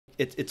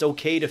it's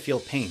okay to feel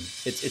pain.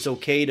 It's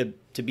okay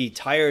to be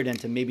tired and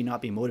to maybe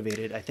not be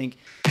motivated. I think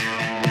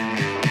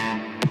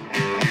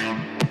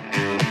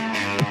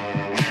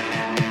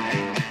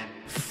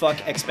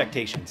fuck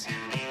expectations.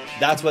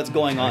 That's what's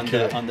going on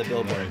on the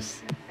billboard.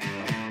 Nice.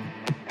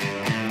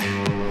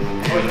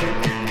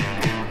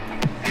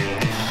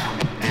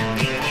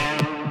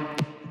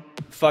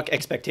 Fuck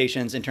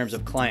expectations in terms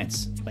of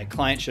clients. Like,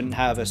 clients shouldn't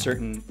have a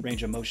certain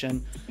range of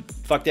motion.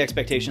 Fuck the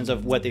expectations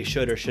of what they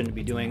should or shouldn't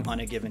be doing on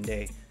a given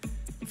day.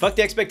 Fuck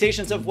the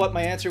expectations of what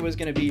my answer was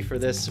going to be for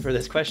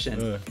this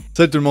question.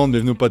 Salut tout le monde,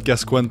 bienvenue au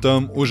podcast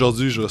Quantum.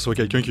 Aujourd'hui, je reçois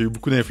quelqu'un qui a eu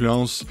beaucoup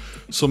d'influence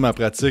sur ma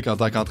pratique en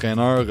tant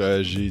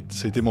qu'entraîneur.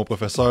 C'était mon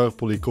professeur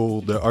pour les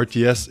cours de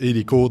RTS et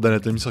les cours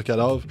d'anatomie sur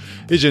cadavre.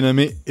 Et j'ai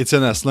nommé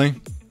Etienne Asselin.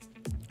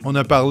 On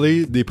a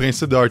parlé des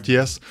principes de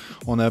RTS,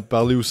 on a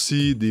parlé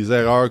aussi des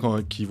erreurs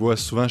qu'il voit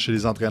souvent chez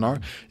les entraîneurs,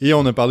 et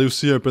on a parlé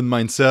aussi un peu de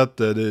mindset,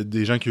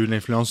 des gens qui ont eu de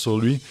l'influence sur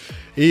lui,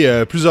 et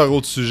plusieurs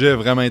autres sujets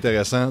vraiment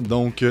intéressants.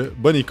 Donc,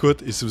 bonne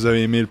écoute, et si vous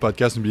avez aimé le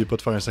podcast, n'oubliez pas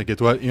de faire un 5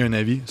 étoiles et un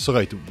avis sur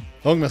iTunes.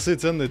 Donc, merci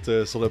Etienne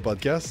d'être sur le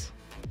podcast.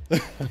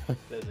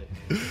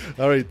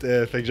 Alright,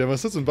 fait que j'aimerais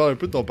ça que tu me parles un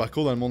peu de ton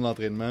parcours dans le monde de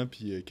l'entraînement,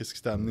 puis qu'est-ce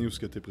qui t'a amené où ce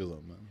que tu es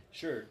présentement.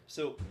 Sure.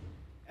 So,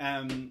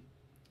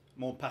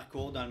 mon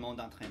parcours dans le monde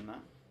d'entraînement.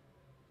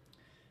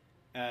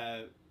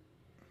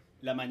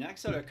 La manière que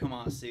ça a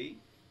commencé,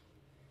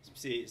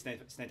 c'est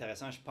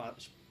intéressant, je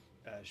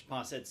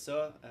pensais de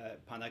ça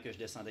pendant que je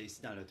descendais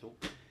ici dans l'auto.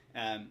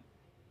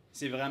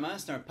 C'est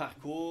un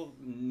parcours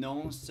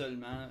non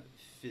seulement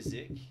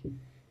physique, tu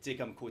sais,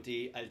 comme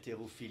côté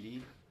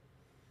haltérophilie,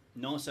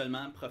 non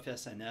seulement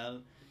professionnel,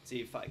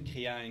 tu sais,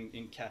 créer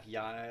une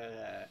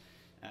carrière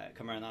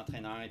comme un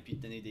entraîneur et puis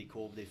donner des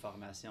cours, des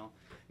formations,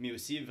 mais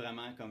aussi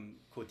vraiment comme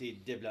côté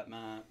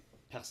développement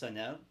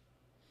personnel.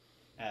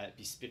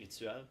 Puis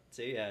spirituel, tu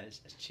sais, as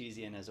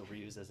cheesy and as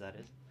overused as that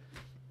is.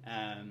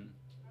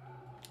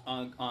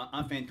 En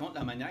fin de compte,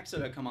 la manière que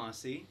ça a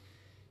commencé,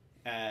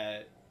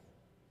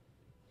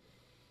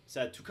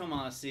 ça a tout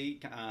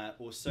commencé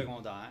au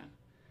secondaire.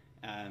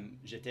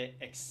 J'étais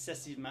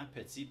excessivement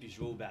petit puis je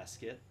jouais au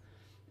basket.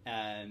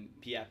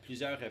 Puis à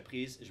plusieurs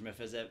reprises, je me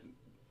faisais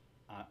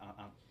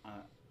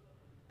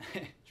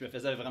je me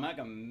faisais vraiment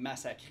comme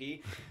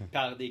massacrer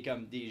par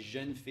des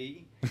jeunes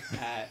filles.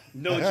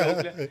 No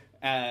joke, là.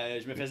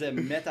 Je me faisais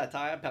mettre à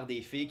terre par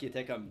des filles qui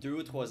étaient comme 2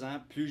 ou 3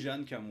 ans plus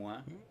jeunes que moi.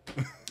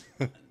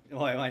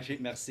 Ouais,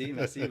 merci,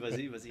 vas-y.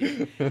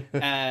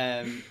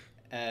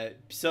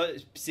 Puis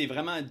c'est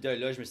vraiment de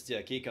là, je me suis dit,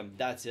 OK, comme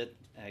that's it.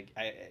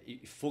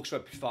 Il faut que je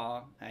sois plus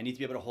fort. I need to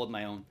be able to hold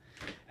my own.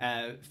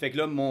 Fait que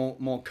là,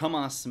 mon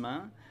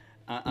commencement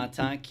en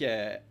tant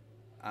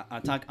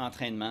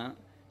qu'entraînement,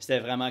 c'était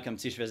vraiment comme,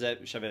 tu sais,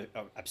 je savais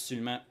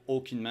absolument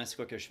aucunement c'est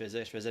quoi que je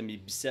faisais. Je faisais mes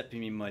biceps et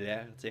mes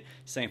mollets, tu sais,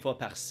 5 fois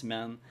par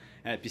semaine.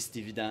 Puis c'est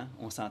évident,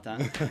 on s'entend.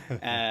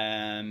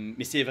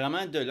 Mais c'est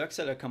vraiment de là que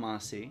ça a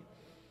commencé.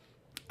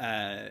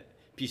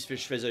 Puis je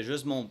faisais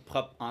juste mon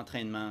propre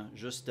entraînement,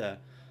 juste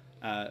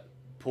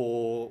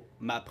pour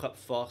ma propre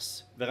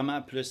force,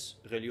 vraiment plus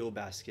relié au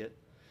basket.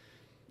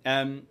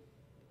 Non,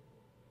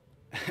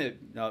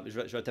 je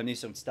vais t'amener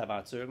sur une petite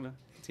aventure, là.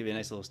 It's gonna be a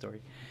nice little story.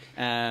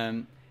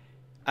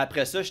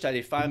 Après ça, je suis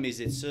allé faire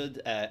mes études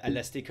à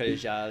l'Université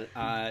collégiale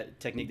en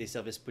technique des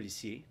services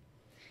policiers.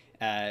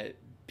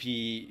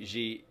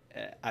 Puis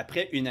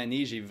après une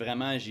année, j'ai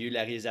eu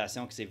la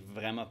réalisation que c'est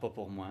vraiment pas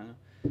pour moi.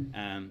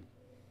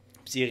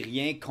 C'est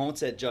rien contre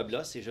cette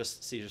job-là, c'est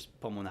juste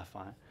pas mon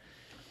affaire.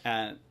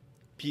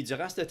 Puis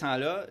durant ce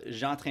temps-là,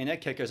 j'entraînais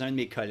quelques-uns de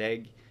mes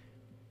collègues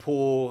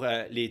pour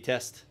les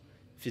tests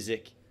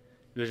physiques.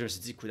 Là, je me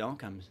suis dit, coudonc,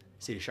 comme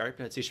c'est sharp.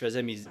 Là. Tu sais, je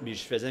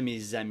faisais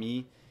mes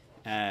amis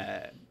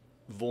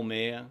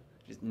vomir.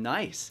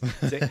 Nice!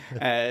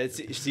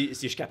 Si je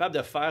suis capable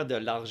de faire de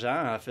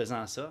l'argent en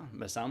faisant ça,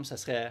 me semble, ça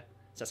serait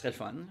le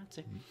fun.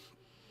 Tu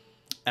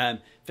sais.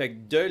 Fait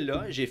que de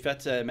là, j'ai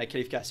fait ma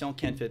qualification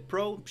Qu'est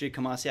Pro, puis j'ai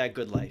commencé à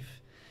Good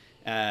Life.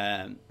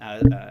 À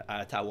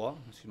Ottawa,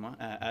 excuse-moi,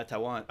 à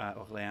Ottawa, à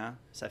Orléans.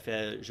 Ça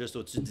fait juste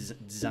au-dessus de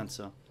 10 ans de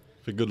ça.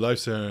 Fait que Good Life,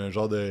 c'est un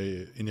genre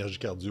d'énergie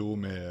cardio,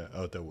 mais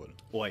à Ottawa.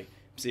 Oui,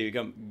 c'est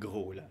comme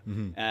gros, là.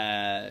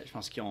 Je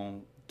pense qu'ils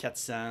ont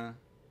 400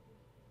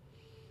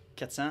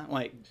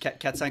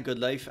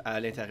 Good Life à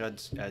l'intérieur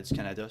du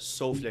Canada,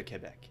 sauf le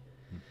Québec.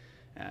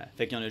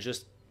 Fait qu'il y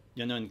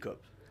en a une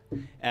couple.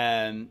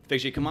 Fait que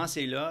j'ai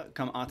commencé là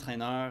comme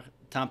entraîneur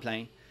temps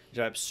plein.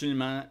 J'avais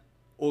absolument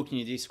aucune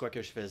idée de quoi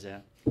que je faisais.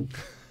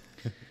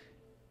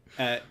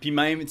 Puis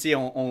même, tu sais,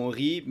 on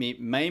rit, mais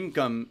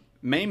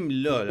même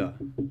là,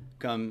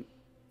 comme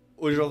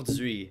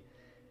aujourd'hui,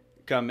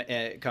 comme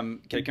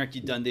quelqu'un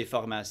qui donne des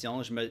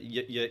formations,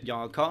 il y a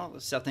encore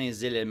certains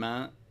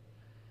éléments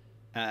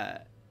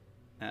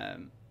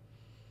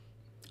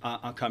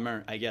en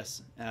commun, I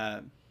guess.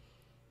 I'm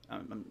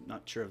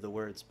not sure of the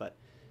words, but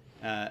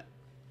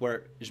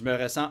where je me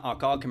ressens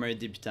encore comme un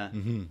débutant.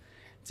 Tu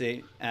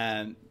sais,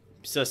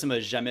 ça m'a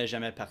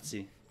jamais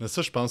parti. Mais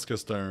ça, je pense que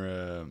c'est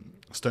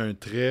c'est un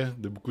trait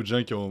de beaucoup de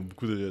gens qui ont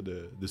beaucoup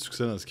de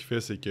succès dans ce qu'ils font,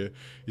 c'est qu'ils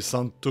se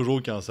sentent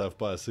toujours qu'ils n'en savent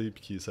pas assez,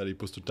 puis que ça les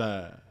pousse tout le temps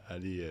à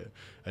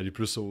aller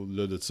plus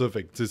au-delà de ça.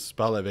 Fait que tu sais, tu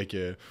parles avec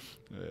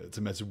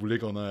Mathieu Boulet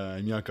qu'on a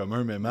mis en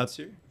commun, mais Matt...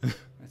 Mathieu?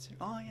 Mathieu.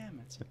 Oh yeah,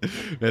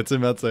 Mathieu. Mais tu sais,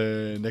 Matt,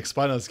 c'est un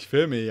expert dans ce qu'il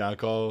fait, mais il y a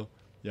encore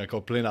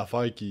plein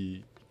d'affaires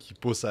qui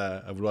poussent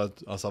à vouloir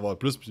en savoir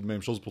plus, puis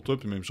même chose pour toi,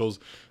 puis même chose,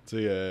 tu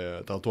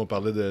sais, tantôt on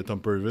parlait de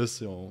Tom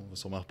Purvis, on va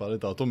sûrement reparler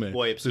tantôt, mais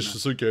ouais, je suis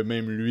sûr que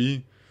même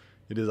lui...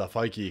 Il y a des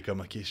affaires qui est comme,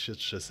 OK, shit,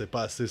 je sais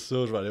pas assez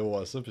ça, je vais aller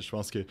voir ça. Puis je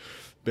pense que,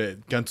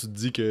 quand tu te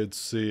dis que tu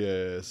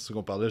sais, c'est ce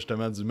qu'on parlait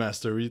justement du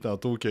mastery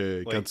tantôt,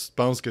 que quand tu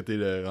penses que tu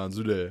es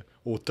rendu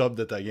au top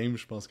de ta game,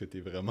 je pense que tu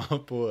es vraiment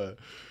pas.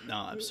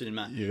 Non,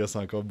 absolument. Il reste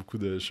encore beaucoup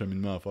de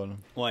cheminement à faire. Là.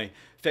 Ouais.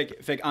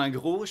 Fait en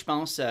gros, je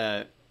pense, tu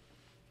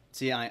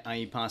sais, en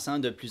y pensant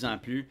de plus en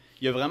plus,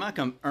 il y a vraiment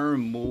comme un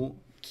mot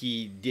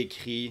qui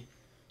décrit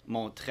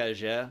mon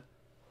trajet,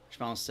 je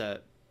pense,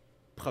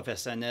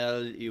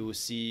 professionnel et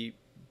aussi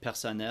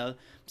personnel,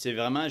 c'est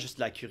vraiment juste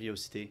la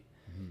curiosité.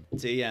 Tu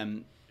sais,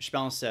 je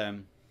pense,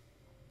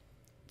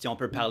 on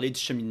peut parler du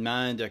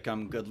cheminement de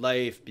comme Good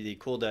Life, puis des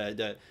cours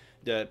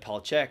de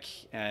Paul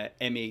Check,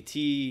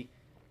 MAT,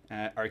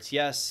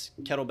 RTS,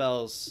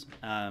 Kettlebells,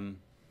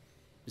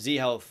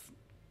 Z-Health,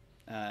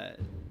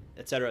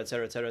 etc.,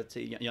 etc.,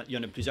 etc. Il y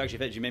en a plusieurs que j'ai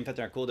fait. J'ai même fait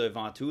un cours de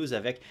ventouse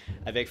avec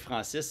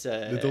Francis.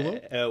 Comme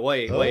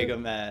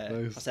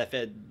nice. Ça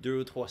fait 2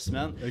 ou 3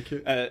 semaines.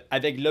 Okay.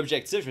 Avec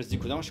l'objectif, je me suis dit,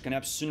 coudonc, je connais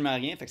absolument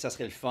rien, fait que ça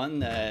serait le fun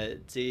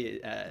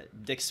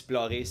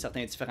d'explorer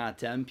certains différents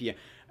thèmes, puis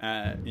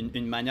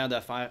une manière de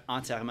faire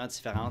entièrement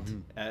différente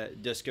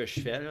de ce que je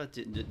fais là,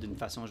 d'une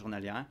façon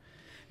journalière.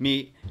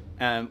 Mais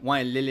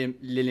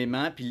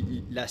l'élément,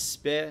 puis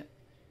l'aspect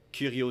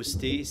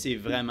curiosité, c'est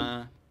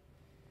vraiment...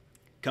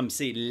 comme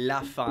c'est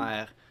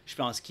l'affaire, je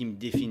pense, qui me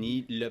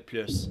définit le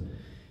plus.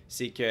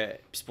 C'est que, puis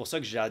c'est pour ça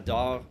que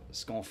j'adore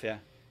ce qu'on fait.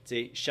 Tu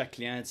sais, chaque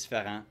client est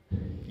différent.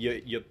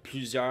 Il y a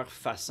plusieurs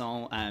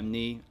façons à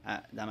amener,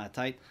 dans ma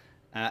tête,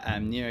 à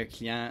amener un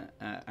client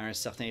à un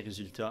certain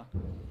résultat.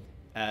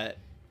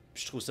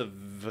 Je trouve ça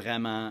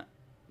vraiment,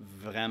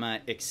 vraiment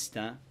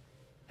excitant.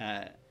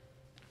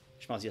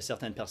 Je pense qu'il y a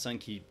certaines personnes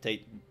qui,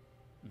 peut-être,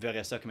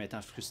 verrais ça comme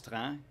étant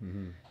frustrant. Tu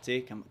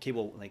sais, comme, OK,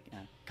 well, like,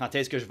 quand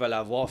est-ce que je vais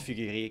la voir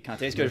figurer?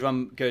 Quand est-ce que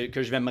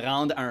je vais me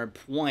rendre à un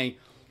point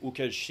où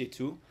que je sais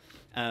tout?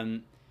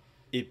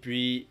 Et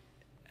puis,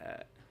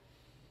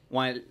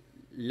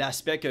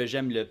 l'aspect que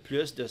j'aime le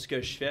plus de ce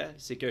que je fais,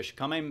 c'est que je suis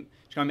quand même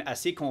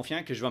assez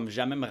confiant que je vais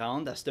jamais me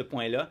rendre à ce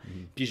point-là.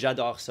 Puis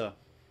j'adore ça.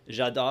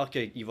 J'adore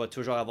qu'il va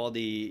toujours avoir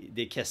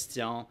des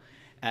questions,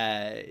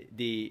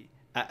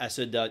 à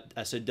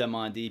se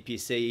demander, puis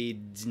essayer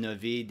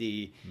d'innover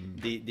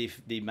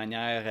des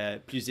manières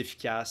plus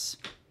efficaces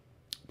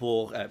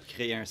pour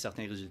créer un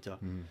certain résultat.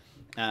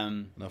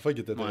 L'affaire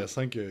qui est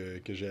intéressant que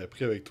j'ai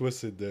appris avec toi,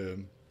 c'est de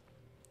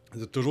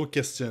toujours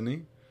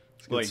questionner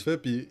ce que tu fais.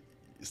 Puis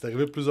c'est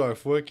arrivé plusieurs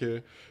fois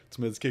que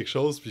tu m'as dit quelque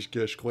chose, puis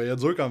que je croyais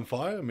dur comme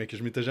faire, mais que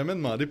je m'étais jamais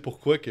demandé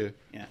pourquoi que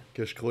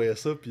je croyais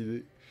ça.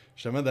 Puis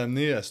justement,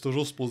 d'amener à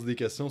toujours se poser des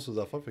questions sur les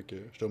affaires. Fait que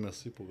je te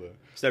remercie pour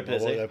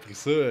avoir appris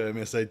ça.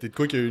 Mais ça a été de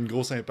quoi qui a eu un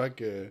gros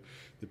impact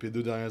depuis les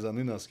 2 dernières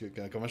années dans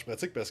comment je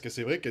pratique. Parce que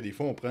c'est vrai que des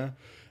fois, on prend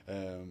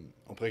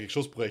quelque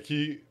chose pour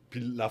acquis. Puis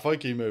l'affaire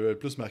qui m'a le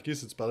plus marqué,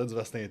 c'est que tu parlais du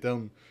vaste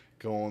interne.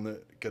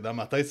 Que dans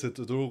ma tête, c'est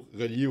toujours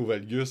relié au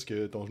valgus,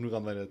 que ton genou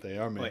rentre vers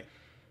l'intérieur. Mais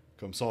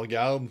comme ça, on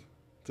regarde.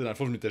 Dans le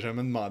fond, je m'étais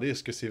jamais demandé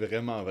est-ce que c'est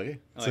vraiment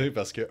vrai.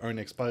 Parce qu'un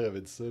expert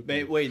avait dit ça. Puis...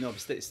 Ben oui, non,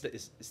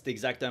 c'est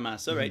exactement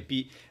ça. Right?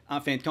 Puis en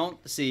fin de compte,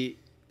 c'est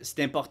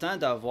important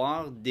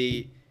d'avoir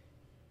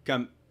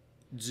comme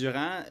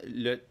durant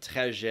le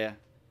trajet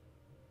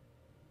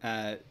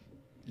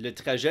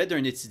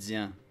d'un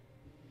étudiant,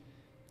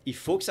 il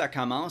faut que ça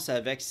commence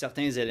avec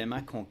certains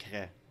éléments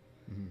concrets.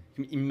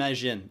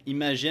 Imagine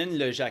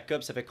le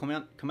Jacob, ça fait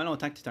combien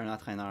longtemps que tu es un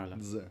entraîneur? Là?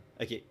 10 ans.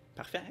 OK,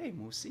 parfait. Hey,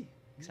 moi aussi.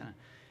 Excellent.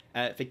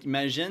 Fait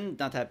qu'imagine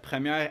dans ta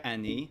première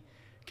année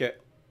que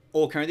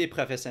aucun des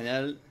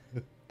professionnels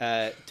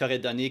t'aurait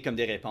donné comme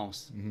des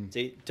réponses.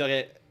 Tu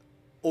n'aurais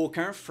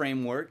aucun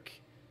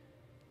framework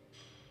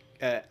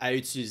à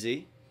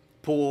utiliser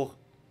pour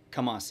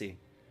commencer.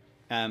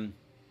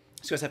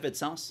 Est-ce que ça fait du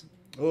sens?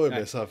 Oui,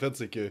 ben ça en fait,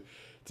 c'est que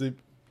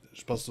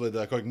je pense que tu vas être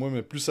d'accord avec moi,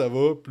 mais plus ça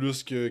va,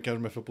 plus que quand je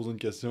me fais poser une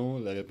question,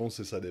 la réponse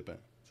c'est ça dépend.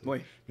 Oui.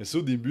 Mais si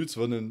au début,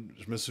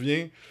 je me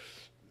souviens,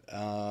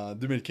 en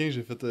 2015,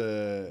 j'ai fait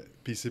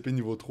PCP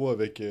niveau 3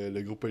 avec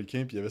le groupe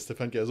Polquin, puis il y avait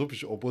Stéphane Cazot,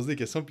 puis on posait des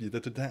questions, puis il était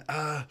tout le temps «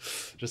 Ah,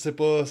 je sais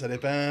pas, ça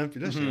dépend. » Puis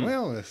là, je dis « Ouais,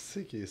 on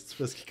sait que c'est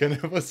parce qu'il connaît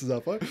pas ses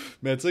affaires. »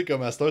 Mais tu sais, comme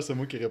master, c'est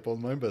moi qui réponds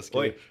de même, parce que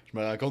je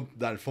me rends compte,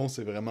 dans le fond,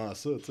 c'est vraiment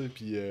ça, tu sais,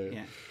 puis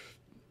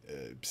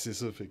c'est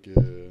ça, fait que...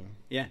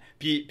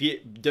 Puis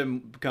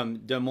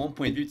de mon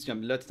point de vue,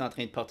 comme là, tu es en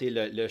train de porter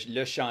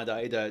le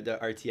chandail de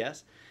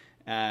RTS.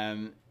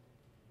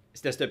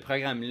 C'était ce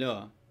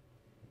programme-là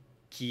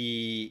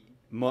qui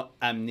m'a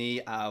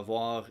amené à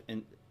avoir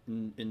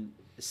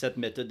cette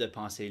méthode de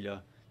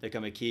pensée-là. De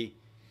comme, OK,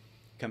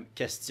 comme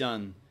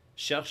questionne,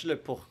 cherche le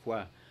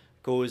pourquoi.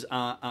 Cause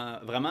en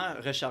vraiment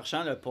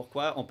recherchant le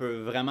pourquoi, on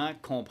peut vraiment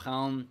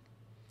comprendre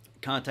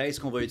quand est-ce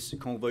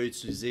qu'on va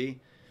utiliser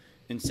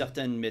une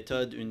certaine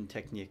méthode, une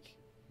technique.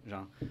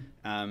 Genre,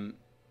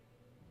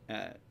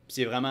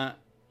 c'est vraiment,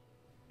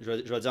 je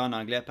vais dire en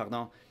anglais,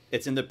 pardon,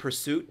 it's in the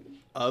pursuit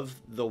of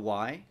the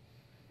why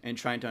and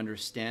trying to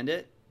understand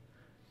it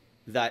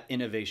that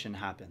innovation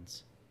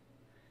happens.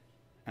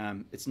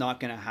 It's not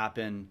going to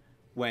happen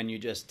when you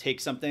just take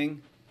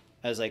something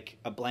as like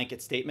a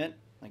blanket statement,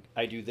 like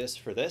I do this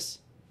for this,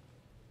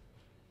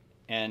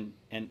 and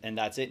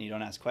that's it, and you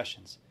don't ask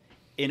questions.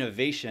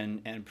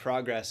 Innovation and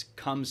progress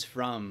comes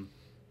from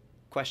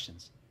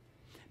questions.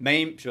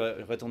 Même, je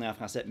vais retourner en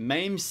français,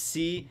 même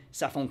si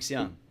ça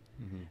fonctionne.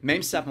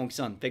 Même si ça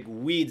fonctionne. Fait que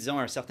oui, disons,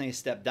 un certain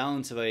step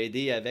down, ça va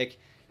aider avec,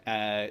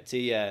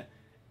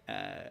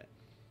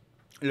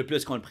 le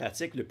plus qu'on le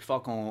pratique, le plus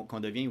fort qu'on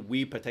devient,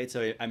 oui, peut-être ça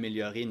va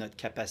améliorer notre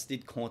capacité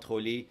de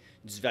contrôler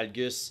du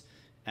valgus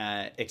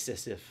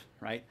excessif,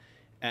 right?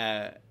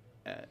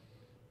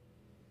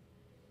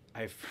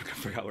 I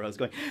forgot where I was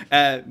going.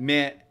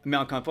 Mais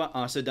encore une fois,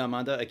 en se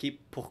demandant, OK,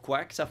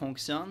 pourquoi que ça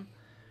fonctionne,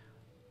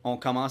 on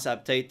commence à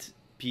peut-être,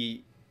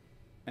 puis,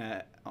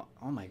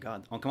 oh my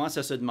God, on commence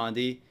à se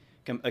demander,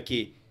 comme, OK,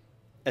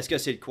 est-ce que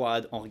c'est le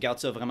quad? On regarde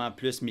ça vraiment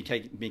plus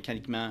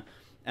mécaniquement,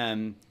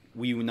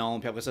 oui ou non,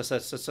 puis après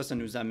ça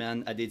nous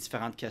amène à des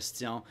différentes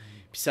questions,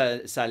 puis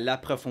ça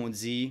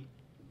l'approfondit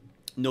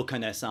nos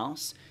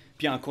connaissances,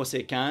 puis en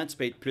conséquent, tu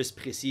peux être plus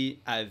précis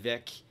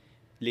avec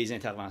les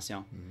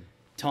interventions.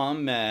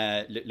 Tom,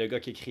 le gars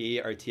qui a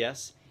créé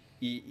RTS,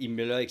 il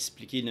me l'a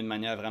expliqué d'une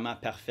manière vraiment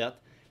parfaite.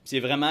 C'est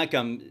vraiment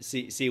comme,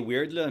 c'est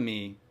weird là,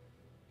 mais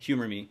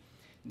humor me.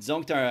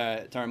 Disons que tu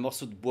as un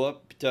morceau de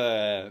bois, puis tu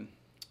as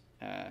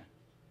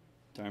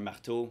un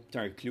marteau, tu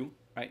as un clou,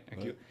 right? Un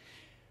clou.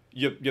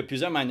 Il y a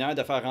plusieurs manières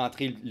de faire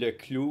rentrer le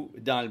clou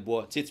dans le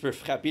bois. Tu sais, tu peux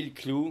frapper le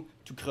clou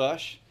tout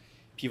croche,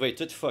 puis il va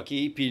être tout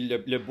fucké, puis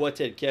le bois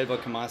tel quel va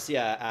commencer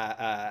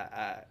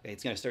à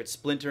it's gonna start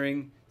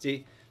splintering, tu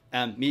sais.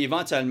 Mais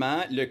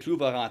éventuellement, le clou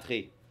va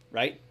rentrer,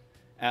 right?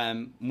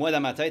 Moi,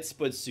 dans ma tête, c'est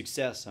pas du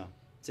succès, ça.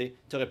 Tu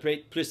aurais pu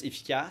être plus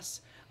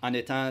efficace en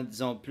étant,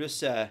 disons,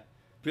 plus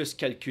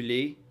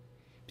calculé,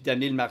 puis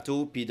d'amener le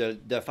marteau, puis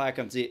de faire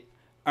comme, tu sais,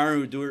 un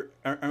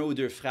ou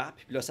deux frappes,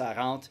 puis là, ça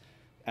rentre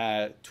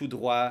tout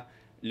droit,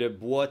 le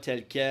bois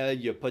tel quel,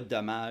 il n'y a pas de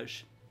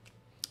dommages.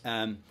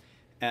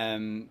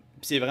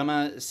 C'est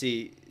vraiment,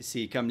 c'est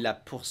comme la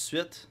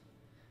poursuite,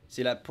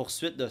 c'est la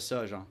poursuite de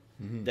ça, genre.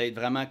 D'être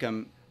vraiment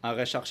comme, en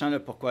recherchant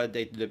le pourquoi,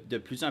 d'être de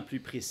plus en plus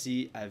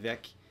précis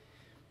avec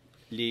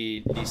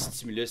les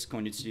stimulus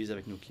qu'on utilise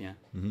avec nos clients.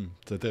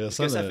 C'est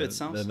intéressant. Est-ce que ça fait de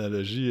sens?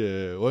 L'analogie,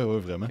 oui,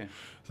 vraiment.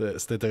 Okay.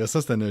 C'est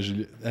intéressant cette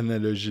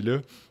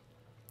analogie-là.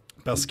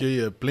 Parce qu'il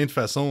y a plein de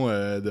façons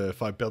de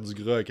faire perdre du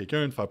gras à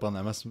quelqu'un, de faire prendre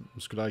la masse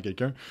musculaire à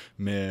quelqu'un,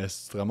 mais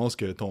si tu te ramasses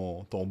que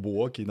ton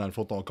bois, qui est dans le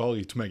fond de ton corps,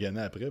 est tout magané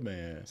après,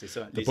 ben c'est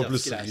ça. t'as pas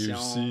plus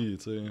réussi.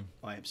 Tu sais.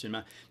 Oui,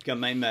 absolument. Puis comme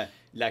même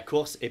la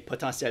course est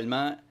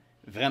potentiellement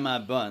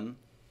vraiment bonne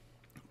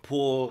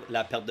pour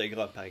la perte de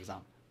gras, par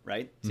exemple.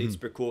 Right? Tu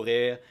peux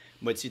courir,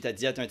 modifier ta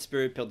diète un petit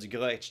peu, perdre du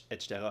gras,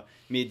 etc.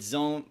 Mais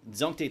disons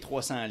que tu es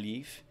 300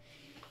 livres,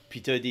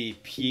 puis tu as des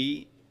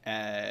pieds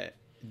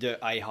de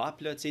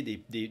IHOP, là,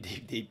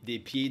 des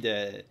pieds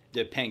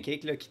de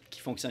pancake là, qui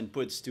ne fonctionnent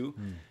pas du tout.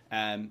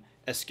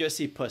 Est-ce que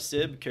c'est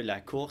possible que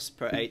la course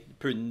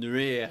peut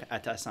nuire à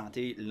ta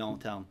santé long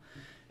terme?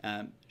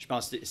 Je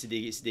pense que c'est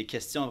des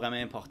questions vraiment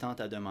importantes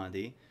à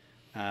demander.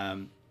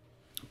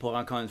 Pour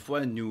encore une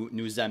fois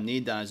nous amener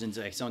dans une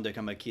direction de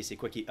comme, OK, c'est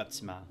quoi qui est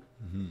optimal.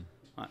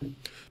 Ouais.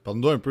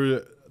 Parle-nous un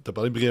peu, tu as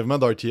parlé brièvement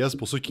d'RTS,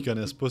 pour ceux qui ne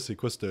connaissent pas, c'est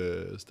quoi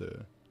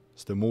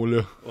ce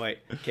mot-là? Oui,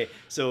 OK.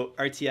 So,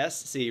 RTS,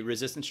 c'est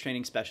Resistance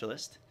Training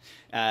Specialist.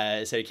 Ça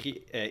a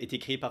été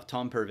créé par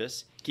Tom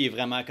Purvis, qui est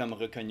vraiment comme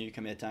reconnu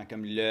comme étant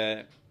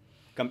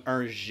comme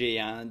un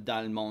géant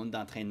dans le monde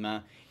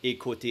d'entraînement et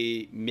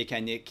côté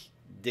mécanique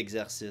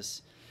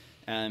d'exercice.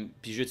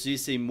 Puis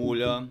j'utilise ces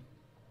mots-là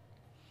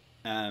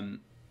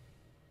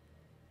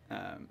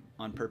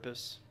on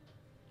purpose,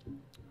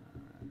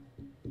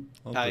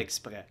 par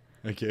exprès.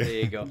 OK.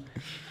 There you go.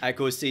 À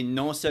cause c'est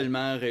non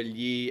seulement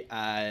relié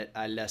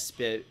à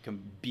l'aspect comme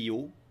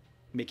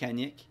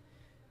bio-mécanique,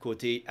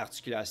 côté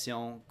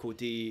articulation,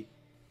 côté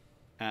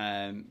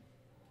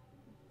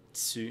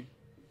tissu,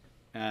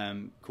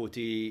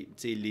 côté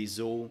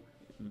les os,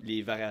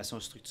 les variations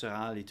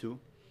structurales et tout,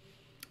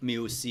 mais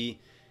aussi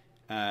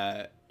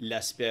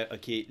l'aspect,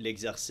 OK,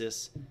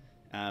 l'exercice,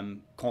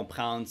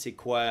 comprendre c'est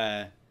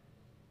quoi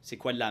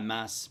de la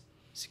masse,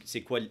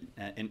 c'est quoi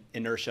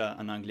inertia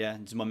en anglais,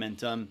 du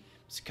momentum,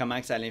 comment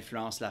que ça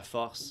influence la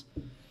force.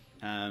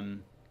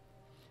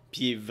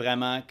 Puis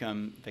vraiment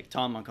comme, fait que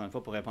Tom, encore une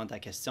fois, pour répondre à ta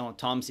question,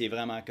 Tom, c'est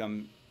vraiment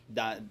comme,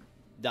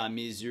 dans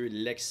mes yeux,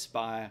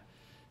 l'expert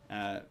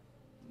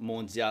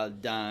mondial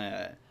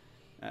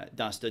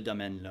dans ce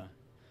domaine-là.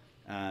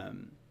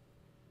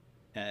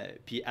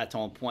 Puis à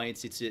ton point,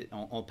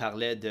 on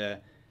parlait de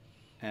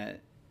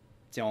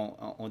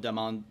on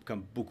demande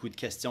comme beaucoup de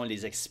questions.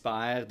 Les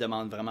experts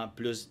demandent vraiment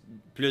plus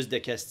de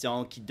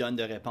questions qui donnent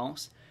de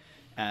réponses.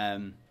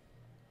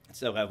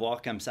 Tu devrais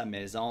voir comme sa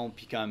maison,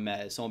 puis comme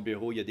son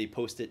bureau, il y a des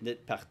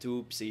post-it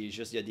partout, puis c'est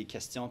juste, il y a des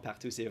questions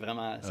partout. C'est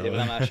vraiment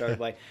sharp,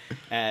 ouais.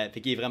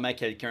 Fait qu'il est vraiment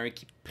quelqu'un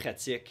qui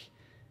pratique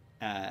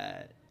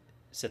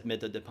cette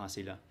méthode de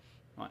pensée-là.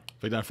 Ouais.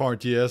 Fait que dans le fond,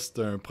 RTS, c'est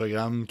un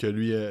programme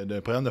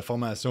de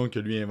formation que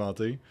lui a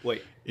inventé. Oui.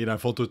 Et dans le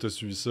fond, toi, tu as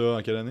suivi ça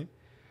en quelle année?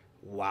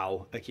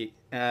 Wow, OK.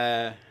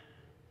 Là,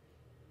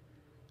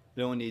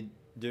 on est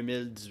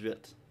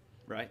 2018,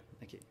 right?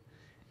 OK.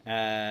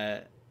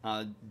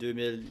 En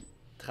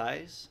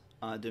 2013,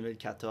 en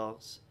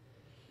 2014,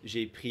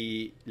 j'ai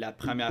pris la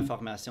première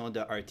formation de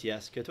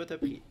RTS que toi, tu as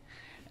pris.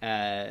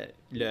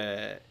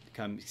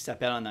 Comme qui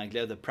s'appelle en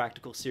anglais The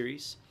Practical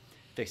Series.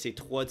 Fait que c'est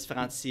 3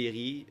 différentes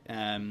séries.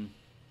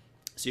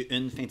 C'est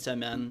une fin de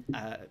semaine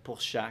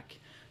pour chaque.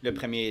 Le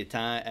premier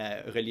étant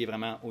relié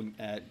vraiment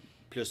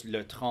plus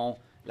le tronc,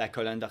 la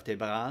colonne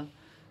vertébrale.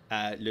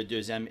 Le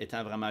deuxième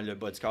étant vraiment le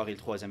bas du corps et le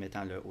troisième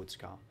étant le haut du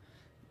corps.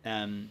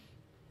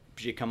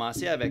 Puis j'ai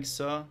commencé avec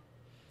ça,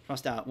 je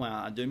pense que c'était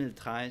en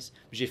 2013.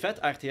 J'ai fait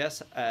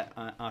RTS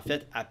en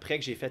fait après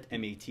que j'ai fait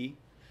MAT,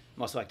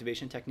 Muscle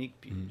Activation Technique,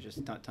 puis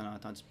t'en as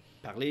entendu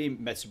parler.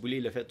 Mathieu Boulay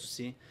l'a fait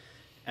aussi.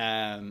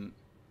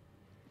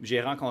 J'ai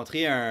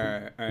rencontré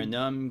un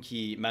homme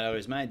qui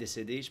malheureusement est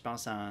décédé, je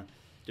pense en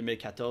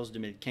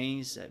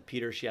 2014-2015,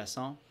 Peter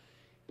Chiasson.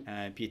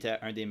 Puis il était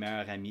un des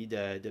meilleurs amis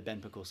de Ben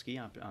Pekulski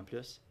en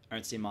plus, un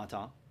de ses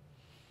mentors.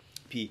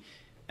 Puis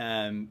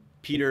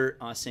Peter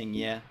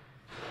enseignait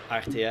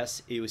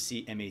RTS et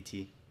aussi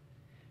MAT.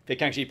 Fait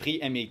que quand j'ai pris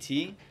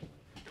MAT,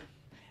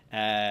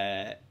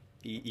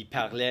 il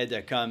parlait de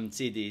comme, tu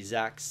sais, des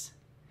axes,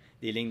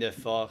 des lignes de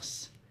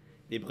force,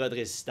 des bras de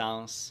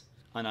résistance,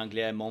 en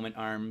anglais, moment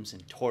arms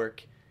and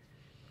torque.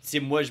 Tu sais,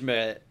 moi, je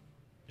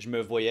me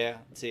voyais,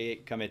 tu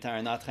sais, comme étant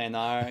un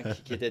entraîneur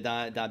qui était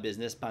dans le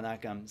business pendant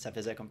comme, ça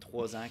faisait comme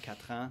 3 ans,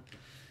 4 ans,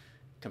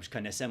 comme je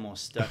connaissais mon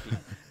stock.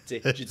 Tu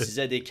sais,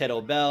 j'utilisais des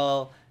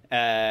kettlebells,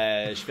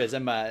 je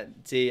faisais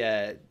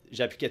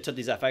j'appliquais toutes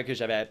les affaires que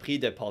j'avais appris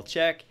de Paul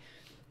Check.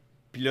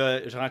 Puis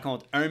là, je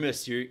rencontre un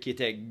monsieur qui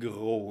était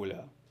gros,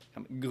 là.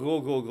 Comme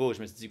gros.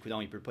 Je me suis dit, écoute,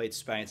 il peut pas être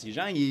super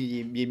intelligent,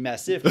 il est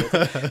massif.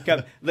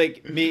 Comme,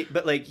 but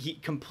he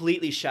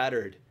completely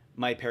shattered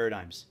my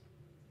paradigms.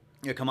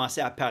 Il a commencé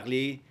à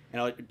parler,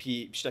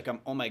 puis j'étais comme,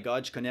 oh my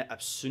God, je connais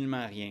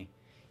absolument rien.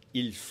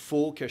 Il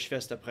faut que je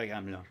fasse ce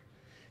programme-là.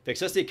 Fait que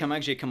ça, c'est comment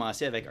que j'ai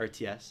commencé avec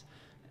RTS.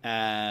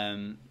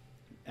 Mon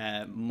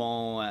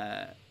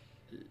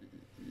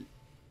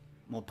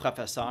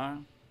professeur,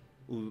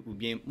 ou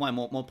bien,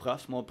 mon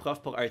prof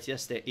pour RTS,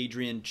 c'était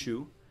Adrian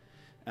Chu,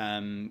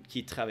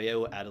 qui travaillait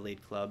au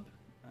Adelaide Club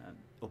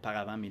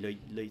auparavant, mais là il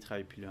ne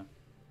travaille plus là.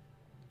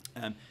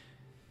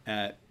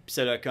 Puis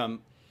ça a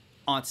comme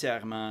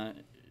entièrement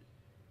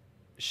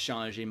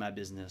changé ma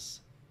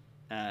business.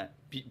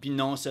 Puis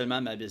non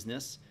seulement ma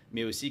business,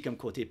 mais aussi comme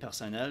côté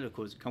personnel,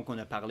 comme on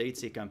a parlé,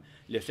 c'est comme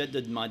le fait de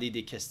demander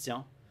des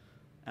questions,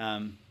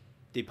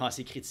 des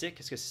pensées critiques,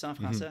 est-ce que c'est ça en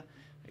français?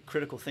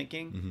 Critical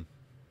thinking.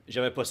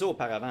 J'avais pas ça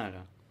auparavant,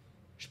 là.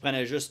 Je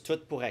prenais juste tout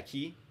pour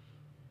acquis.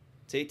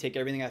 Tu sais, take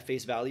everything at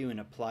face value and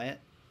apply it.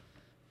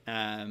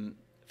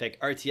 Fait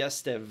que RTS,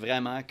 c'était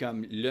vraiment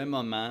comme le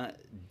moment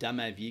dans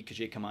ma vie que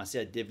j'ai commencé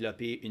à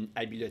développer une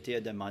habileté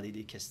à demander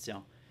des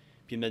questions.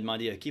 Puis me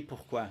demander, OK,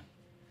 pourquoi?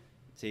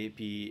 Tu sais,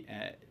 puis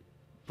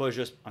pas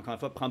juste, encore une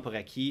fois, prendre pour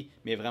acquis,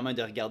 mais vraiment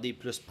de regarder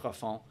plus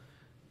profond.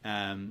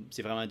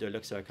 C'est vraiment de là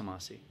que ça a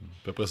commencé.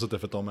 Puis après ça, tu as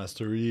fait ton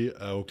mastery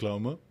à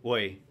Oklahoma?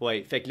 Oui.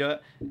 Fait que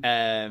là,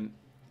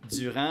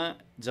 durant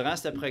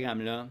ce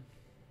programme-là,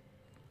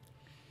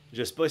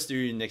 je sais pas si tu as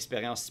eu une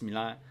expérience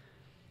similaire.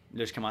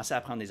 Là, je commençais à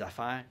apprendre des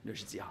affaires. Là,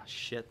 je dis,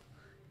 shit,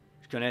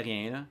 je connais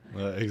rien, là.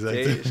 Ouais,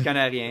 exact. Je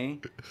connais rien.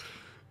 Puis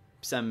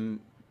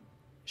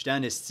j'étais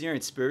en esti un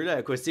petit peu, là.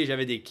 À côté,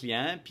 j'avais des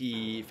clients,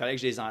 puis il fallait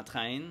que je les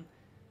entraîne.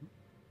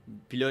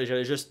 Puis là,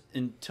 j'avais juste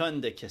une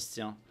tonne de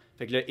questions.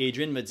 Fait que là,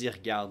 Adrian me dit,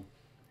 regarde.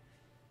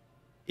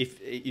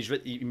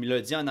 Il me l'a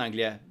dit en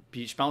anglais.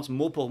 Puis je pense,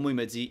 mot pour mot, il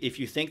m'a dit, if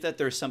you think that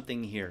there's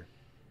something here,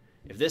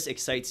 if this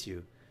excites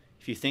you,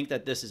 if you think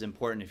that this is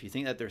important, if you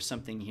think that there's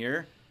something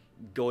here,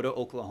 go to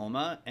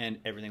Oklahoma and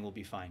everything will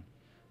be fine.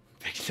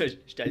 Fait que là,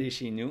 j'étais allé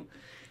chez nous.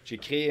 J'ai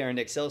créé un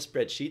Excel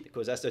spreadsheet.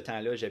 Parce qu'à ce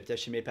temps-là, j'habitais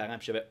chez mes parents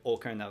et j'avais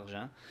aucun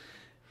argent.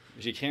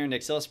 J'ai créé un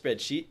Excel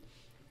spreadsheet.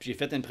 Puis j'ai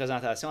fait une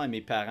présentation à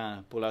mes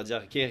parents pour leur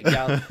dire, OK,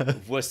 regarde,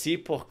 voici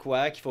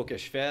pourquoi qu'il faut que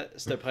je fasse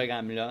ce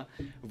programme-là.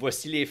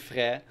 Voici les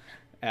frais.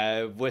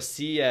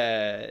 Voici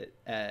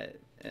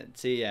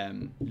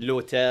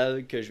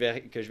l'hôtel que je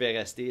vais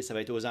rester. Ça va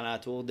être aux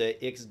alentours de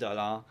X $.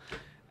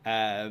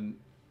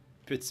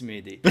 Peux-tu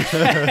m'aider?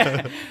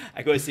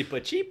 À cause c'est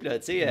pas cheap, là,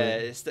 tu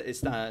sais,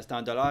 c'est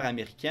en dollars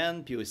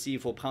américains, puis aussi il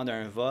faut prendre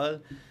un vol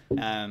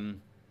à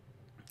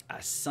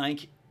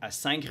 5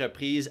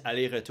 reprises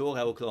aller-retour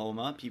à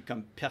Oklahoma, puis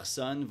comme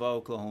personne va à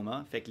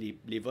Oklahoma, fait que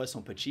les vols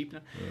sont pas cheap,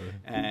 là.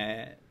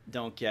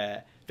 Donc,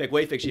 fait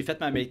que j'ai fait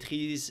ma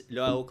maîtrise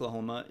là à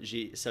Oklahoma.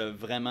 Ça a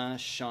vraiment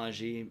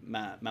changé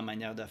ma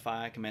manière de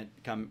faire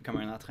comme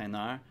un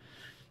entraîneur.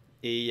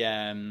 Et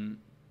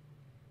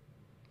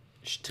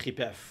je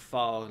tripais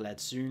fort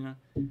là-dessus.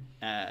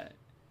 Là.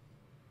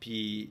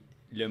 Puis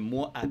le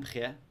mois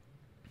après,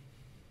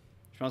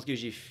 je pense que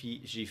j'ai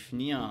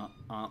fini en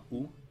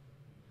août.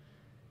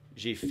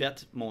 J'ai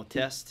fait mon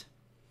test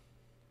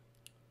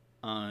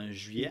en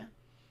juillet,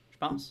 je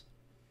pense.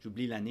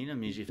 J'oublie l'année, là,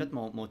 mais j'ai fait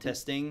mon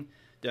testing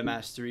de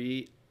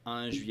mastery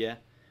en juillet.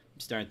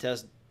 C'était un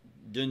test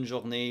d'une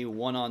journée,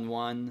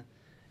 one-on-one,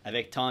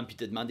 avec Tom, puis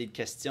tu te demandes des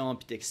questions,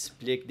 puis tu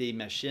expliques des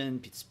machines,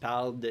 puis tu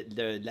parles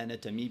de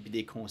l'anatomie, puis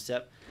des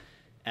concepts.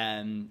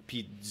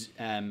 Puis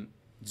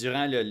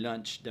durant le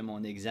lunch de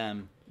mon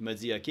examen, il m'a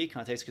dit « OK,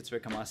 quand est-ce que tu veux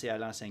commencer à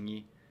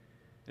l'enseigner? »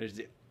 Je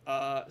dis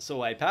 «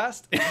 So I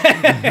passed? »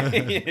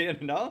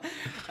 Non?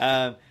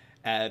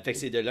 Fait que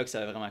c'est de là que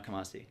ça a vraiment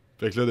commencé.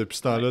 Fait que là, depuis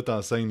ce temps-là, tu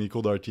enseignes les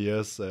cours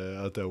d'RTS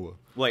à Ottawa.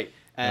 Oui,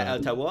 à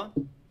Ottawa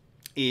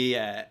et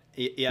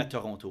à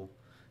Toronto.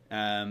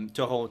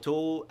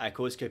 Toronto, à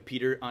cause que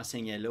Peter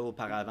enseignait là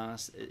auparavant,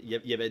 il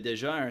y avait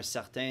déjà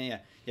il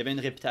y avait une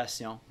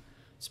réputation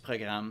du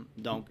programme.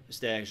 Donc,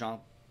 c'était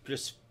genre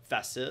plus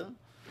facile.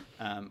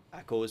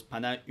 À cause,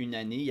 pendant une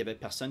année, il n'y avait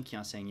personne qui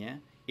enseignait.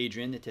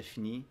 Adrian était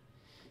fini.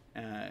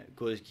 À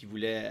cause qu'il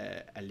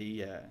voulait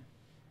aller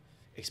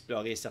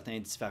explorer certains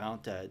différents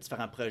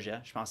projets,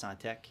 je pense en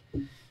tech.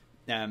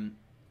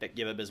 Fait qu'il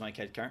y avait besoin de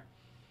quelqu'un.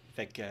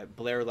 Fait que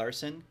Blair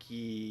Larson,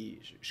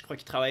 je crois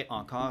qu'il travaille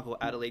encore au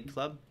Adelaide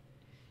Club,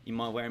 il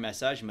m'a envoyé un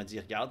message, il m'a dit «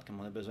 Regarde, comme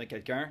on a besoin de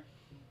quelqu'un,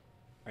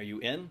 are you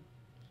in? »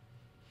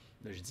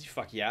 Là, je dis «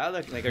 Fuck yeah,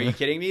 like are you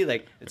kidding me?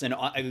 Like, it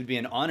would be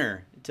an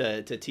honor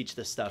to teach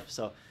this stuff. »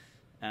 So,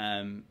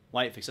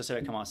 ouais, fait que ça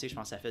a commencé, je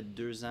pense que ça fait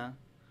 2 ans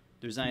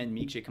et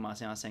demi que j'ai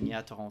commencé à enseigner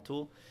à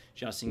Toronto.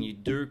 J'ai enseigné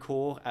 2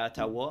 cours à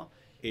Ottawa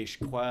et je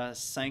crois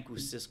 5 ou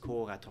 6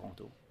 cours à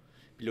Toronto.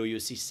 Puis là, il y a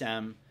aussi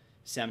Sam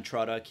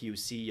Trotta qui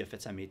aussi a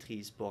fait sa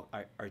maîtrise pour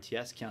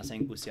RTS, qui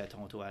enseigne aussi à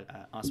Toronto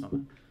en ce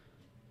moment.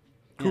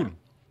 Cool. Yeah.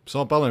 Puis ça,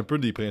 on parle un peu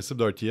des principes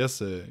d'RTS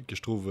que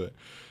je trouve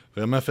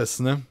vraiment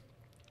fascinants.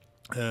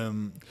 Il y a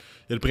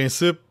le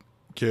principe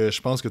que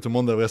je pense que tout le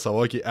monde devrait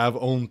savoir qui est Have,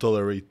 Own,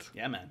 Tolerate.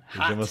 Yeah, man.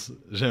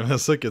 J'aimerais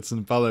ça que tu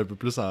nous parles un peu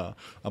plus en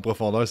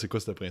profondeur. C'est quoi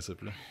ce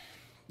principe-là?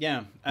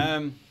 Yeah.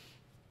 Have,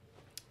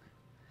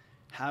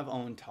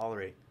 Own,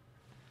 Tolerate.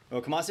 On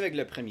va commencer avec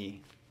le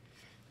premier.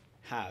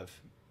 Have.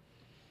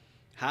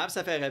 Have,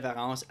 ça fait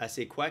référence à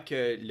c'est quoi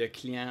que le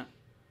client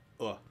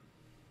a.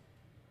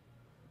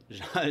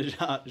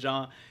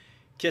 Genre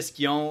qu'est-ce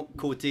qu'ils ont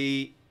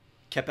côté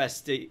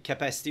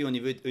capacité au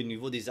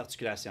niveau des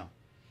articulations.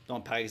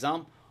 Donc, par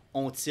exemple,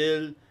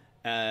 ont-ils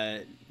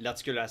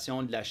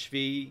l'articulation de la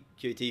cheville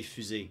qui a été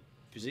fusée?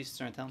 Fusée,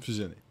 c'est un terme?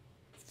 Fusionné.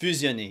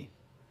 Fusionné.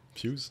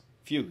 Fused?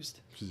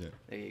 Fused. Fusionné.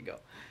 There you go.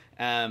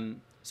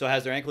 So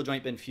has their ankle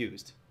joint been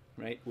fused?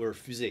 Right? Or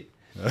fusé?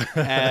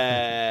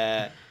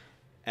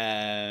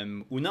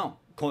 Ou non.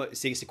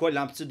 C'est quoi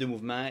l'amplitude de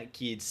mouvement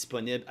qui est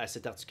disponible à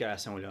cette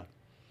articulation-là?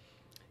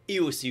 Et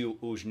aussi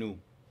au genou,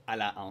 à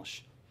la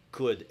hanche,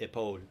 coude,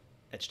 épaule,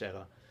 etc.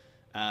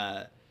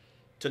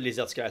 Toutes les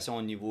articulations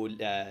au niveau de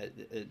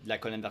la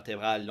colonne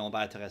vertébrale,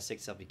 lombaire, thoracique,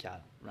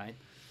 cervicale. Right?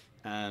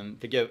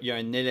 Fait qu'il y a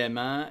un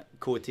élément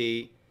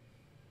côté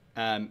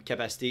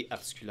capacité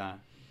articulaire.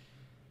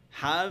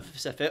 Have,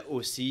 ça fait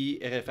aussi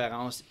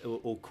référence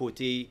au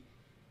côté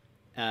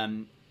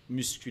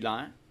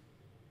musculaire.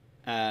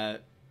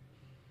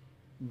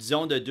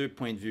 Disons de 2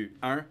 points de vue.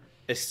 Un,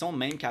 est-ce qu'ils sont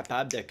même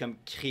capables de comme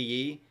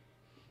créer,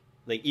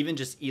 like even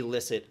just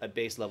elicit a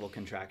base level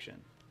contraction?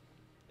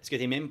 Est-ce que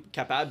tu es même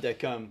capable de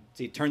comme,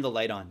 tu sais, turn the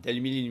light on,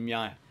 d'allumer les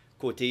lumières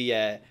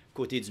côté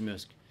du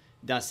muscle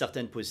dans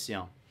certaines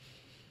positions?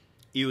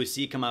 Et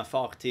aussi comment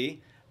fort tu es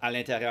à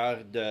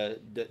l'intérieur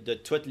de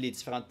toutes les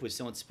différentes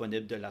positions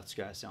disponibles de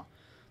l'articulation.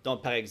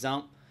 Donc, par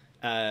exemple,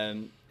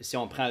 si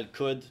on prend le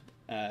coude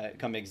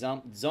comme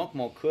exemple, disons que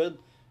mon coude,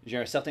 j'ai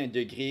un certain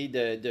degré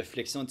de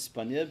flexion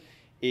disponible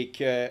et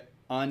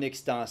qu'en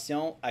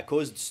extension, à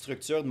cause du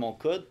structure de mon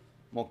coude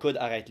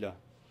arrête là.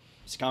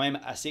 C'est quand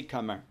même assez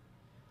commun.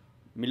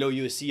 Mais là,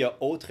 il y a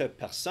autres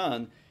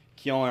personnes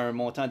qui ont un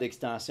montant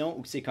d'extension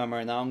où c'est comme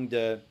un angle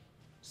de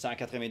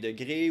 180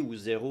 degrés ou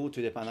 0, tout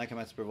dépendant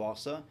comment tu peux voir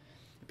ça.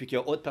 Puis qu'il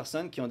y a d'autres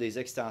personnes qui ont des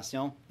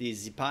extensions,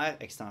 des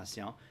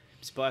hyper-extensions.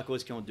 Puis c'est pas à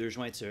cause qu'ils ont 2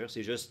 jointures,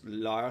 c'est juste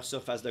leur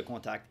surface de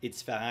contact est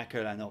différente que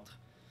la nôtre.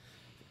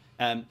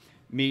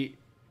 Mais,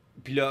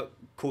 puis là,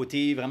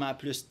 côté vraiment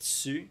plus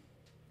tissu,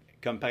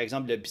 comme par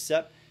exemple le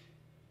biceps,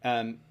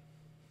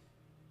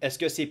 est-ce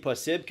que c'est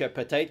possible que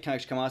peut-être quand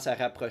je commence à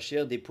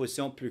rapprocher des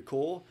positions plus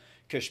courtes,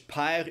 que je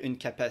perds une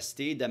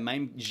capacité de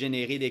même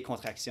générer des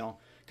contractions,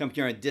 comme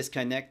qu'il y a un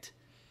disconnect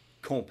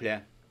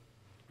complet.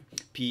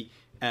 Puis,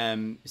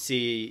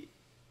 c'est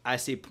à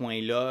ces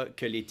points-là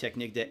que les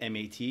techniques de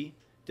MAT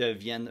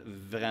deviennent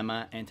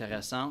vraiment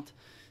intéressantes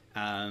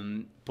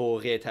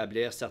pour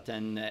rétablir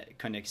certaines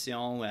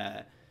connexions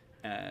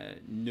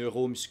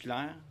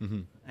neuromusculaires,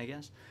 I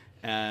guess.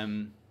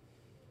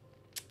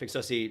 Fait que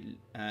ça, c'est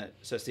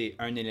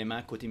un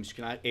élément côté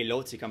musculaire. Et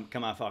l'autre, c'est comme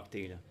comment fort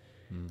t'es, là.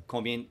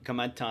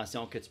 Comment de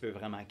tension que tu peux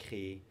vraiment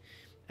créer.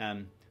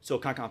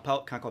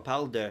 Quand on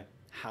parle de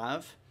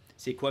have,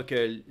 c'est quoi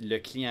que le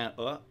client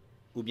a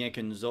ou bien que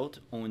nous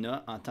autres, on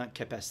a en tant que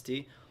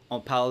capacité. On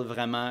parle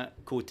vraiment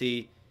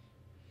côté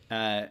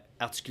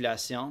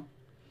articulation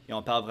et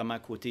on parle vraiment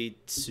côté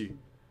tissu.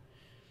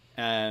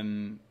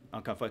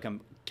 Encore une fois,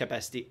 comme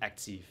capacité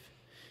active.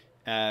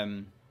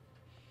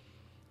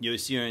 Il y a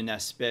aussi un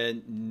aspect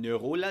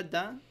neuro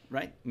là-dedans,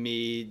 right?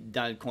 Mais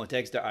dans le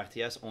contexte de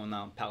RTS, on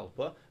n'en parle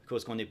pas,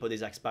 parce qu'on n'est pas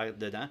des experts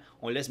dedans.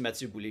 On laisse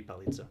Mathieu Boulay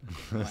parler de ça.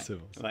 Ouais. C'est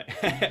bon. Ouais.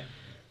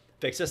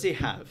 Fait que ça,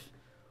 c'est have.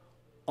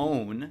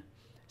 Own,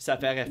 ça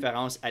fait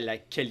référence à la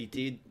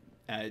qualité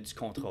du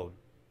contrôle.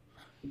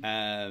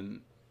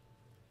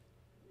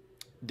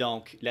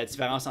 Donc, la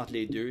différence entre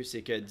les deux,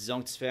 c'est que,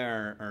 disons que tu fais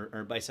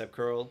un bicep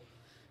curl,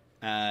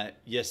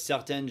 il y a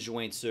certaines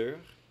jointures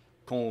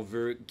qu'on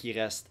veut qui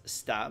restent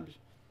stables.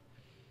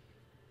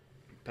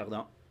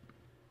 Pardon.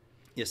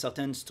 Il y a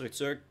certaines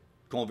structures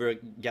qu'on veut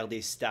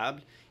garder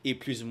stables et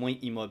plus ou moins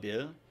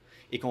immobiles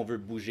et qu'on veut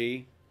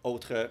bouger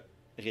autre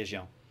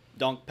région.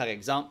 Donc, par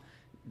exemple,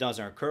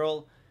 dans un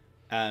curl,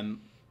 dans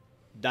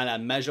la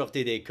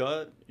majorité des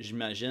cas,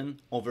 j'imagine,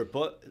 on ne veut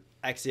pas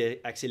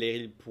accélérer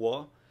le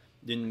poids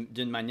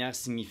d'une manière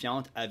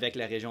signifiante avec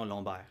la région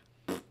lombaire.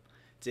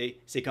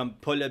 C'est comme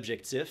pas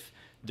l'objectif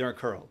d'un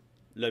curl.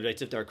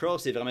 L'objectif d'un curl,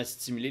 c'est vraiment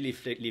stimuler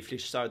les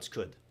fléchisseurs du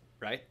coude,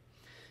 right?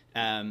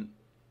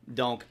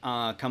 Donc,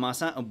 en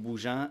commençant en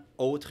bougeant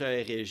autre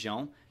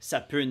région, ça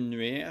peut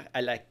nuire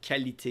à la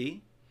qualité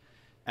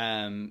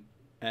du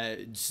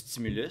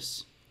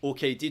stimulus, aux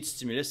qualités du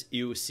stimulus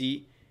et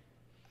aussi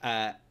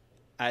à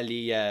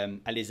les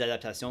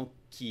adaptations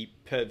qui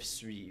peuvent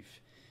suivre.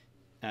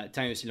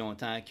 Tant et aussi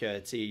longtemps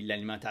que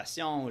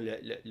l'alimentation,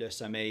 le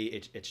sommeil,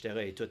 etc.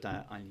 est tout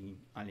en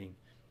ligne.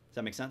 Does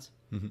that make sense?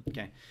 Mm-hmm. OK.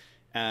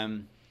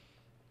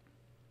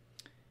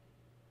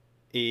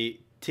 Et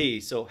T,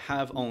 so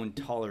have, own,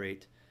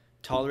 tolerate.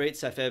 Tolerate,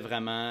 ça fait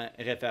vraiment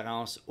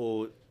référence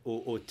aux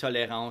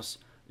tolérances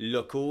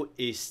locaux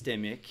et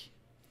systémiques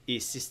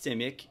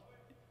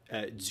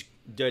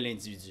de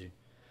l'individu.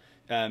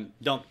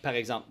 Donc, par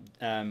exemple,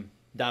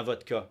 dans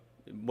votre cas,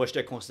 moi, je te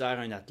considère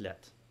un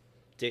athlète.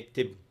 T'es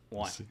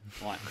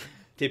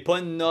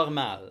pas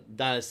normal,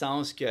 dans le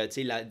sens que,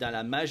 dans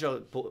la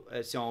majeure...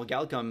 si on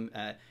regarde comme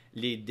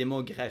les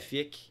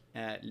démographiques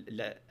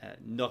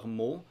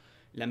normaux,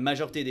 la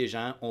majorité des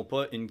gens n'ont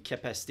pas une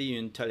capacité et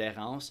une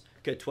tolérance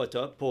que toi, tu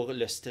as pour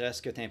le stress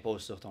que tu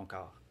imposes sur ton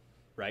corps.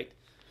 Right?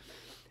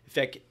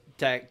 Fait que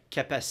ta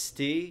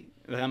capacité,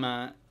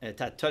 vraiment,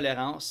 ta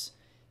tolérance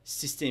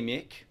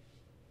systémique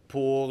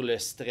pour le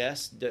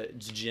stress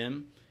du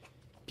gym,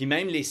 puis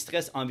même les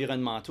stress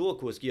environnementaux, à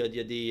cause qu'il y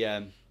a des...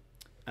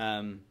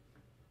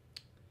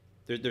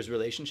 there's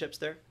relationships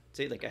there.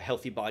 Tu sais, like a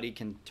healthy body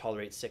can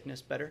tolerate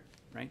sickness better,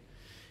 right?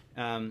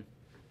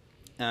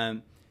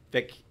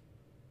 Fait que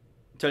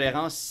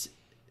tolérance,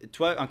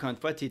 toi, encore une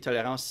fois, tes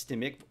tolérances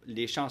systémiques,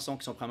 les chances sont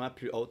qui sont probablement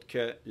plus hautes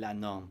que la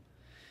norme.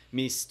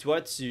 Mais si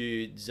toi,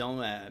 tu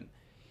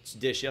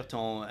déchires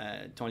ton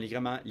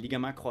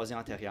ligament croisé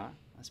antérieur,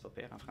 c'est pas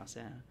pire en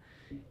français, hein?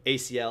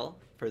 ACL,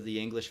 for the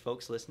English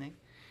folks listening.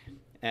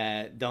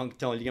 Donc,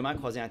 ton ligament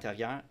croisé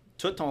antérieur,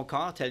 tout ton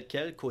corps tel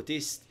quel,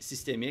 côté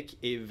systémique,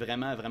 est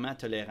vraiment, vraiment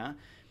tolérant.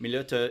 Mais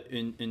là, tu as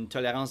une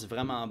tolérance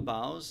vraiment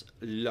basse,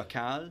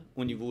 locale,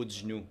 au niveau du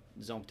genou.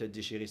 Disons que tu as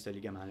déchiré ce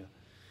ligament-là.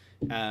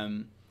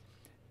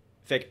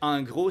 Fait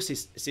qu'en gros,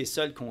 c'est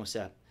ça le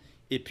concept.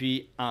 Et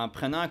puis, en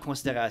prenant en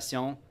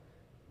considération,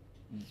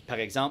 par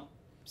exemple,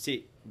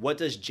 c'est what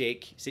does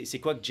Jake, c'est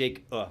quoi que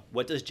Jake a?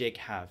 What does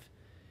Jake have?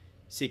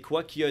 C'est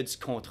quoi qui a du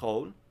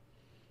contrôle?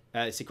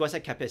 C'est quoi sa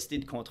capacité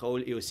de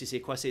contrôle et aussi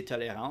c'est quoi ses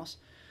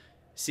tolérances?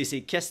 C'est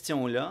ces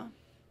questions-là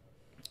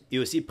et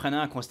aussi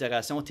prenant en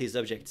considération tes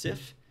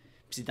objectifs,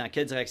 puis dans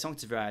quelle direction que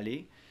tu veux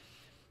aller.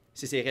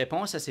 C'est ces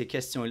réponses à ces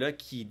questions-là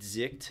qui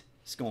dictent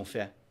ce qu'on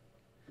fait.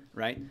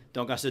 Right?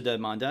 Donc, en se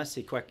demandant,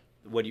 c'est quoi,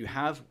 what do you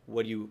have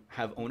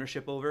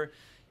ownership over,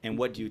 and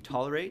what do you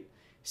tolerate?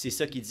 C'est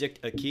ça qui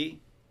dicte, OK,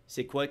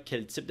 c'est quoi,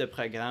 quel type de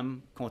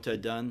programme qu'on te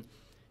donne,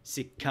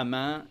 c'est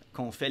comment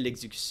qu'on fait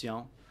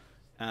l'exécution,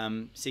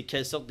 c'est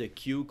quelle sorte de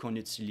cue qu'on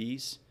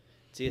utilise.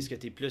 Est-ce que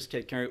tu es plus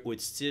quelqu'un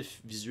auditif,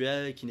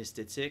 visuel,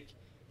 kinesthétique?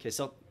 Quelle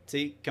sorte,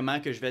 comment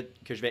que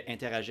je vais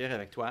interagir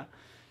avec toi?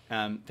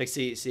 Fait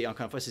que c'est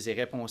encore une fois, c'est ces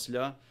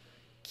réponses-là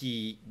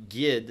qui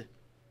guident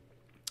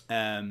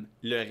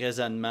le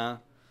raisonnement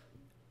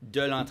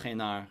de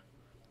l'entraîneur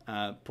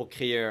pour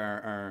créer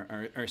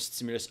un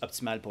stimulus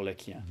optimal pour le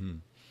client. Mm-hmm.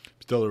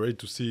 Puis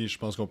tolerate aussi, je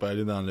pense qu'on peut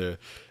aller dans le...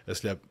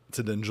 Est-ce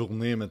que d'une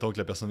journée, mettons que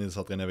la personne vient de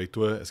s'entraîner avec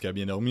toi, est-ce qu'elle a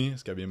bien dormi?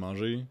 Est-ce qu'elle a bien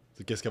mangé?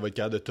 Qu'est-ce qu'elle va être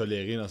capable de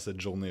tolérer dans cette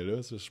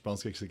journée-là? Ça, je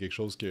pense que c'est quelque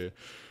chose que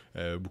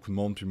beaucoup de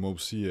monde, puis moi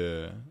aussi,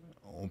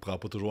 on prend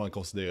pas toujours en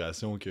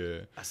considération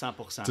que... À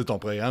 100%. Tu sais, ton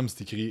programme,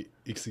 c'est écrit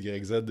X,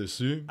 Y, Z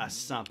dessus. À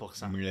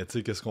 100%. Mais tu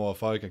sais, qu'est-ce qu'on va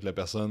faire quand la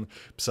personne...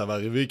 Puis ça va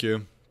arriver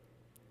que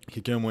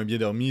quelqu'un a moins bien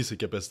dormi, ses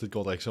capacités de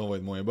contraction vont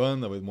être moins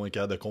bonnes, elle va être moins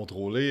capable de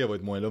contrôler, elle va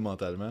être moins là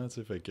mentalement, tu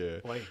sais, fait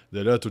que de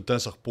là, tout le temps,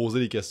 se reposer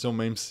les questions,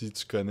 même si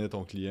tu connais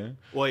ton client,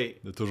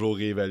 de toujours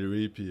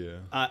réévaluer, puis...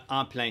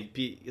 En plein,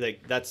 puis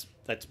like, that's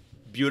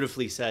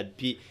beautifully said,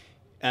 puis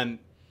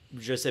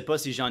je sais pas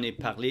si j'en ai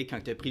parlé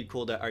quand tu as pris le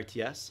cours de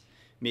RTS,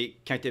 mais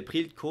quand tu as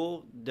pris le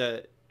cours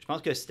de... Je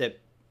pense que c'était...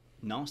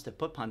 Non, c'était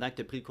pas pendant que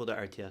tu as pris le cours de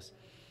RTS,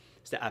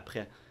 c'était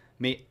après.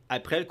 Mais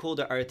après le cours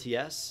de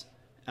RTS...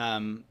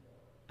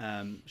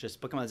 je sais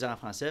pas comment dire en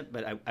français,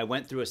 but I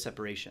went through a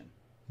separation,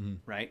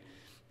 right?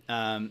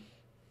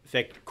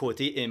 Fait que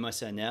côté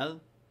émotionnel,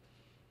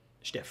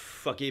 j'étais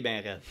fucké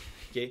ben raide,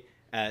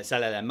 ok? Ça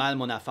allait mal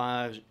mon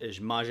affaire,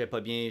 je mangeais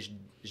pas bien,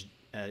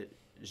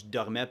 je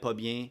dormais pas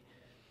bien.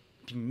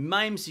 Puis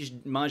même si je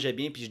mangeais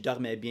bien puis je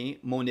dormais bien,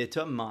 mon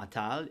état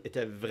mental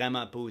était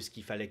vraiment pas où ce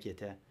qu'il fallait qu'il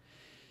était.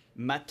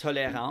 Ma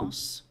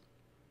tolérance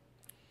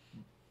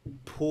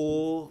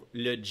pour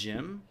le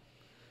gym,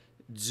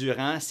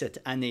 durant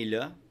cette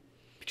année-là,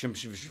 puis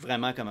je suis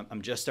vraiment comme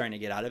I'm just starting to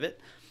get out of it,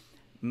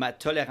 ma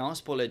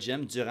tolérance pour le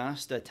gym durant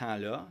ce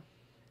temps-là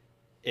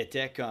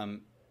était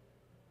comme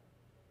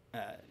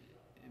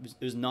it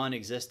was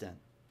non-existent.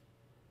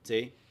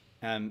 Tu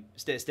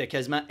sais, c'était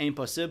quasiment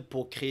impossible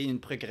pour créer une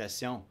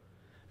progression.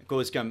 À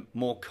cause comme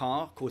mon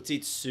corps, côté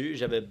dessus,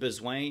 j'avais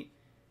besoin, tu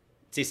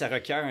sais, ça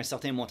requiert un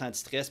certain montant de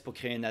stress pour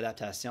créer une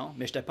adaptation,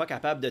 mais je n'étais pas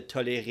capable de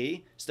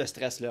tolérer ce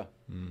stress-là.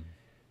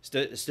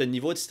 Ce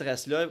niveau de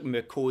stress-là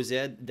me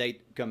causait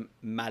d'être comme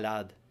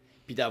malade,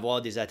 puis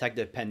d'avoir des attaques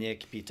de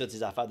panique, puis toutes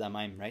ces affaires de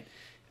même, right?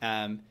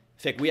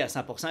 Fait que oui, à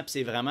 100%, puis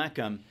c'est vraiment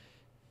comme,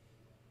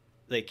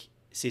 like,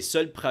 c'est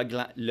ça le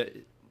programme,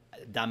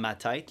 dans ma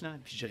tête, là,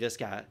 puis je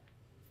risque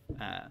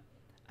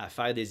à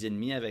faire des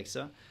ennemis avec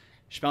ça.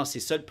 Je pense que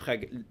c'est ça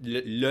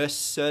le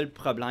seul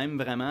problème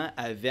vraiment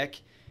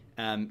avec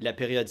la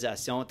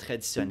périodisation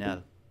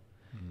traditionnelle.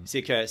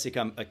 C'est que c'est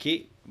comme, OK,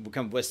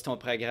 comme voici ton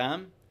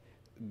programme,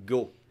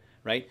 go,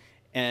 right?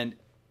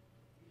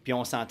 Puis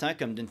on s'entend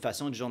comme d'une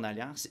façon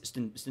journalière, c'est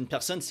une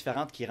personne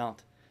différente qui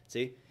rentre,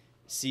 tu sais.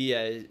 Si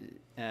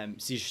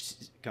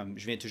comme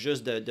je viens tout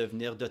juste de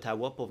venir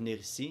d'Ottawa pour venir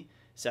ici,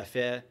 ça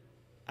fait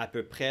à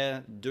peu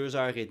près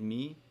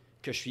 2h30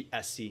 que je suis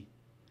assis,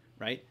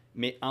 right?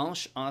 Mes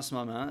hanches en ce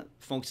moment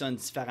fonctionnent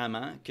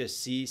différemment que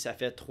si ça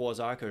fait 3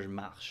 heures que je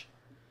marche,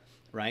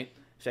 right?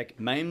 Fait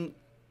que même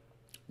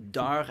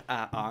d'heure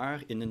à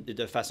heure et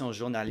de façon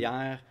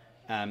journalière,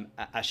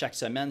 à chaque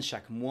semaine,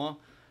 chaque mois,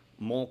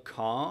 mon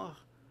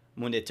corps,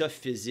 mon état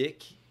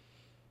physique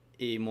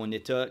et mon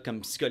état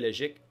comme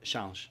psychologique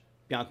changent.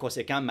 Puis en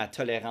conséquent, ma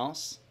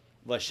tolérance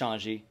va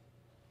changer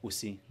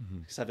aussi.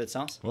 Ça fait du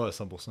sens? Ouais,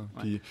 100%. Ouais.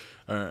 Puis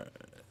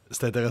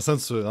c'est intéressant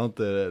que tu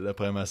rentres la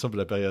programmation et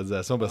la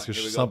périodisation parce que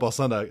je suis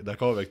 100%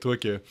 d'accord avec toi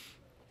que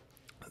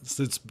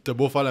tu as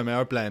beau faire le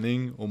meilleur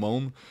planning au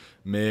monde,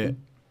 mais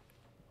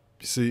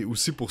c'est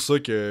aussi pour ça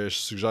que je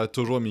suggère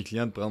toujours à mes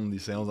clients de prendre des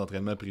séances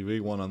d'entraînement privé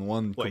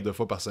one-on-one une couple de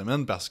fois par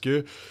semaine parce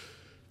que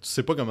tu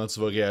sais pas comment tu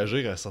vas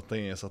réagir à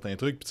certains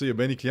trucs. Puis tu sais, il y a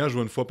bien des clients, je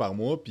vois une fois par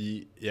mois,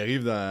 puis ils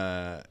arrivent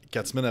dans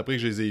 4 semaines après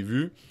que je les ai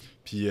vus,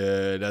 puis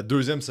la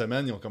deuxième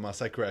semaine, ils ont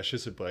commencé à crasher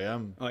sur le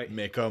programme.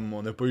 Mais comme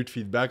on n'a pas eu de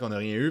feedback, on n'a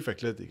rien eu, fait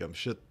que là, t'es comme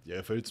shit, il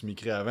aurait fallu que tu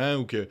m'écris avant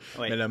ou que.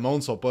 Mais le monde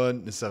ne sont pas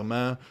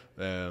nécessairement.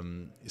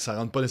 Ils s'en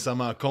rendent pas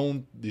nécessairement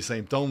compte des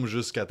symptômes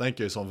jusqu'à temps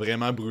qu'ils sont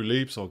vraiment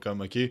brûlés, puis sont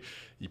comme OK,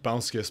 ils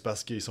pensent que c'est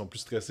parce qu'ils sont plus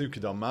stressés ou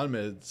qu'ils dorment mal,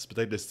 mais c'est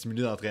peut-être le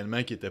stimuli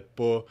d'entraînement qui n'était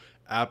pas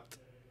apte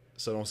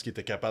selon ce qu'ils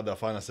étaient capables de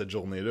faire dans cette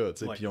journée-là.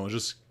 Puis ils ont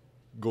juste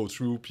go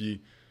through,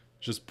 puis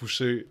juste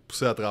poussé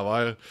à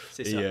travers.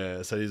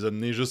 Ça les a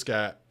menés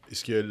jusqu'à.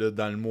 Est-ce que là,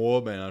 dans le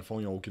mois, ben, dans le fond,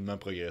 ils n'ont aucunement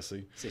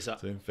progressé. C'est ça.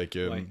 Fait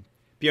que,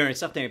 Puis à un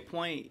certain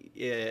point,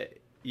 il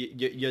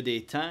y a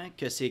des temps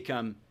que c'est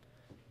comme.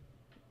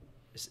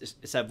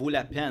 Ça vaut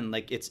la peine.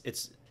 Like,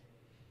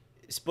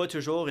 c'est pas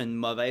toujours une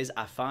mauvaise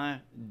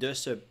affaire de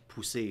se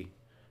pousser.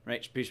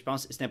 Right? Puis je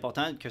pense que c'est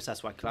important que ça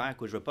soit clair,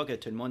 que je veux pas que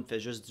tout le monde fait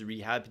juste du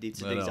rehab et des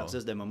petits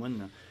exercices de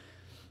momoun.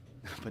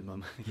 Pas de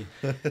moment.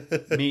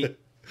 Mais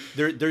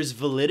there's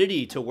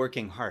validity to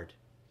working hard.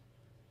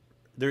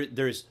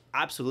 There's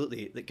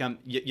absolutely. Comme,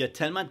 il y a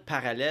tellement de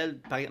parallèles,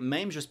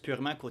 même juste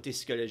purement côté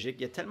psychologique,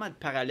 il y a tellement de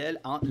parallèles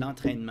entre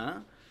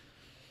l'entraînement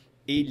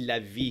et la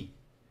vie.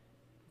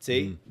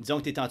 Disons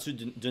que tu es en dessous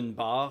d'une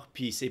barre,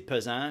 puis c'est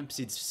pesant, puis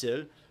c'est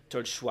difficile. Tu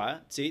as le choix.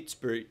 Tu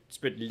peux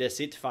te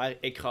laisser te faire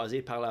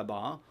écraser par la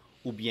barre,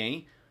 ou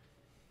bien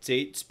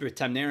tu peux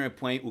t'amener à un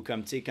point où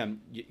comme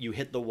you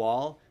hit the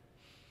wall,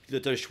 puis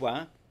là tu as le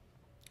choix.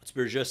 Tu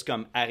peux juste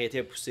comme arrêter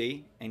à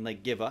pousser and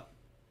like give up,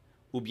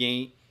 ou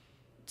bien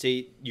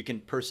you can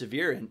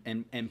persevere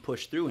and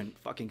push through and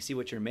fucking see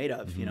what you're made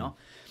of, you know?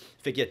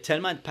 Fait qu'il y a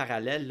tellement de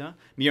parallèles, là,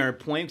 mais il y a un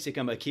point où c'est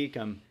comme, OK,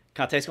 comme,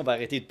 quand est-ce qu'on va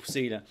arrêter de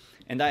pousser, là?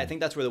 And I think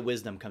that's where the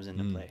wisdom comes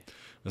into play.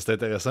 C'est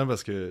intéressant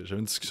parce que j'avais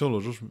une discussion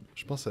l'autre jour,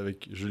 je pense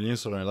avec Julien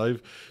sur un live,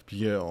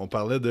 puis on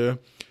parlait de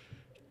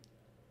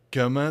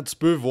comment tu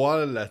peux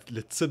voir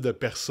le type de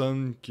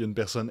personne qu'une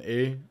personne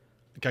est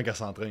quand elle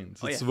s'entraîne.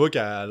 Oh, yeah. Tu vois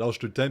qu'elle lâche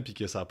tout le temps puis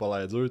que ça n'a pas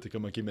l'air dur, t'es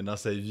comme, OK, mais dans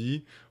sa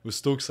vie,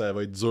 aussitôt que ça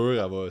va être dur,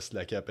 elle va se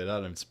laquer à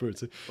pédale un petit peu.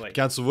 Ouais.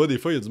 Quand tu vois, des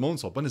fois, il y a du monde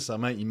qui sont pas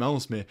nécessairement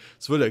immenses, mais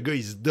tu vois, le gars,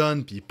 il se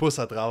donne, puis il pousse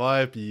à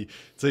travers, puis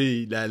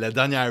la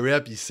dernière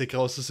rep, il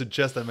s'écrase ça sur le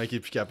chest tellement qu'il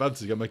est plus capable.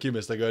 Tu es comme, OK,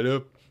 mais ce gars-là,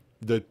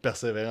 d'être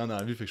persévérant dans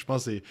la vie. Fait que je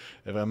pense que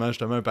c'est vraiment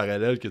justement un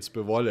parallèle que tu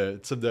peux voir le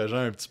type de gens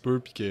un petit peu,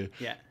 puis que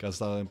quand tu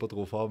t'entraînes pas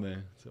trop fort, mais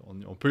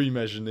on peut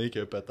imaginer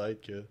que peut-être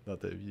que dans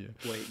ta vie...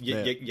 Oui, il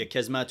y a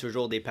quasiment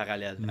toujours des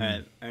parallèles.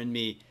 Un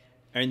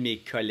de mes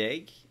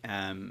collègues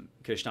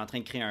que je suis en train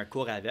de créer un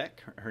cours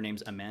avec, her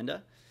name's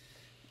Amanda.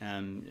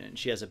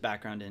 She has a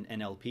background in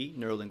NLP,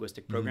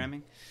 Neuro-Linguistic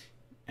Programming.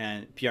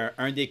 Puis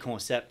un des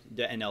concepts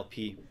de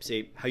NLP,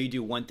 c'est « How you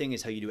do one thing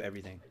is how you do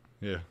everything ».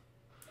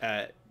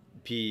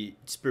 Puis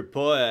tu peux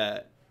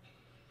pas,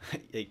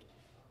 tu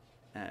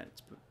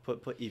peux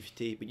pas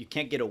éviter, but you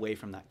can't get away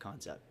from that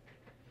concept.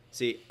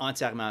 C'est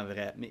entièrement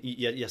vrai. Mais il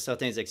y a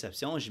certaines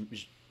exceptions,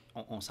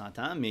 on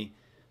s'entend, mais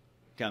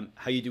comme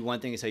how you do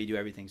one thing is how you do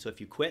everything. So if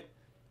you quit,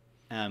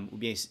 ou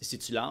bien si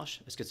tu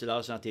lâches, est-ce que tu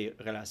lâches dans tes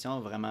relations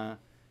vraiment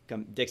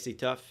comme dès que c'est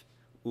tough,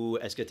 ou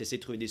est-ce que tu essaies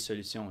de trouver des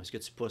solutions? Est-ce que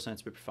tu pousses un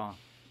petit peu plus fort?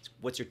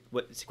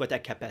 C'est quoi ta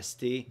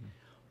capacité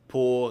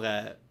pour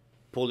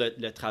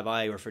le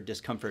travail, ou for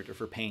discomfort, ou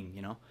for pain,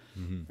 you know?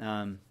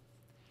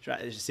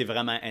 C'est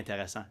vraiment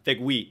intéressant. Fait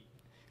que oui,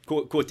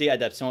 côté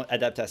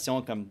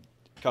adaptation comme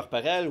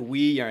corporelle,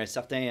 oui, il y a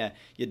il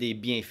y a des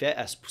bienfaits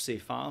à se pousser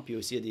fort, puis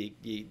aussi il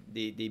y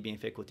a des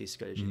bienfaits côté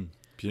psychologique.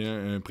 Puis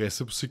un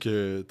principe aussi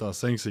que tu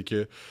enseignes, c'est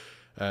que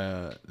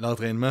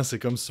l'entraînement, c'est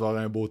comme si tu vas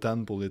avoir un beau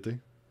tan pour l'été.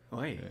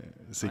 Oui.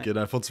 C'est que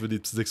dans le fond, tu veux des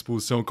petites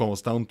expositions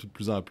constantes, de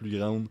plus en plus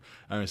grandes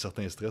à un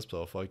certain stress, puis ça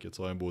va faire que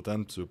tu vas avoir un beau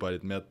tan, puis tu veux pas aller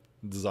te mettre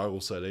 10 heures au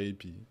soleil,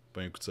 puis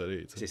pas un coup de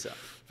soleil. C'est ça.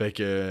 Fait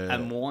que... À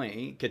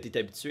moins que tu es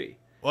habitué.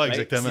 Ouais,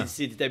 exactement.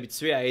 Si tu es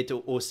habitué à être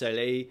au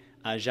soleil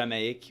au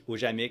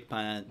Jamaïque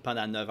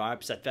pendant 9 heures,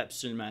 puis ça te fait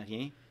absolument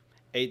rien,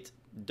 être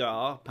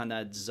dehors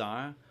pendant 10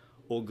 heures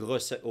au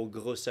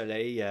gros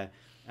soleil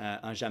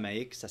en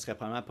Jamaïque, ça serait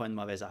probablement pas une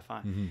mauvaise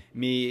affaire.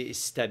 Mais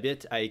si tu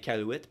habites à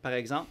Iqaluit, par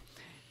exemple,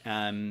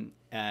 and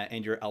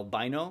you're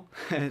albino,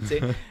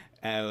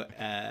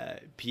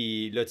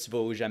 puis là, tu vas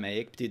au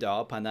Jamaïque, puis tu es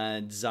dehors pendant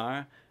 10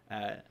 heures,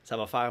 ça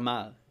va faire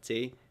mal.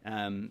 Tu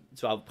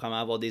vas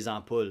probablement avoir des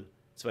ampoules.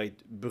 Tu vas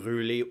être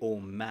brûlé au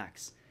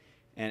max.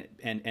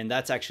 And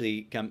that's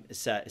actually, comme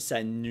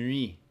ça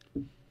nuit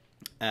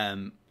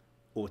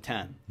au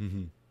tan.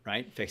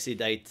 Right? Fait que c'est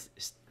d'être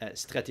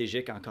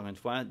stratégique, encore une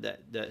fois,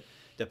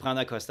 de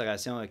prendre en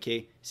considération, OK,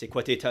 c'est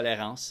quoi tes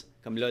tolérances?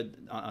 Comme là,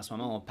 en ce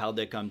moment, on parle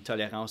de comme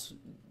tolérance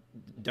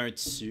d'un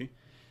tissu,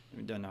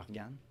 d'un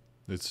organe.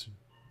 Le tissu.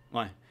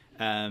 Ouais.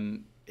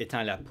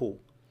 Étant la peau.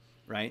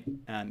 Right?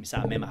 C'est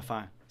la même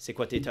affaire. C'est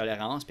quoi tes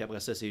tolérances? Puis après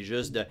ça, c'est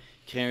juste de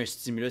créer un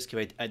stimulus qui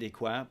va être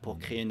adéquat pour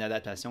créer une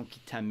adaptation qui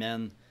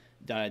t'amène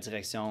dans la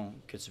direction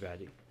que tu veux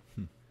aller.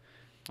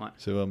 Ouais.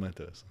 C'est vraiment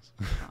intéressant.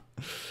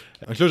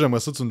 Donc là, j'aimerais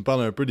ça que tu nous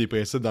parles un peu des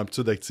principes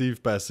d'amplitude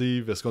active,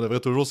 passive. Est-ce qu'on devrait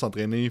toujours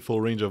s'entraîner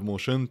full range of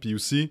motion? Puis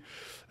aussi,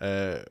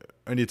 un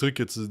des trucs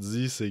que tu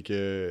dis, c'est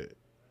que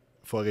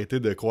faut arrêter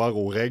de croire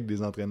aux règles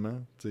des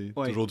entraînements.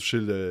 Toujours toucher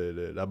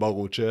la barre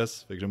au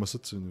chest. Fait que j'aimerais ça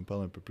que tu nous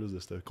parles un peu plus de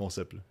ce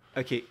concept-là.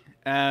 OK.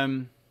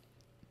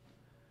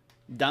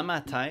 Dans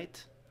ma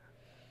tête,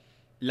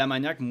 la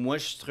manière que moi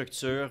je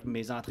structure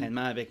mes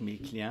entraînements avec mes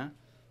clients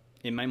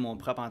et même mon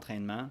propre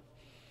entraînement,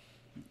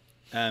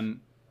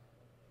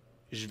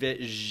 je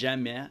vais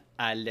jamais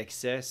à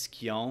l'excès ce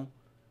qu'ils ont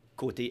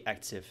côté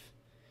actif.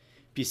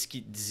 Puis ce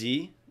qui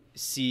dit,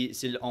 s'ils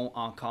sont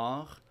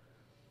encore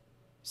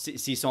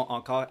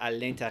à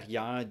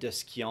l'intérieur de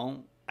ce qu'ils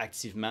ont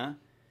activement,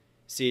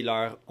 c'est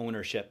leur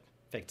ownership.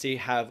 Fait que tu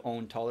sais, have,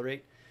 own,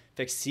 tolerate.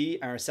 Fait que si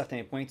à un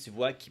certain point tu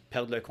vois qu'ils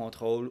perdent le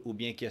contrôle ou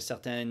bien qu'il y a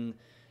certaines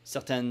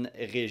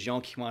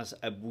régions qui commencent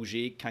à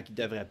bouger quand ils ne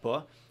devraient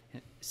pas,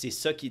 c'est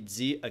ça qui te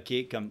dit,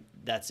 OK, comme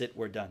that's it,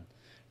 we're done.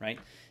 Right?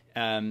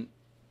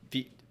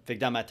 Puis, fait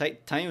que dans ma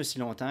tête, tant et aussi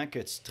longtemps que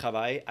tu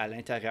travailles à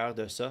l'intérieur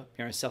de ça,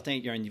 puis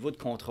il y a un niveau de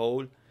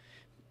contrôle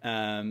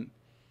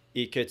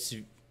et que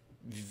tu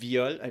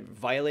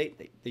violate,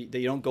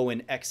 they don't go in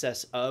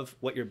excess of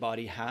what your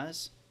body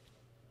has,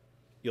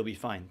 you'll be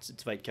fine.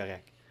 Tu vas être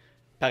correct.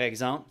 Par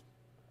exemple,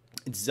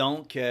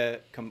 disons que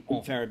comme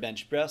on fait un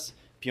bench press,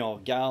 puis on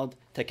regarde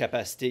ta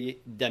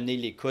capacité d'amener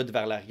les coudes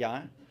vers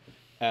l'arrière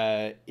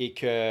et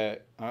que,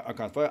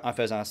 encore une fois, en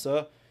faisant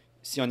ça,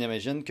 si on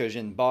imagine que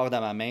j'ai une barre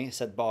dans ma main,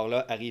 cette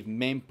barre-là arrive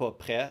même pas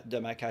près de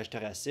ma cage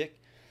thoracique,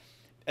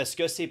 est-ce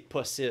que c'est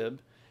possible,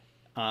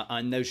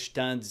 en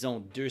ajoutant, disons,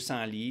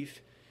 200 livres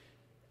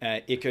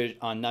et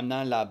qu'en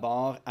amenant la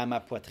barre à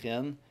ma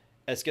poitrine,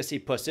 est-ce que c'est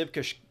possible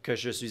que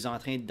je suis en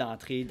train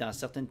d'entrer dans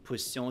certaines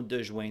positions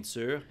de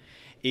jointure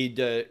et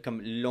de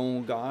comme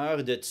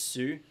longueur de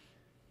tissu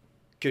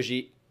que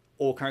j'ai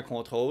aucun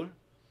contrôle?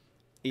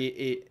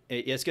 Et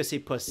est-ce que c'est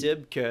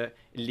possible que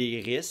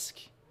les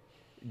risques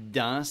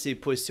dans ces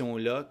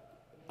positions-là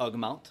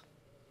augmentent?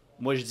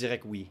 Moi, je dirais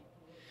que oui.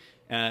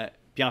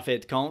 Puis en fait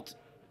de compte,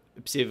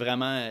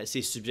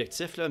 c'est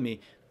subjectif, là, mais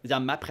dans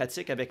ma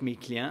pratique avec mes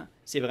clients,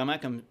 c'est vraiment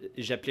comme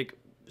j'applique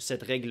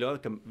cette règle-là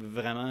comme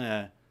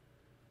vraiment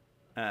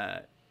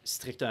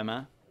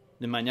strictement,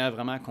 de manière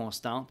vraiment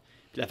constante.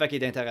 Puis l'affaire qui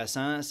est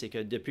intéressante, c'est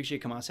que depuis que j'ai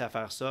commencé à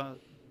faire ça,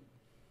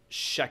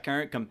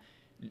 chacun, comme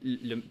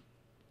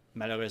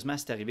malheureusement,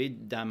 c'est arrivé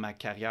dans ma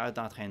carrière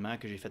d'entraînement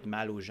que j'ai fait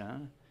mal aux gens.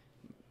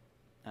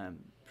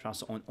 Je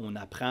pense qu'on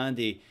apprend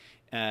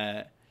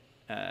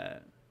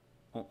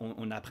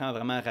on apprend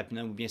vraiment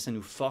rapidement, ou bien ça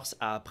nous force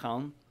à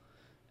apprendre.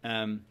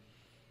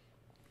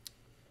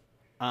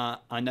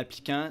 En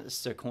appliquant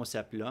ce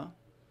concept-là,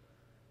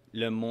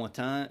 le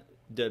montant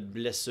de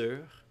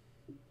blessures,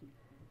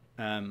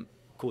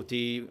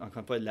 côté,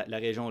 encore une fois, la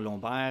région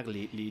lombaire,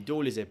 les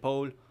dos, les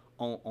épaules,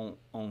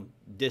 ont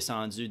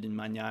descendu d'une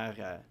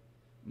manière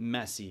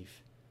massive,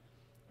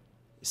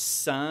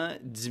 sans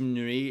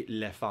diminuer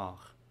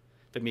l'effort.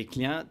 Mes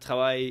clients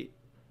travaillent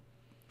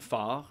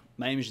fort,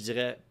 même je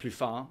dirais plus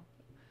fort,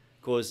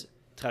 cause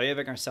travailler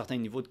avec un certain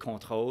niveau de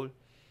contrôle,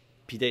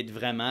 puis d'être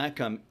vraiment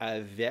comme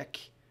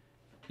avec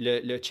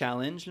le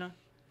challenge, là.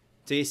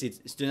 Tu sais,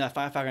 c'est une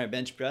affaire faire un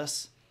bench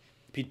press,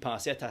 puis de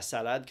penser à ta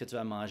salade que tu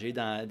vas manger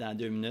dans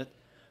 2 minutes,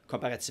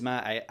 comparativement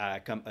à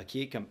comme,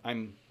 OK, comme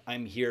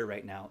I'm here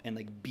right now, and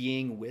like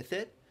being with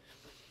it,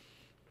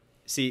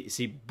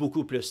 c'est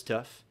beaucoup plus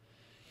tough.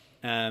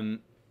 Fait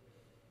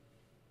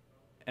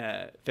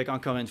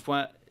qu'encore une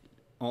fois,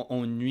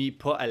 on nuit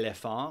pas à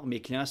l'effort.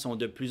 Mes clients sont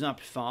de plus en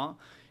plus forts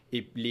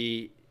et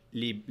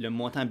le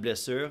montant de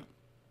blessure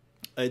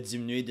a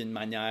diminué d'une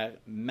manière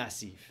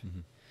massive.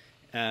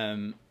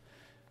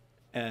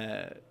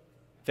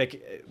 Fait que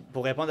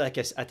pour répondre à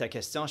ta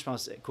question, je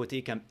pense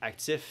côté comme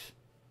actif,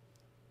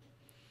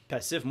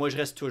 passif, moi je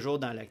reste toujours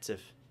dans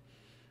l'actif.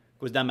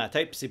 Dans ma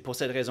tête, c'est pour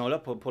cette raison-là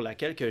pour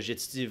laquelle que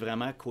j'étudie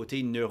vraiment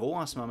côté neuro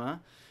en ce moment.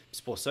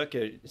 C'est pour ça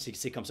que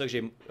c'est comme ça que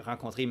j'ai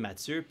rencontré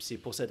Mathieu, puis c'est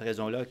pour cette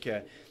raison-là que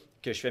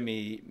je fais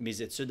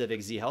mes études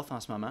avec Z-Health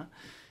en ce moment.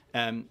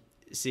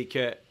 C'est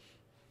que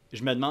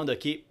je me demande,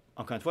 OK,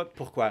 encore une fois,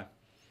 pourquoi?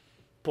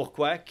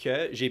 Pourquoi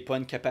que j'ai pas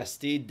une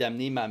capacité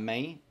d'amener ma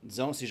main,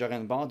 disons, si j'aurais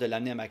une barre, de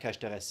l'amener à ma cage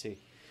thoracique?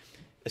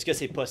 Est-ce que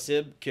c'est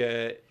possible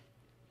que,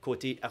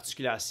 côté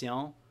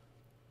articulation,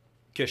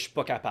 que je suis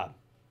pas capable?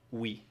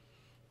 Oui.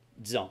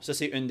 Disons, ça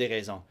c'est une des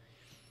raisons.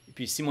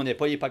 Puis si mon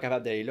épaule n'est pas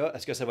capable d'aller là,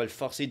 est-ce que ça va le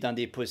forcer dans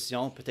des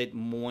positions peut-être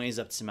moins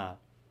optimales?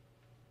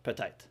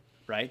 Peut-être,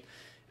 right?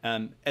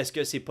 Est-ce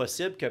que c'est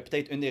possible que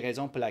peut-être une des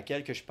raisons pour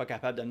laquelle que je ne suis pas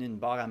capable d'amener une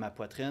barre à ma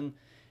poitrine,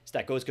 c'est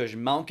à cause que je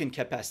manque une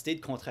capacité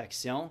de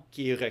contraction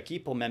qui est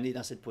requise pour m'amener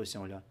dans cette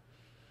position-là?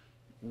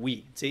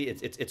 Oui, tu sais,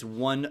 it's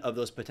one of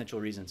those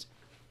potential reasons.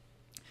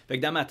 Fait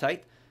que dans ma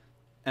tête,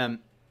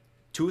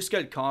 tout ce que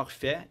le corps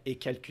fait est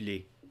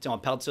calculé. Tu sais, on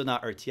parle de ça dans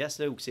RTS,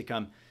 là, où c'est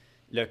comme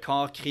le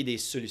corps crée des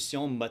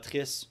solutions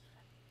motrices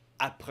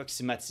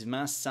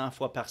approximativement 100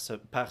 fois par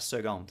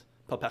seconde.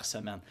 Pas par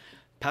semaine.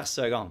 Par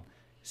seconde.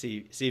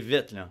 C'est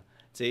vite, là.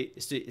 C'est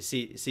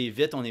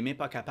vite, on n'est même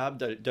pas capable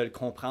de le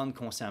comprendre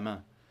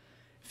consciemment.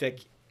 Fait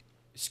que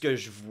ce que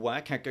je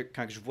vois, quand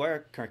je vois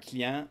qu'un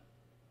client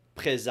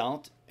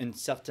présente une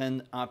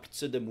certaine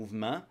amplitude de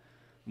mouvement,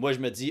 moi, je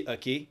me dis,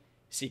 OK,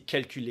 c'est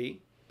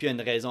calculé, puis il y a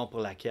une raison pour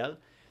laquelle.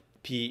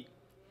 Puis,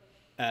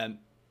 I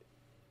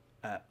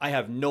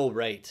have no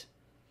right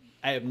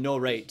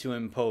to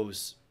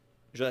impose.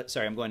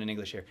 Sorry, I'm going in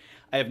English here.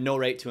 I have no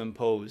right to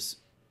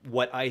impose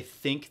what I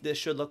think this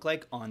should look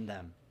like on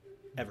them.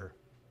 Ever.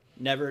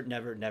 Never,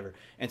 never, never.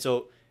 And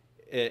so,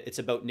 it's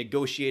about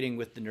negotiating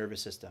with the nervous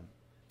system.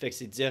 Fait que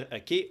c'est de dire,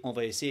 OK, on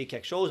va essayer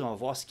quelque chose, on va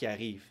voir ce qui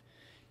arrive.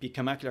 Puis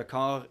comment que le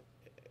corps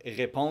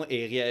répond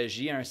et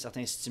réagit à un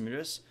certain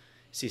stimulus,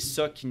 c'est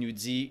ça qui nous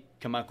dit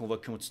comment qu'on va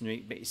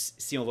continuer, ben,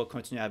 si on va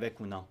continuer avec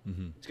ou non.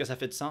 Est-ce que ça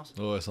fait du sens?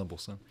 Oui,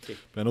 100%. Okay. Puis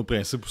un autre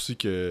principe aussi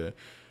que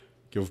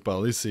vous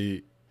parlez,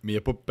 c'est... Mais il n'y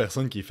a pas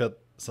personne qui est fait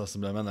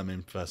sensiblement de la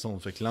même façon.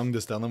 Fait que l'angle de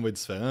sternum va être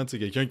différent. Tu sais,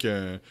 quelqu'un qui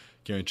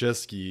a un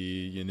chest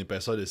qui a une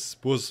épaisseur de 6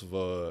 pouces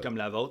va... Comme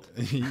la vôtre.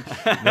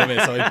 Non, mais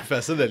ça va être plus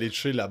facile d'aller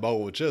toucher la barre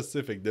au chest. Tu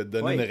sais. Fait que de te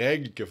donner une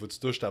règle qu'il faut que tu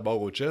touches ta barre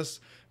au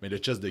chest, mais le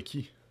chest de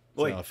qui?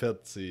 Oui. En fait,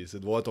 c'est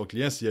de voir ton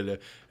client, s'il y a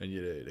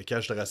le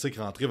cage thoracique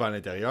rentré vers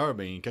l'intérieur,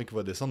 ben quand il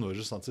va descendre, il va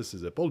juste sentir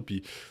ses épaules.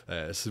 Puis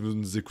si vous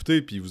nous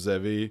écoutez puis vous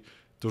avez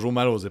toujours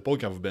mal aux épaules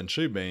quand vous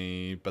benchez,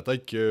 ben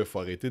peut-être qu'il faut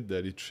arrêter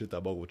d'aller toucher ta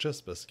barre au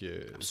chest parce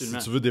que si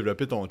tu veux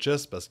développer ton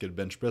chest, parce que le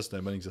bench press c'est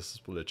un bon exercice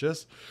pour le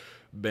chest,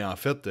 ben en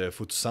fait, il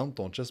faut que tu sentes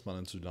ton chest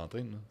pendant que tu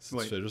l'entraînes. Si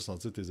tu fais juste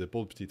sentir tes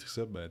épaules puis tes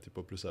triceps, ben t'es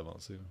pas plus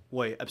avancé.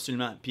 Oui,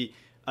 absolument. Puis,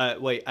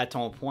 à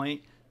ton point,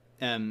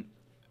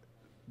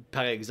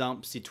 par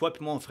exemple, si toi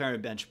et moi on ferait un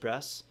bench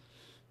press,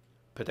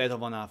 peut-être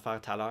on va en faire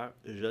tout à l'heure,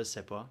 je ne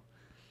sais pas.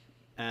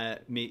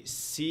 Mais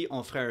si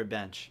on ferait un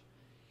bench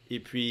et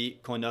puis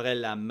qu'on aurait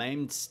la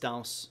même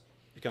distance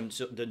comme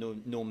de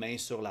nos mains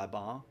sur la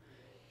barre,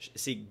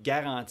 c'est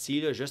garanti,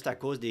 là, juste à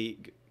cause des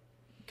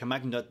comment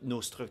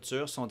nos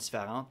structures sont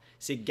différentes,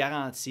 c'est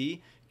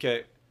garanti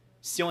que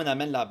si on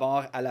amène la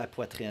barre à la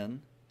poitrine,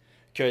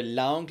 que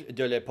l'angle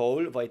de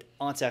l'épaule va être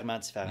entièrement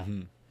différent.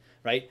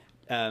 Right?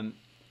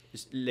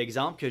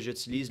 L'exemple que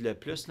j'utilise le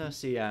plus, là,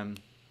 c'est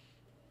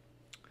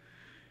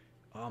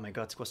Oh my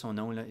God, c'est quoi son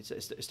nom, là?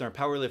 C'est un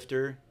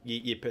powerlifter.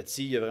 Il est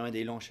petit, il a vraiment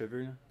des longs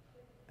cheveux,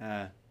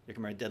 là. Il a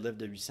comme un deadlift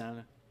de 800,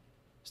 là.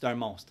 C'est un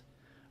monstre.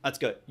 En tout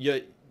cas,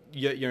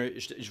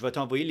 je vais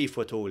t'envoyer les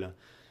photos, là.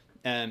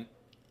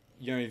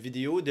 Il y a une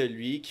vidéo de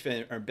lui qui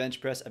fait un bench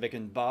press avec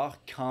une barre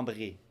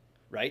cambrée,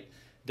 right?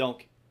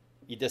 Donc,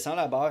 il descend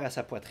la barre à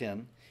sa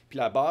poitrine, puis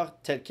la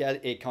barre telle qu'elle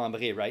est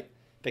cambrée, right?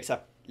 Fait que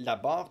la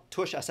barre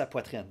touche à sa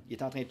poitrine. Il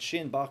est en train de toucher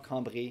une barre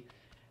cambrée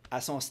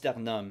à son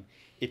sternum.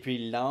 Et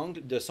puis,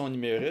 l'angle de son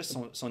humérus,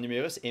 son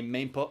humérus est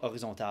même pas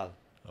horizontal.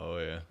 Ah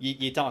ouais.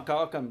 Il est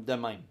encore comme de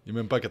même. Il est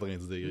même pas à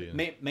 90 degrés.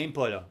 Hein. Même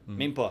pas, là.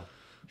 Même pas.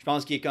 Je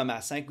pense qu'il est comme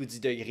à 5 ou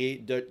 10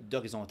 degrés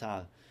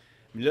d'horizontal.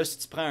 Mais là, si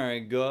tu prends un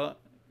gars,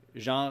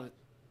 genre,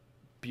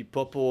 puis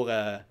pas pour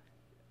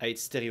être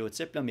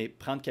stéréotype, là, mais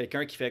prendre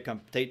quelqu'un qui fait comme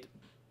peut-être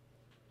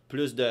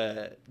plus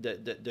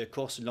de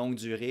courses longue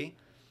durée,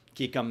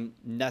 qui est comme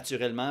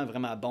naturellement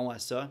vraiment bon à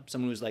ça.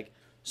 Someone who's like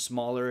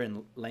smaller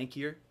and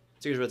lankier. Tu sais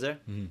ce que je veux dire?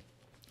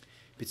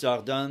 Puis tu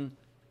leur donnes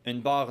une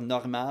barre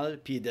normale,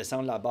 puis ils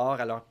descendent la barre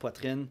à leur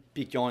poitrine,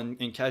 puis qui ont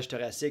une cage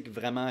thoracique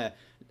vraiment,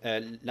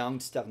 l'angle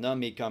du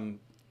sternum est comme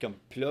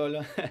plat,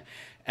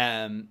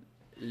 là.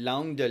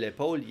 L'angle de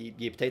l'épaule,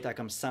 il est peut-être à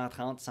comme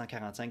 130,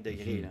 145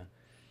 degrés, là.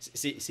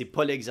 C'est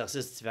pas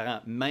l'exercice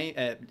différent.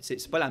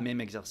 C'est pas le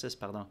même exercice,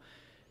 pardon.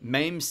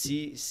 Même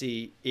si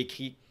c'est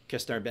écrit que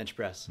c'est un bench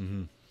press.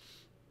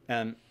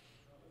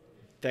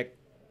 Fait que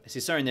c'est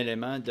ça un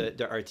élément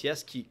de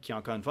RTS qui,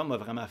 encore une fois, m'a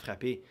vraiment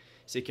frappé.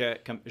 C'est que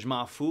comme je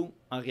m'en fous,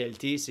 en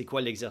réalité, c'est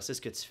quoi l'exercice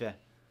que tu fais.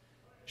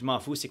 Je m'en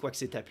fous, c'est quoi que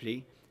c'est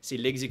appelé. C'est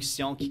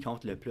l'exécution qui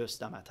compte le plus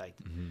dans ma tête.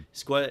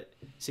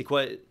 C'est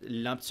quoi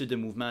l'amplitude de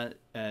mouvement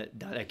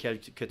dans laquelle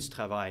que tu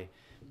travailles.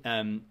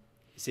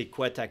 C'est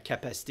quoi ta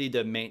capacité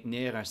de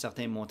maintenir un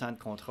certain montant de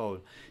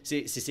contrôle.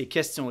 C'est ces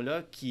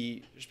questions-là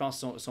qui, je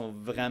pense, sont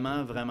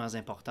vraiment, vraiment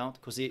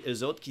importantes. C'est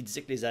eux autres qui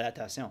dictent les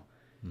adaptations.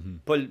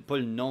 Pas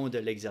le nom de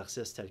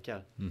l'exercice tel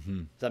quel.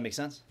 Ça make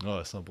sense?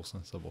 Ouais,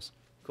 100%.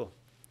 Cool.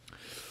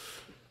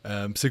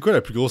 C'est quoi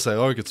la plus grosse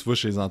erreur que tu vois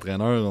chez les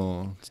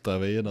entraîneurs? Tu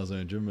travaillais dans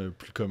un gym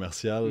plus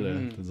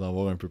commercial, tu veux en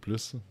voir un peu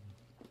plus?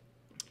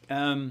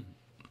 Pas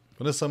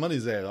nécessairement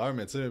des erreurs,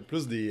 mais tu sais,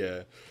 plus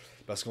des...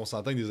 parce qu'on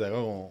s'entend que des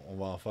erreurs, on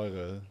va en faire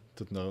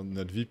toute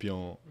notre vie, puis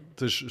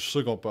je suis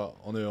sûr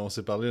on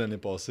s'est parlé l'année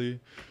passée.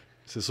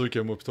 C'est sûr que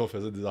moi, plutôt, on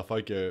faisait des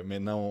affaires que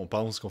maintenant, on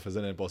pense qu'on faisait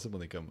l'année passée, puis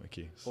on est comme,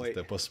 OK,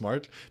 c'était pas smart,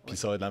 puis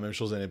ça va être la même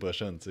chose l'année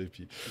prochaine, tu sais.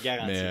 Puis,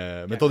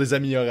 mais mettons des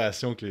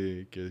améliorations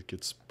que tu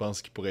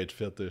penses qui pourraient être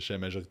faites chez la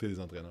majorité des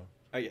entraîneurs.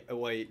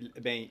 Oui,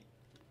 ben,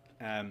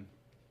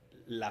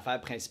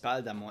 l'affaire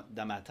principale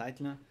dans ma tête,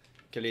 là,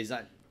 que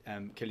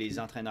les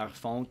entraîneurs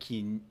font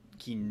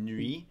qui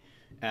nuit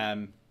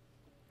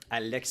à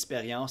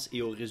l'expérience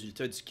et au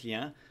résultat du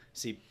client,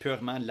 c'est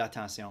purement de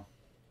l'attention.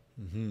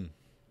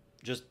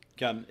 Juste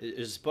comme,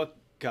 je sais pas,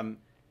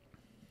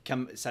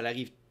 comme ça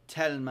arrive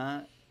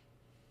tellement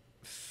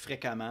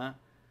fréquemment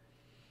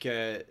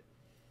que,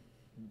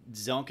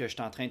 disons que je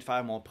suis en train de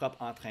faire mon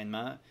propre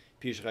entraînement,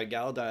 puis je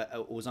regarde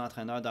aux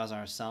entraîneurs dans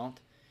un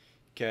centre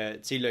que, tu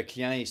sais, le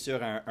client est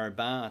sur un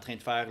banc en train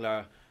de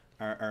faire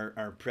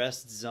un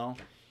press, disons,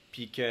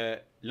 puis que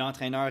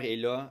l'entraîneur est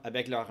là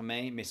avec leurs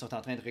mains, mais ils sont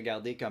en train de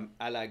regarder comme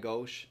à la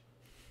gauche.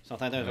 Ils sont en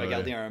train de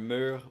regarder un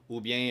mur, ou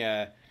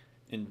bien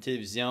une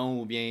télévision,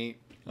 ou bien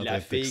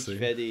la fille qui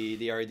fait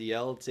des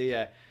RDL, tu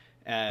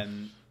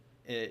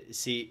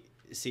sais.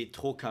 C'est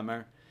trop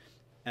commun.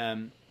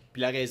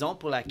 Puis la raison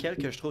pour laquelle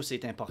que je trouve que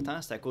c'est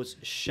important, c'est à cause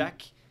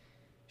chaque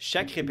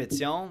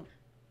répétition,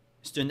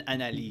 c'est une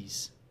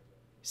analyse,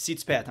 si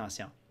tu payes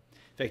attention.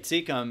 Fait que tu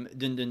sais, comme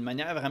d'une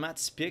manière vraiment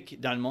typique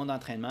dans le monde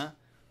d'entraînement,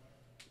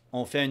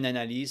 on fait une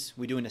analyse,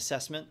 we do an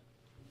assessment,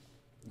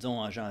 disons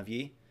en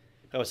janvier.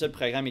 Après ça, le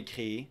programme est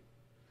créé.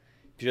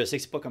 Puis je sais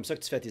que c'est pas comme ça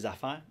que tu fais tes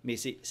affaires, mais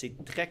c'est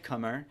très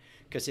commun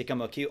que c'est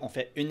comme, OK, on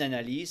fait une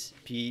analyse,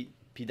 puis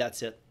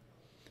that's it.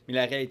 Mais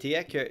la réalité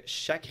est que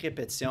chaque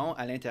répétition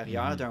à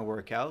l'intérieur d'un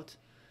workout,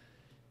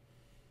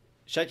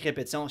 chaque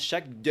répétition,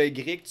 chaque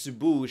degré que tu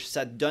bouges,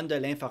 ça te donne de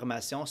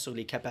l'information sur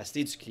les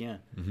capacités du client.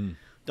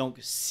 Donc,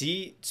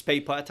 si tu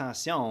payes pas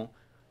attention,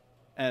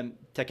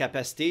 ta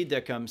capacité de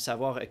comme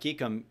savoir, OK,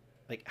 comme,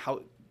 like,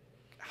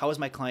 how is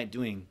my client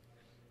doing?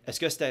 Est-ce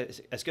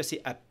que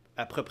c'est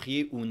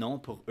approprié ou non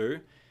pour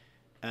eux?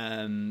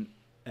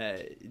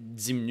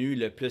 Diminue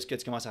le plus que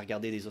tu commences à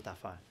regarder des autres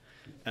affaires.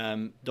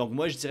 Donc,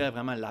 moi, je dirais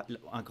vraiment,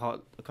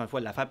 encore une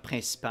fois, l'affaire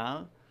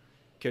principale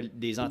que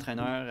des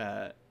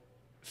entraîneurs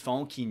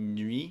font qui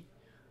nuit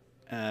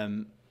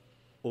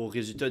au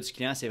résultat du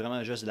client, c'est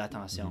vraiment juste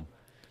l'attention.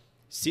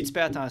 Si tu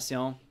fais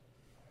attention,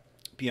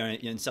 puis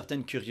il y a une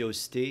certaine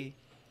curiosité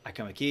à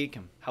comme, OK,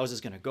 comme, how's this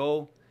gonna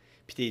go?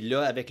 Puis tu es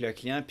là avec le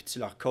client, puis tu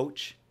leur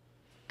coaches.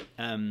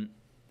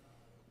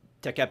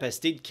 Ta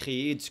capacité de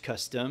créer du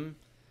custom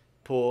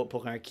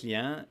pour un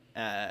client,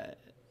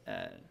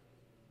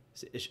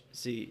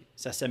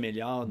 ça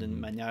s'améliore d'une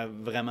manière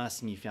vraiment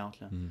signifiante.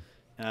 Là.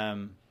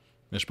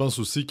 Mais je pense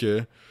aussi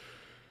que,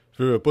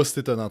 je veux pas si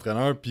t'es un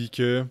entraîneur, puis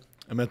que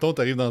Mettons,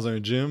 tu arrives dans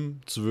un gym,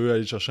 tu veux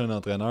aller chercher un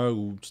entraîneur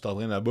ou tu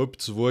t'entraînes là-bas, puis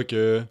tu vois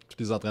que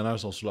tous les entraîneurs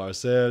sont sur leur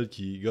selle,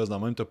 qui gossent dans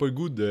le même, t'as pas le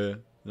goût de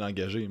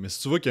l'engager. Mais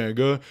si tu vois qu'il y a un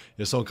gars,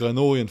 il a son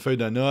chrono, il a une feuille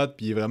de notes,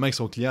 puis il est vraiment avec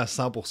son client à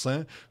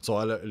 100%, tu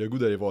vas avoir le goût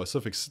d'aller voir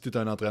ça. Fait que si t'es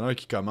un entraîneur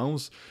qui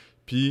commence,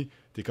 puis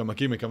t'es comme,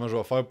 OK, mais comment je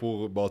vais faire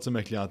pour bâtir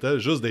ma clientèle?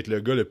 Juste d'être le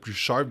gars le plus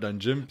sharp dans le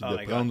gym, puis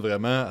de prendre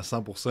vraiment à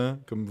 100%,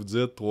 comme vous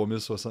dites,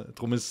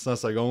 3600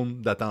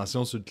 secondes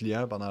d'attention sur le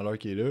client pendant l'heure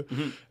qu'il est là.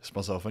 Je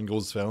pense que ça va faire une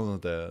grosse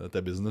différence dans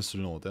ta business sur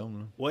le long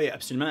terme. Oui,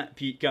 absolument.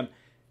 Puis comme,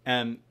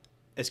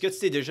 est-ce que tu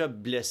t'es déjà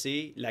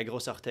blessé la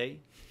grosse orteil?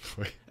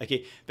 Oui. OK.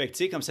 Fait que tu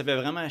sais, comme ça fait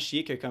vraiment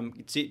chier que comme,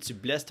 tu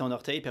blesses ton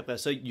orteil, puis après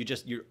ça,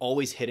 you're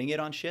always hitting it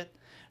on shit,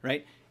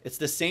 right? It's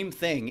the same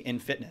thing in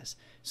fitness.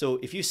 So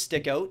if you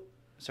stick out,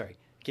 sorry,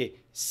 OK,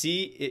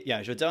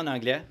 je vais dire en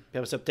anglais, puis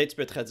après ça, peut-être tu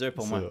peux traduire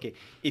pour moi. OK.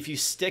 If you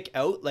stick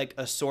out like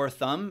a sore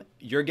thumb,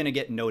 you're gonna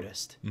get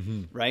noticed,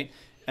 right?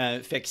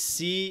 Fait que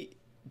si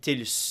t'es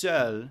le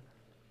seul,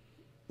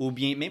 ou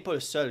bien même pas le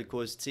seul,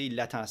 cause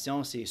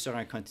l'attention, c'est sur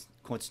un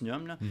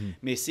continuum, là,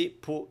 mais si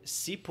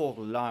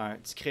pour l'heure,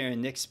 tu crées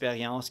une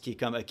expérience qui est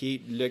comme, OK,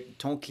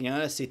 ton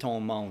client, c'est ton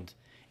monde,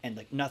 and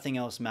like nothing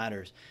else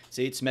matters.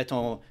 Tu mets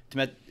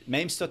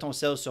même si tu as ton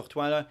cell sur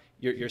toi, là,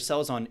 your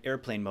cell's on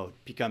airplane mode,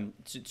 puis comme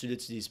tu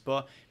l'utilises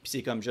pas, puis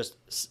c'est comme juste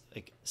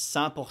like,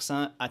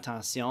 100%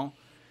 attention.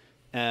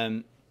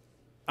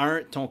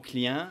 Ton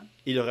client,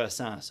 il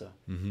ressent ça.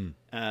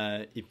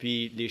 Et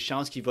puis les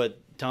chances qu'il va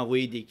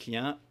t'envoyer des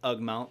clients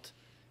augmentent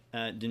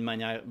d'une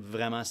manière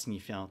vraiment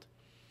signifiante.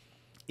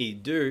 Et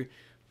deux,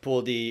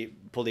 pour des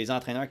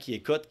entraîneurs qui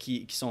écoutent,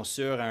 qui sont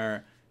sur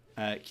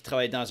qui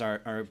travaillent dans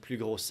un plus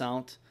gros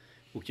centre,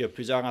 ou qu'il y a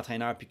plusieurs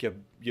entraîneurs, puis qu'il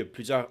y a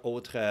plusieurs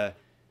autres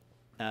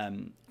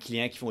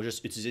clients qui vont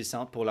juste utiliser le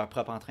centre pour leur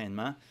propre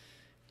entraînement.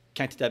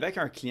 Quand tu es avec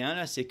un client,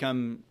 là, c'est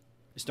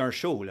un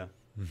show, là.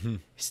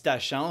 Si tu as la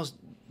chance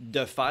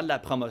de faire de la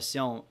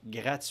promotion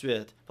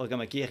gratuite, pour comme,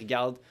 OK,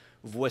 regarde,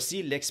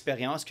 voici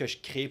l'expérience que je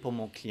crée pour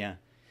mon client.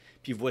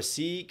 Puis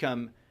voici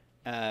comme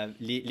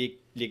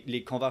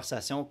les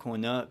conversations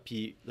qu'on a,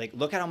 puis like,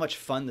 look at how much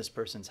fun this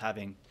person's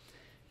having.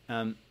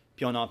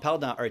 Puis on en parle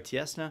dans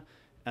RTS, là.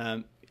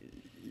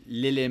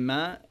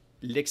 L'élément,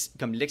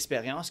 comme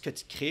l'expérience que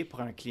tu crées pour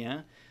un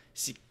client,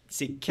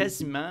 c'est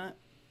quasiment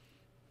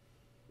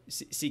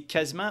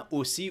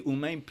aussi ou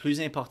même plus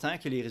important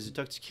que les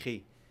résultats que tu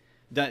crées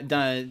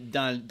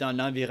dans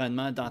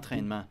l'environnement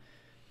d'entraînement.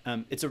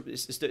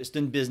 C'est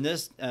une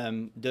business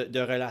de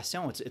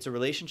relation. It's a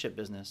relationship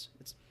business.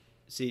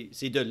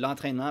 C'est de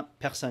l'entraînement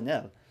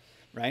personnel,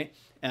 right?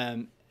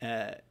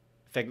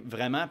 Fait que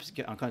vraiment,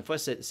 puisque, encore une fois,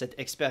 cette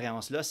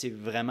expérience-là, c'est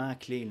vraiment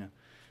clé,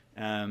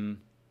 là.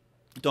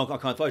 Donc,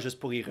 encore une fois, juste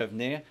pour y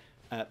revenir,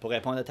 pour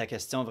répondre à ta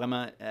question,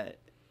 vraiment,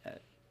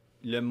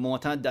 le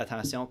montant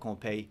d'attention qu'on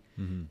paye,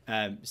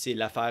 c'est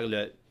l'affaire,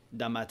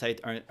 dans ma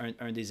tête,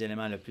 un des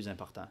éléments le plus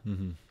importants.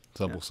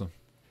 100%.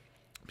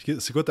 Puis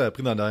c'est quoi tu as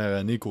appris dans la dernière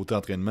année côté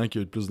entraînement qui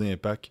a eu le plus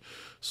d'impact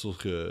sur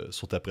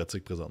ta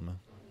pratique présentement?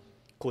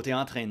 Côté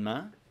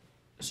entraînement,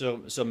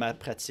 sur ma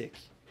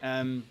pratique.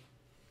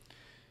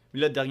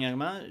 Là,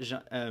 dernièrement,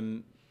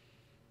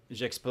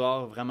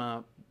 j'explore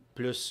vraiment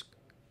plus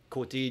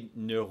côté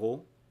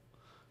neuro.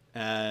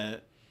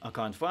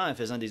 Encore une fois, en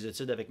faisant des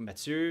études avec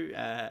Mathieu,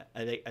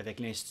 avec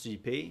l'Institut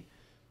IP,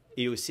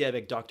 et aussi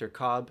avec Dr.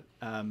 Cobb,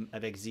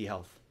 avec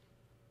Z-Health.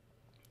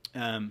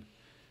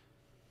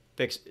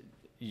 Fait que,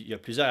 il y a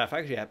plusieurs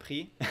affaires que j'ai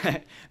appris,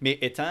 mais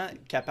étant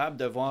capable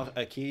de voir,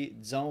 OK,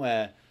 disons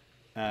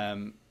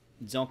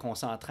qu'on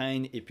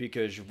s'entraîne et puis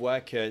que je vois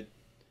que,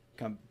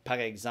 comme par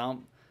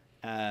exemple,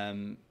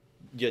 il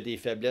y a des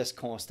faiblesses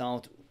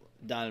constantes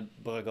dans le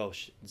bras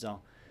gauche,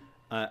 disons.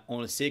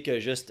 On le sait que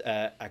juste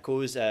à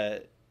cause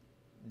de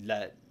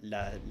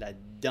la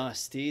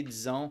densité,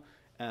 disons,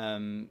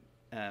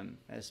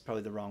 it's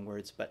probably the wrong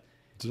words, but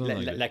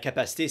la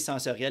capacité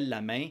sensorielle de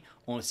la main,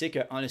 on le sait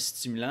qu'en le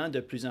stimulant de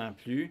plus en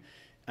plus,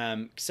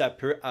 que ça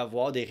peut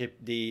avoir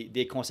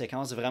des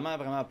conséquences vraiment,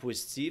 vraiment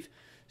positives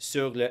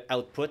sur le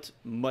output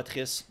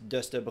motrice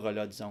de ce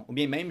bras-là, disons. Ou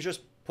bien même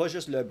pas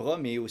juste le bras,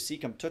 mais aussi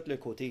comme tout le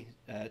côté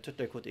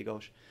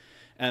gauche.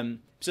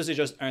 Ça, c'est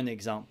juste un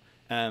exemple.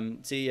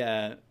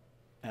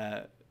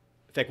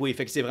 Fait que oui,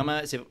 fait que c'est vraiment,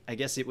 I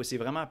guess, c'est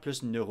vraiment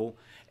plus neuro.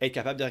 Être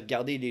capable de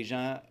regarder les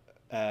gens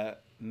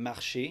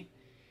marcher,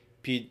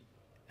 puis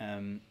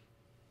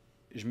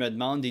je me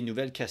demande des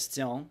nouvelles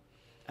questions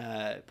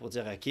pour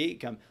dire, OK,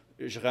 comme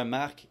je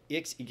remarque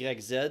X,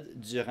 Y, Z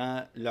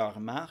durant leur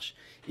marche,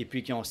 et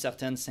puis qui ont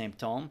certains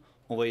symptômes,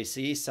 on va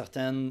essayer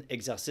certains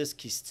exercices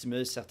qui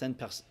stimulent certaines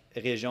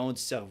régions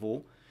du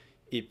cerveau,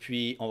 et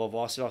puis on va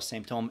voir si leurs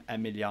symptômes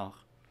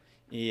améliorent.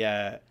 Et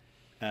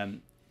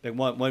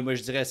moi,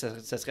 je dirais que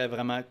ça serait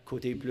vraiment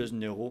côté plus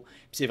neuro.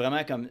 Puis c'est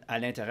vraiment comme à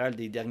l'intérieur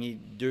des dernières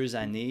 2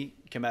 années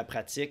que ma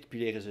pratique puis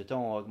les résultats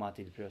ont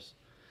augmenté le plus.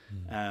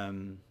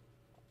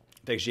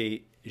 Fait que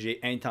j'ai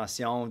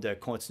intention de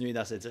continuer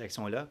dans cette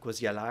direction-là, parce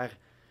qu'il y a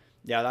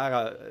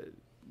l'air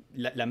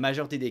la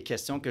majorité des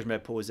questions que je me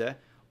posais,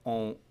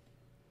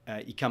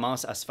 ils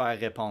commencent à se faire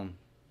répondre.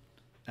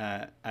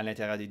 à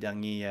l'intérieur des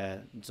derniers,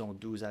 disons,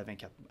 12 à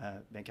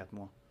 24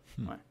 mois.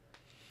 Ouais.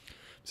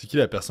 C'est qui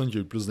la personne qui a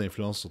eu le plus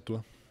d'influence sur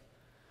toi?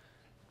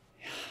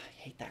 I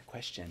hate that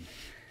question.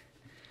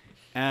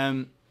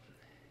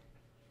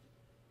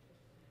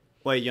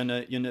 Oui, il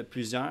y en a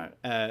plusieurs.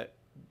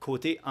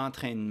 Côté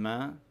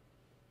entraînement,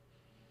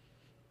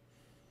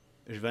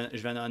 je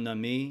vais en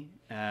nommer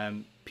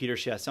Peter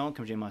Chiasson,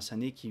 comme j'ai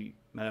mentionné, qui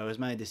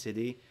malheureusement est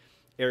décédé.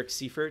 Eric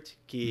Seifert,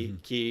 qui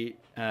est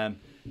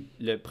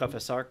le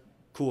professeur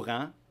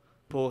courant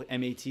pour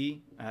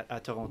MIT à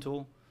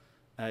Toronto.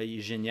 Il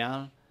est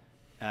génial.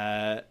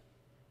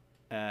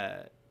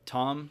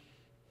 Tom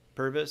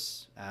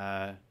Purvis,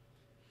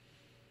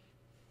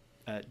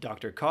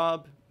 Dr.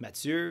 Cobb,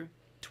 Mathieu,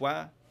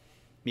 toi,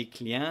 mes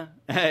clients,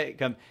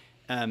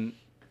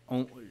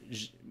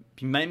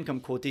 puis même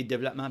comme côté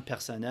développement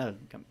personnel,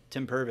 comme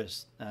Tim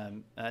Ferriss,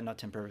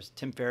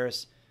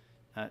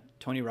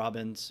 Tony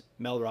Robbins,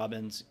 Mel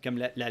Robbins, comme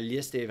la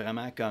liste est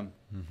vraiment comme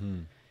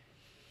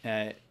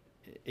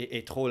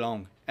est trop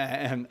longue.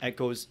 À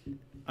cause,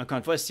 encore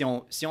une fois, si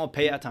on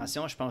paye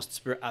attention, je pense que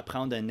tu peux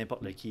apprendre de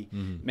n'importe qui,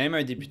 même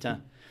un débutant.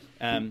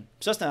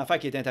 Ça, c'est une affaire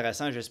qui est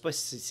intéressante. Je ne sais pas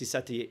si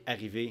ça t'est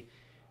arrivé.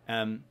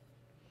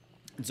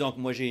 Disons que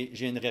moi,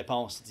 j'ai une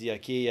réponse. Dis,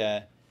 OK,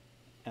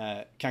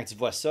 quand tu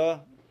vois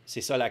ça,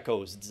 c'est ça la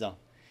cause, disons.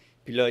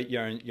 Puis là, il y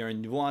a un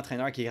nouveau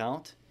entraîneur qui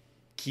rentre,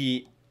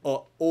 qui a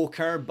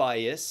aucun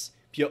bias,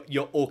 puis il n'y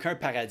a aucun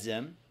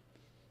paradigme,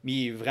 mais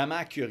il est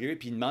vraiment curieux,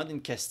 puis il demande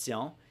une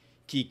question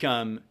qui,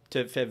 comme,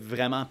 te fait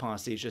vraiment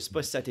penser. Je ne sais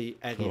pas si ça t'est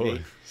arrivé.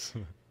 Oh,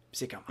 ouais.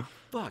 C'est comme, oh,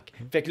 fuck.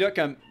 Fait que là,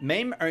 comme,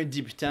 même un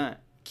débutant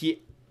qui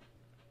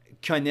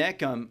connaît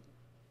comme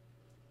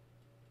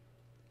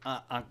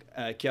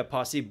qui a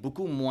passé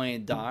beaucoup moins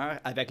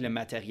d'heures avec le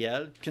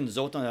matériel que nous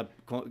autres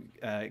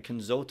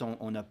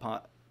on a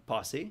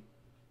passé.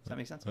 Ça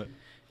make sense? Ouais.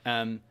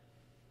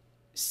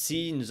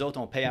 Si nous autres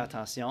on paye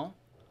attention,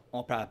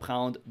 on peut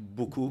apprendre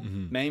beaucoup,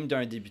 même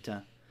d'un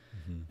débutant.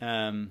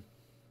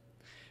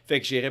 Fait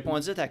que j'ai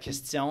répondu à ta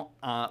question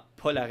en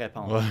pas la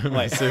répondre.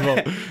 Ouais. C'est bon.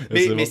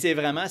 mais c'est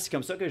vraiment, c'est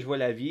comme ça que je vois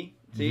la vie.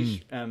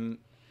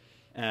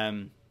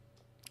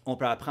 On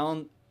peut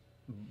apprendre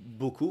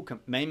beaucoup,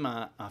 même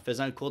en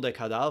faisant le cours de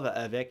cadavre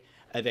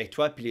avec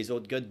toi puis les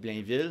autres gars de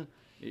Blainville.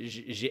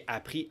 J'ai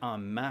appris en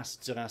masse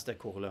durant ce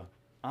cours-là.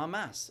 En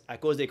masse, à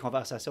cause des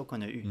conversations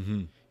qu'on a eues.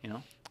 You know?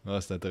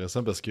 Ah, c'est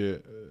intéressant parce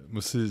que moi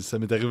aussi, ça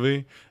m'est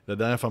arrivé. La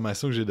dernière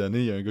formation que j'ai donnée,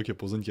 il y a un gars qui a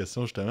posé une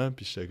question justement,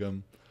 puis j'étais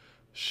comme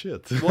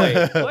shit.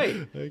 Ouais.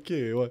 OK,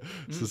 ouais.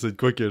 Ça, c'est de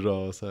quoi que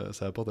genre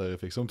ça apporte à la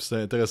réflexion. Puis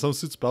c'est intéressant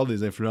aussi, tu parles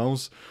des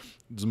influences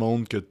du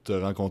monde que tu as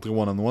rencontré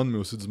one-on-one, mais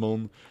aussi du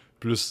monde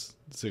plus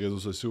ces réseaux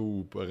sociaux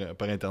ou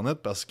par Internet,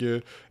 parce que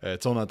tu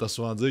sais, on entend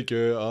souvent dire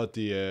que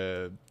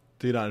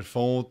t'es dans le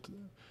fond,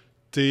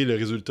 t'es le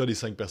résultat des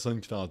 5 personnes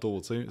qui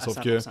t'entourent, tu sais. Sauf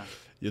 100%. Que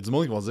il y a du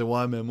monde qui vont dire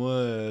ouais, mais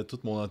moi tout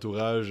mon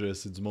entourage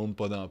c'est du monde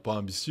pas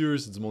ambitieux,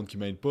 c'est du monde qui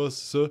m'aide pas,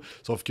 c'est ça.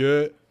 Sauf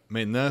que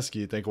maintenant, ce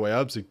qui est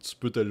incroyable, c'est que tu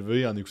peux te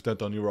lever en écoutant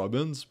Tony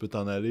Robbins, tu peux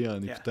t'en aller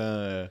en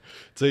écoutant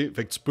tu sais,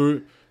 fait que tu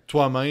peux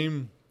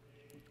toi-même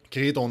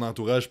créer ton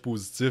entourage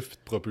positif et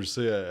te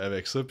propulser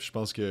avec ça. Puis je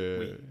pense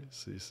que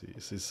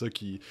c'est ça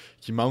qui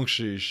manque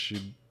chez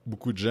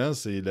beaucoup de gens,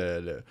 c'est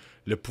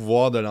le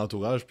pouvoir de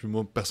l'entourage. Puis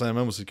moi,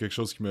 personnellement, c'est quelque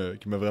chose qui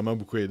m'a vraiment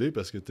beaucoup aidé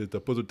parce que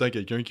t'as pas tout le temps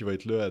quelqu'un qui va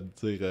être là à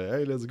te dire «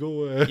 Hey, let's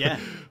go,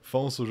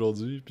 fonce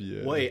aujourd'hui. »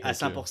 Oui, à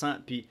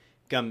 100%. Puis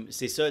comme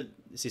c'est ça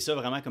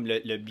vraiment comme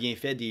le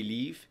bienfait des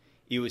livres.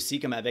 Et aussi,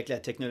 comme avec la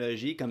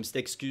technologie, comme cette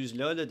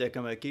excuse-là, de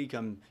comme, OK,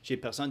 comme j'ai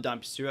personne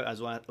d'ambitieux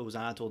aux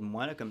alentours de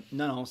moi, là, comme,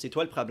 non, c'est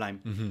toi le problème.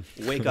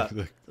 Wake up.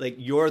 Like,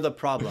 you're the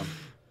problem.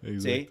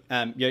 Il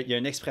y a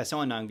une expression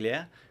en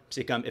anglais,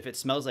 c'est comme, if it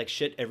smells like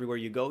shit everywhere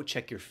you go,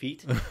 check your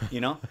feet,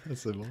 you know?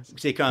 C'est bon.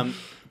 C'est comme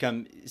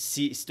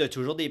si tu as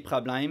toujours des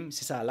problèmes,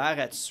 si ça a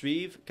l'air à te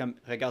suivre, comme,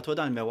 regarde-toi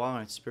dans le miroir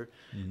un petit peu.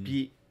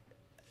 Puis,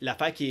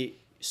 l'affaire qui est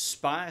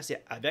super,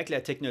 c'est avec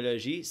la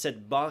technologie,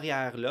 cette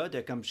barrière-là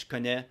de comme je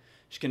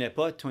connais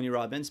pas Tony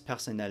Robbins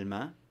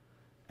personnellement.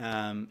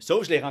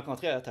 Sauf que je l'ai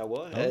rencontré à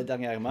Ottawa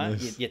dernièrement.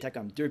 Nice. Il était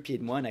comme 2 pieds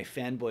de moi, et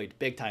fanboyed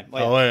big time.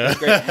 Ouais,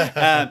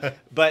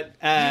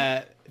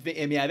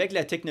 mais avec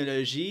la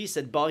technologie,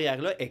 cette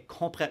barrière-là est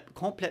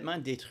complètement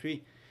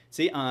détruite.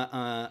 Tu sais,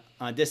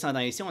 en descendant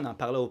ici, on en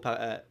parlait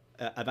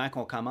avant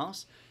qu'on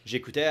commence.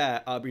 J'écoutais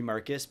à Aubrey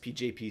Marcus puis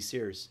JP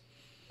Sears.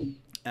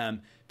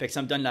 Fait que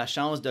ça me donne la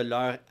chance de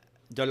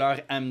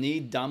leur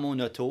amener dans mon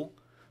auto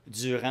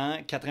durant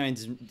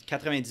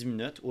 90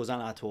 minutes aux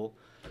alentours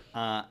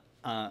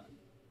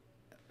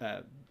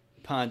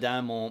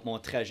pendant mon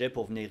trajet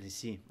pour venir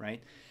ici,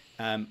 right?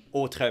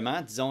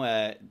 Autrement, disons,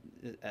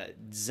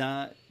 10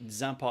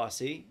 ans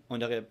passés, on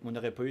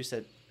n'aurait pas eu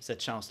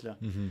cette chance-là.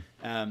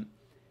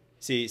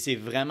 C'est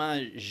vraiment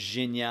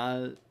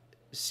génial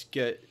ce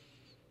que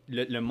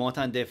le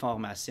montant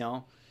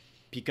d'information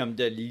puis comme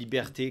de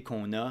liberté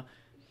qu'on a,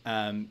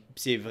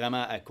 c'est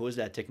vraiment à cause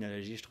de la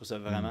technologie. Je trouve ça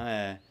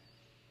vraiment...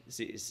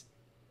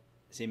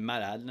 c'est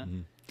malade, là.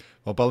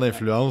 On parle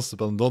d'influence,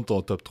 parle-nous donc de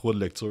ton top 3 de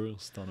lecture,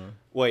 si t'en as un.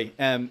 Oui.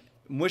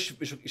 moi, je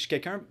suis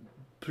quelqu'un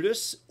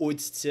plus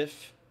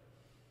auditif.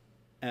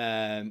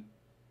 Je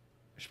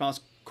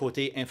pense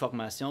côté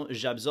information,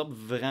 j'absorbe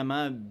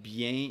vraiment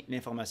bien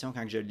l'information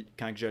quand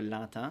je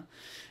l'entends.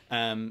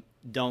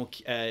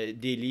 Donc,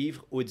 des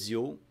livres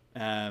audio,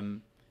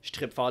 je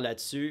trippe fort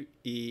là-dessus,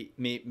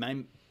 mais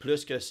même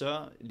plus que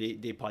ça,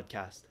 des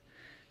podcasts.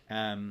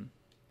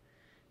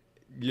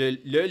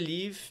 Le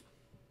livre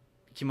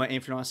qui m'a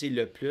influencé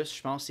le plus,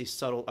 je pense, c'est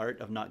Subtle Art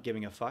of Not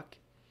Giving a Fuck.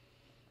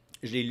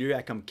 Je l'ai lu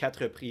à comme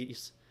 4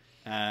 reprises.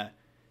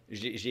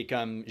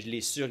 Je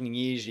l'ai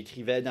surligné,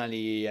 j'écrivais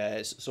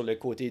sur le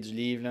côté du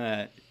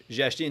livre.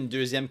 J'ai acheté une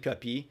deuxième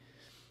copie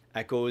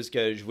à cause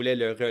que je voulais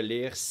le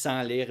relire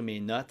sans lire mes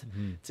notes.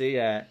 Tu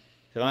sais,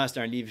 c'est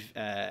un livre...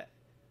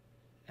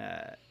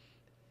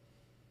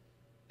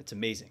 it's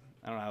amazing.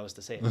 I don't know how else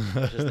to say it.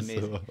 It's just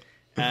amazing.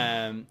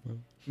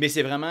 Mais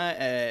c'est vraiment...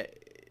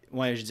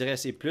 ouais, je dirais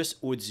c'est plus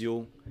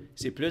audio.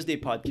 C'est plus des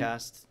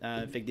podcasts.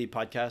 Fait que des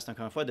podcasts,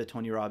 encore une fois, de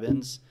Tony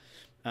Robbins.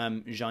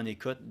 J'en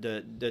écoute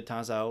de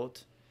temps à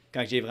autre.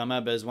 Quand j'ai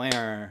vraiment besoin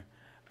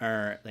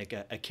like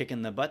a kick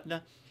in the butt,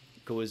 là,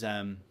 because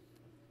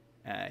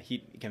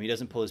he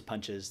doesn't pull his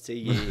punches, tu sais,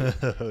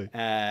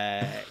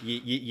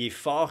 il est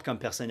fort comme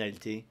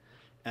personnalité.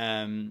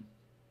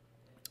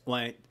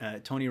 Ouais,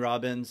 Tony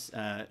Robbins,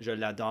 je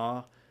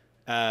l'adore.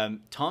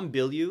 Tom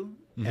Bilyeu,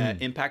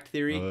 Impact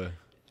Theory.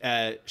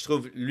 Je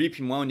trouve, lui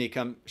puis moi,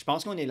 je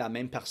pense qu'on est la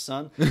même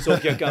personne, sauf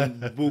qu'il a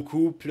comme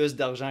beaucoup plus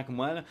d'argent que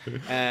moi. Là.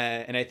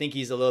 And I think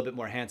he's a little bit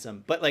more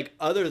handsome. But like,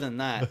 other than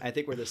that, I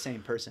think we're the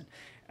same person.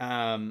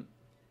 La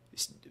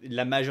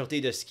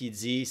majorité de ce qu'il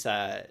dit,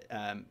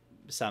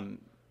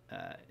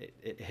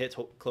 it hits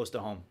close to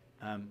home.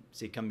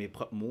 C'est comme mes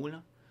propres mots,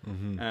 là.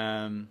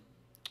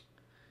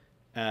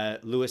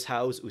 Lewis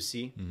Howes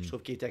aussi, je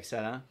trouve qu'il est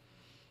excellent.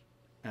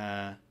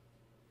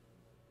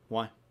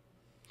 Ouais.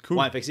 Cool.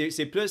 Ouais, fait que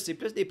c'est plus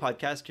des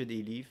podcasts que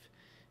des livres.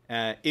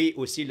 Et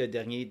aussi le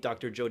dernier,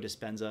 Dr. Joe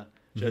Dispenza.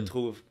 Je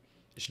trouve,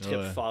 je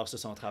trippe fort sur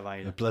son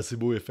travail. Là. Le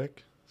Placebo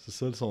Effect, c'est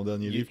ça son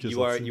dernier livre qui est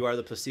sorti. You are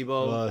the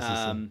placebo. Ouais,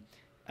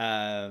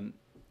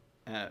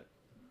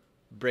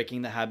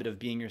 Breaking the Habit of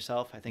Being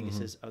Yourself, I think is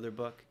his other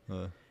book.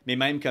 Ouais. Mais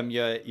même comme il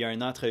y a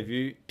une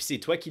entrevue, puis c'est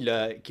toi qui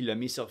l'as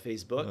mis sur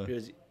Facebook,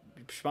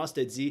 je pense que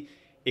tu as dit,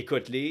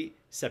 écoute-les,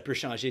 ça peut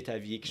changer ta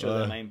vie, quelque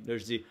chose de même. Là,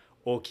 je dis,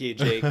 OK,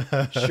 Jake,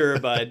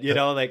 sure, bud, you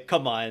know, like,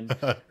 come on,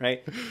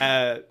 right?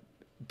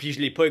 Puis je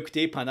l'ai pas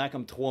écouté pendant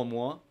comme 3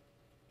 mois.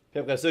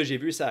 Puis après ça, j'ai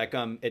vu ça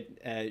comme,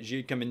 j'ai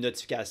eu comme une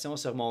notification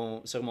sur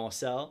mon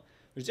cell.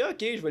 Je dis, OK,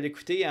 je vais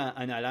l'écouter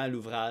en allant à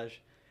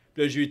l'ouvrage.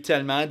 Puis là, j'ai eu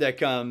tellement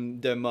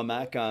de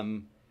moments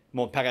comme,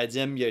 mon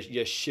paradigme, il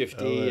a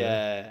shifté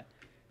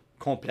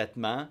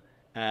complètement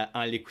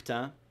en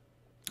l'écoutant.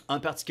 En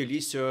particulier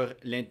sur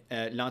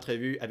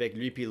l'entrevue avec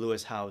lui puis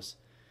Lewis Howes.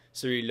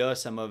 Celui-là,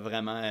 ça m'a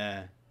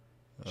vraiment...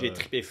 j'ai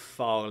trippé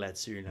fort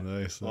là-dessus. Là.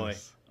 Nice.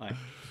 Ouais.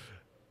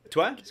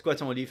 Toi, c'est quoi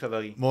ton livre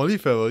favori? Mon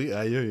livre favori?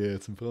 Aïe,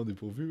 tu me prends au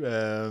dépourvu.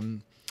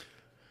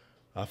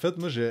 En fait,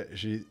 moi,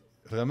 j'ai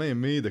vraiment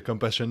aimé The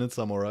Compassionate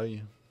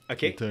Samurai. OK.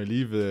 C'est un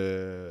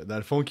livre, dans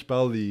le fond, qui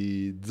parle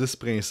des 10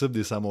 principes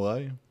des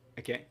samouraïs.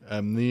 OK.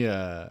 Amenés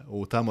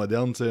au temps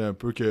moderne, tu sais, un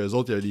peu qu'eux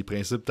autres, il y avait des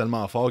principes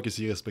tellement forts que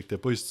s'ils respectaient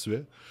pas, ils se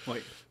tuaient. Oui.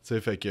 Tu sais,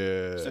 fait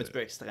que... C'est un petit peu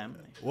extrême.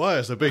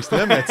 Ouais, c'est un peu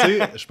extrême, mais tu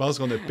sais, je pense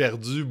qu'on a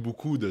perdu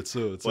beaucoup de ça.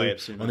 Oui,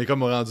 absolument. On est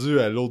comme rendu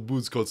à l'autre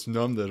bout du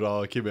continuum de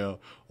genre, OK, ben,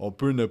 on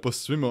peut ne pas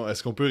se tuer, mais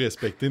est-ce qu'on peut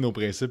respecter nos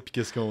principes puis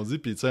qu'est-ce qu'on dit?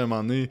 Puis, tu sais, à un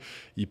moment donné,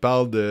 il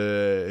parle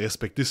de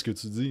respecter ce que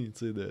tu dis,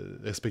 tu sais, de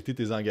respecter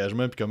tes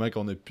engagements puis comment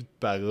qu'on n'a plus de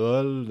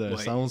parole, d'un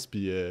sens,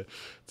 puis,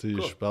 tu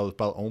sais, je parle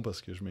on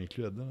parce que je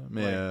m'inclus là-dedans.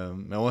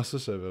 Mais ouais, ça,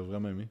 j'avais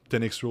vraiment aimé.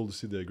 10X Rule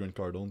aussi de Grant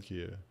Cardone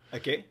qui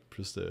est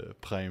plus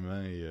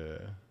primant et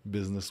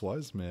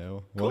business-wise, mais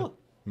cool. Ouais.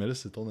 Mais là,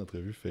 c'est ton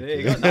entrevue.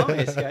 Fait Non,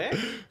 mais c'est correct.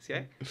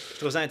 Je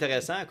trouve ça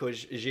intéressant. Quoi.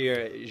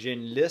 J'ai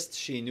une liste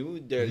chez nous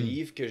de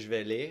livres que je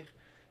vais lire.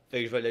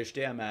 Fait que je vais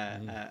l'ajouter à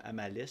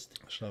ma liste.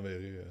 Je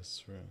t'enverrai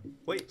si tu veux.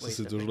 Oui, ça,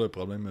 c'est toujours le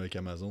problème avec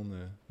Amazon.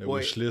 Le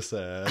oui. wishlist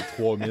à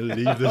 3000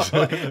 livres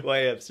déjà.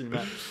 Oui,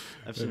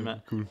 absolument.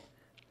 Cool.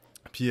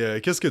 Puis,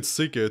 qu'est-ce que tu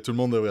sais que tout le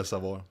monde devrait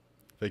savoir?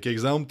 Fait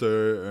qu'exemple, tu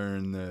as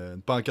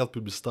une pancarte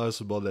publicitaire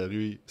sur le bord de la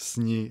rue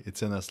signée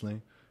Etienne Asselin.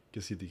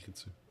 Qu'est-ce qui est écrit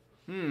dessus?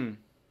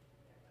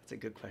 That's a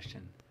good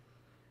question.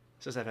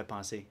 Ça fait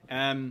penser.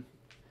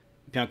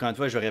 Puis encore une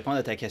fois, je vais répondre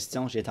à ta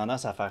question. J'ai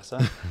tendance à faire ça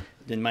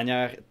d'une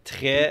manière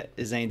très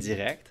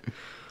indirecte.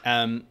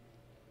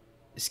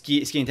 Ce qui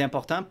est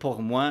important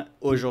pour moi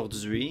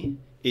aujourd'hui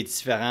est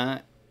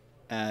différent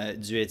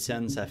du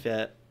Étienne, ça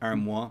fait 1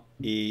 mois,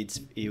 et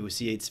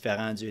aussi est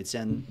différent du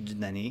Étienne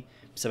d'une année.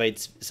 Puis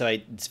ça va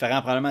être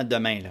différent probablement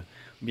demain, là.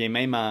 Ou bien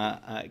même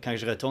quand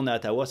je retourne à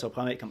Ottawa, ça va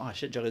probablement être comme « Ah,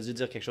 shit, j'aurais dû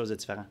dire quelque chose de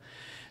différent. »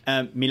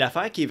 Mais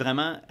l'affaire qui est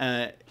vraiment...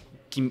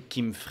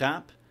 qui me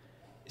frappe,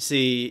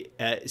 c'est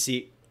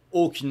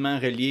aucunement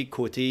relié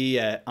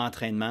côté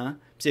entraînement.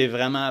 C'est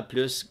vraiment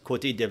plus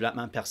côté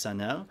développement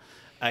personnel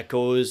à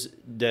cause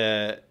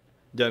de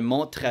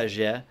mon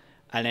trajet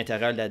à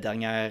l'intérieur de la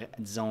dernière,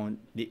 disons,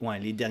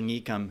 les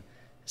derniers comme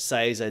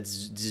 16 à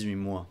 18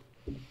 mois.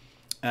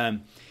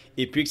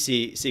 Et puis que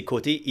c'est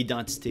côté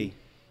identité.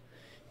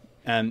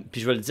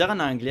 Puis je vais le dire en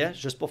anglais,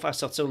 juste pour faire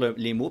sortir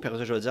les mots, puis après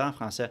ça, je vais le dire en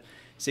français.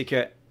 C'est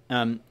que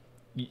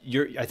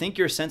I think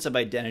your sense of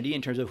identity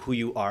in terms of who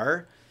you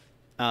are,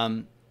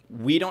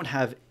 we don't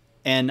have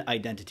an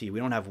identity. We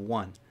don't have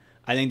one.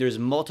 I think there's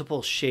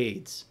multiple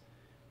shades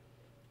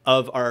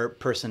of our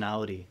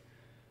personality.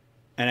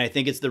 And I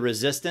think it's the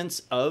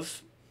resistance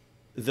of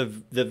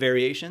the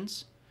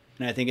variations.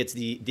 And I think it's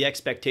the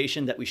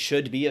expectation that we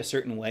should be a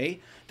certain way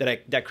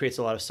that creates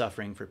a lot of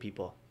suffering for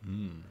people.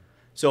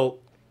 So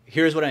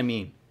here's what I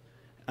mean.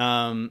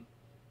 Je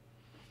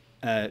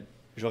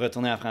vais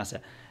retourner en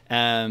français.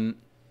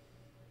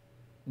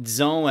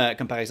 Disons,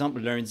 comme par exemple,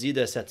 lundi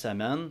de cette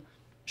semaine,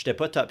 j'étais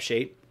pas top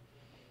shape.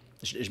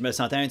 Je me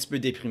sentais un petit peu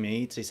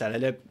déprimé.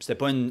 C'était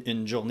pas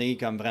une journée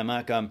comme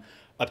vraiment comme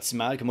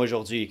optimale comme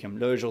aujourd'hui. Comme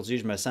là, aujourd'hui,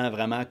 je me sens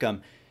vraiment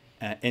comme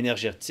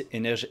énergétique,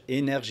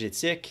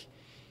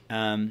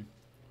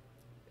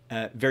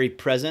 very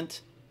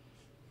present.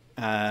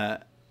 Mais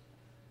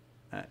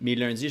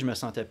lundi, je me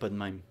sentais pas de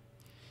même.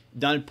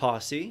 Dans le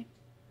passé,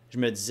 je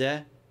me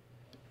disais,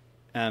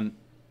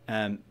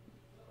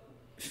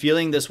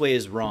 feeling this way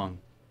is wrong.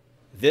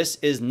 This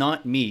is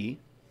not me.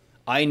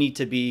 I need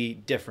to be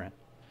different.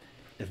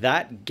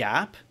 That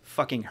gap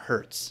fucking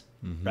hurts,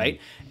 right?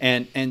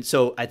 And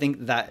so I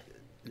think that,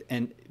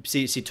 and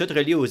c'est tout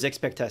relié aux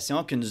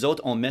expectations que nous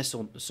autres, on met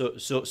sur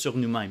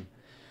nous-mêmes.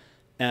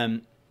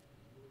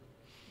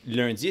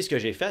 Lundi, ce que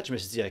j'ai fait, je me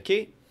suis dit,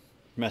 OK,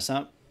 je me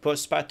sens pas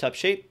super top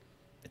shape.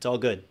 It's all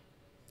good.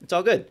 It's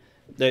all good.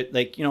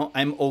 Like, you know,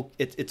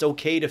 it's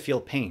okay to feel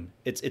pain.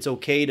 It's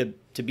okay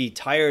to be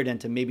tired and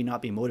to maybe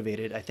not be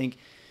motivated. I think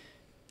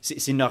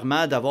c'est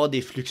normal d'avoir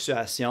des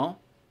fluctuations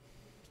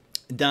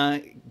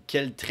dans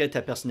quel trait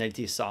ta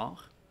personnalité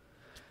sort.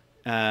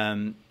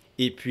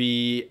 Et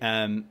puis,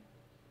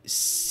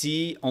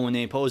 si on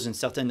impose une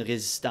certaine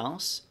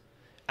résistance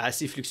à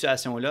ces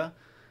fluctuations-là,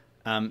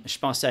 je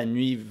pense que ça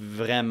nuit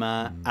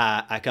vraiment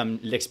à comme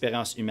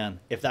l'expérience humaine,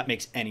 if that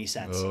makes any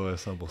sense. Oh, ouais,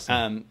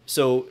 100%.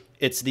 So,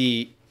 it's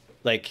the,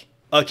 like,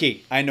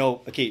 okay, I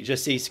know, okay, je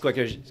sais c'est quoi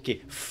que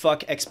okay,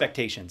 fuck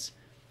expectations.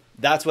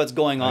 That's what's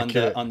going on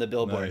on the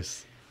billboard.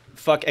 Nice.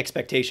 Fuck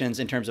expectations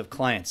in terms of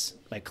clients.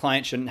 Like,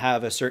 clients shouldn't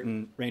have a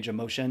certain range of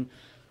motion.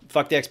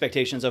 Fuck the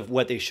expectations of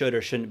what they should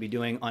or shouldn't be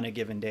doing on a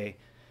given day.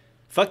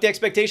 Fuck the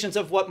expectations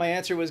of what my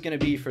answer was going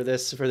to be for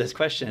this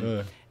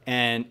question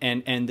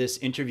and this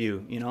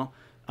interview, you know.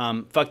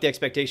 Fuck the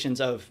expectations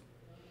of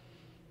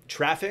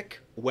traffic,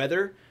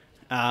 weather,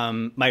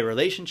 my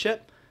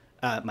relationship,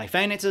 my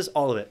finances,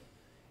 all of it.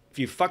 If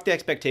you fuck the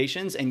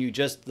expectations and you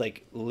just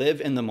like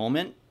live in the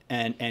moment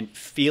and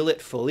feel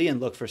it fully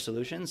and look for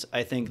solutions,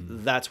 I think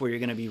that's where you're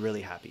going to be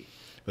really happy.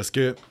 Parce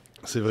que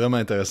c'est vraiment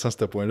intéressant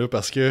ce point-là,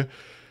 parce que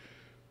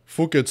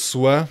faut que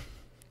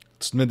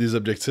tu te mets des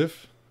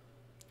objectifs,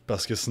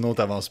 parce que sinon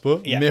tu n'avances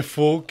pas, mais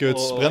faut que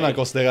tu prennes en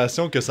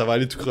considération que ça va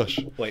aller tout croche.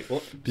 Puis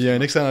il y a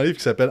un excellent livre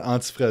qui s'appelle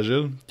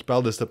Antifragile, qui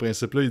parle de ce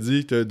principe-là. Il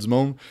dit que tu as du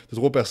monde, tu as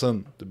 3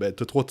 personnes, tu as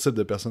 3 types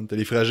de personnes. Tu as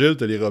les fragiles,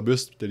 tu as les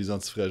robustes, puis tu as les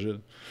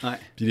antifragiles.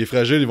 Puis les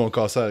fragiles, ils vont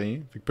casser à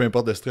rien. Fait que peu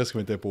importe le stress qui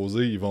va être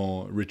imposé, ils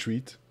vont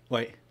retreat.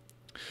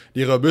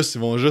 Les robustes,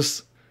 ils vont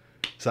juste...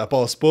 Ça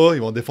passe pas,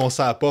 ils vont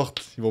défoncer la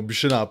porte, ils vont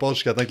bûcher dans la porte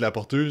jusqu'à temps que la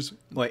porteuse.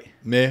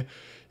 Mais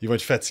ils vont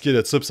être fatigués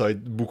de ça, puis ça va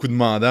être beaucoup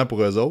demandant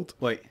pour eux autres.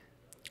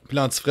 Puis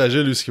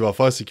l'antifragile, lui, ce qu'il va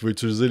faire, c'est qu'il va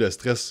utiliser le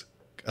stress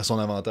à son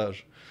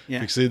avantage.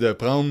 Fait que c'est de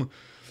prendre...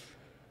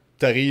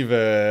 T'arrives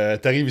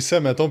ici,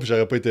 mettons, puis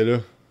j'aurais pas été là.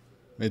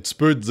 Mais tu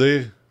peux te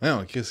dire, «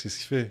 Non, Chris, qu'est-ce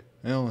qu'il fait?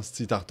 Non,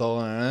 il est en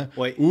retard. »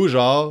 Ou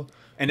genre...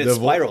 And it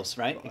spirals,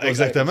 right?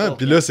 Exactement.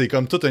 Puis là, c'est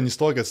comme toute une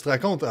histoire que tu te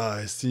racontes.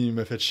 Ah, il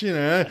m'a fait chier.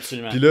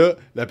 Puis là,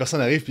 la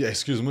personne arrive, puis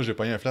excuse-moi, j'ai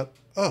pogné un flat.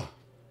 Ah!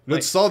 Là,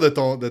 tu sors de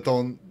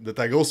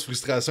ta grosse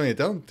frustration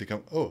interne, t'es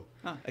comme, oh.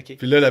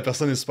 Puis là, la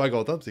personne est super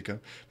contente, t'es comme.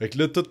 Fait que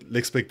là, toute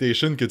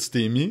l'expectation que tu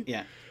t'es mis,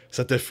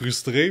 ça t'a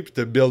frustré, puis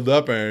t'as build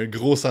up un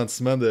gros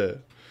sentiment de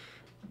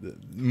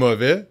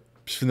mauvais.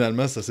 Puis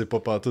finalement, ça s'est pas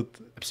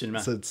pantoute. Absolument.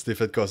 Tu t'es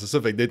fait casser ça.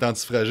 Fait que d'être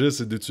antifragile,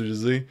 c'est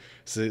d'utiliser...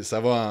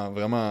 Ça va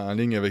vraiment en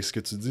ligne avec ce que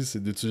tu dis.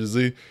 C'est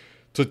d'utiliser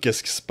tout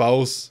ce qui se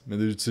passe, mais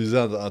de l'utiliser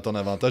en ton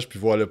avantage, puis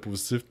voir le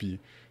positif, puis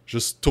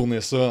juste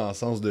tourner ça en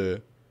sens de...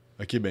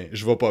 OK, ben,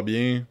 je vais pas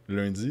bien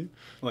lundi.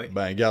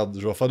 Ben, regarde,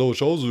 je vais faire d'autres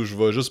choses, ou je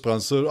vais juste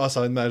prendre ça. Ah, ça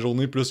va être ma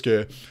journée plus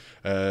que...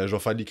 je vais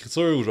faire de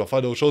l'écriture, ou je vais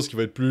faire d'autres choses qui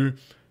vont être plus...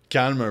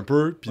 calme un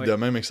peu, puis de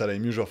même que ça allait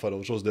mieux, je vais faire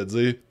d'autres choses, de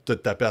dire, te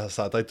taper à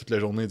sa tête toute la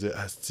journée, de dire,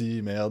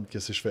 asti, merde,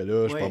 qu'est-ce que je fais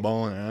là, je suis pas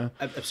bon, hein?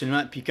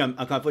 Absolument, puis comme,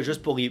 encore une fois,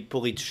 juste pour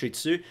y toucher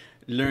dessus,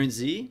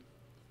 lundi,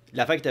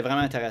 l'affaire qui était vraiment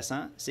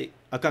intéressant, c'est,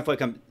 encore une fois,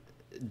 comme,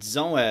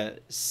 disons,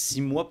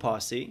 6 mois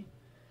passés,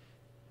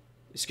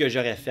 ce que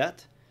j'aurais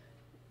fait,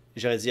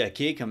 j'aurais dit,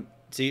 OK, comme,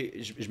 tu sais,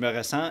 je me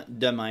ressens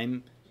de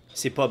même,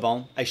 c'est pas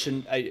bon, I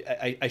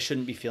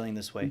shouldn't be feeling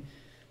this way.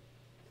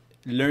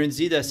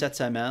 Lundi de cette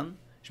semaine,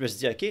 je me suis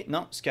dit, OK,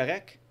 non, c'est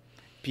correct.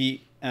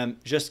 Puis,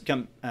 juste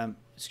comme,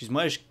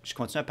 excuse-moi, je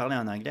continue à parler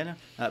en anglais, là.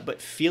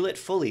 But feel it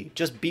fully.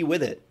 Just be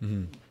with it.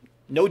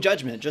 no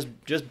judgment,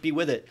 just be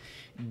with it.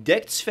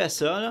 Dès que tu fais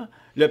ça, là,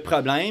 le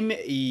problème,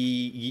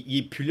 il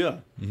est plus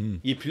là.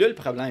 Il est plus là, le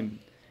problème.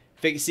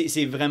 Fait que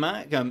c'est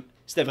vraiment comme...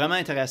 C'était vraiment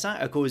intéressant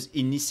à cause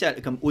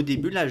initiale, comme au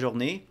début de la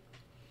journée,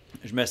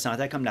 je me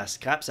sentais comme la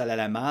scrap, ça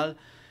allait mal,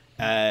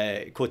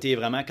 côté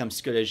vraiment comme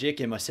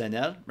psychologique,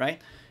 émotionnel, right?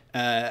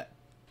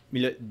 Mais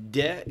là,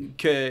 dès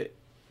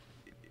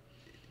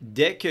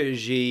que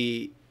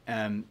j'ai...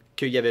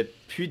 qu'il n'y avait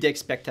plus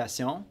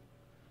d'expectation,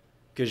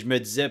 que je me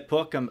disais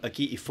pas comme, OK,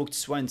 il faut que tu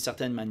sois d'une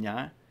certaine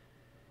manière,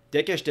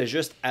 dès que j'étais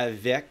juste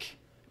avec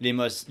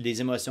les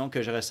émotions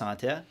que je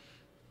ressentais,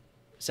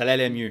 ça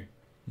allait mieux.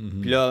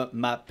 Puis là,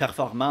 ma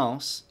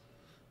performance,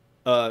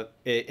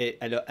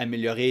 elle a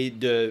amélioré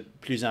de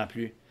plus en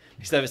plus.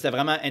 C'était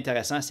vraiment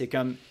intéressant. C'est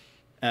comme,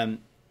 pas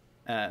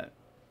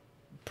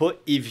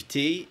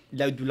éviter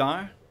la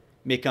douleur,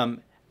 mais comme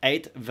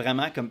être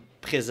vraiment comme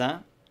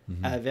présent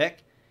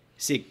avec.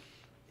 C'est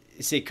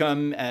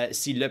comme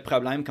si le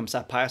problème, comme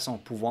ça, perd son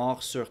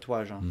pouvoir sur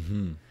toi, genre.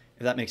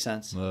 If that makes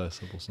sense. Ouais,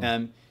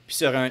 100%. Puis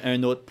sur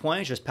un autre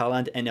point, juste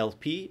parlant de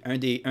NLP, un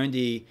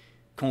des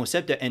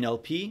concepts de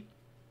NLP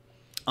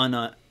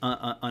en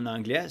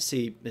anglais,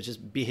 c'est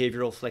just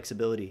behavioral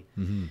flexibility.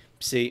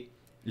 C'est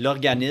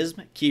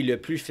l'organisme qui est le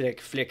plus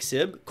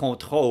flexible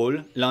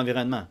contrôle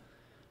l'environnement.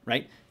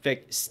 Right? Fait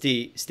que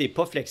si t'es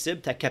pas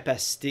flexible, ta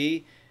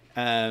capacité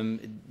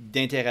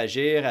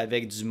d'interagir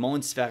avec du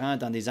monde différent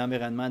dans des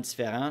environnements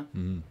différents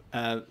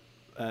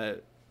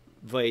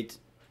va être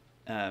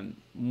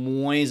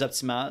moins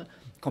optimale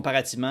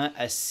comparativement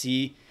à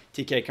si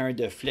tu es quelqu'un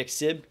de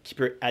flexible qui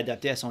peut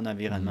adapter à son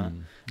environnement.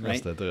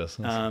 Right? C'est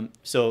intéressant.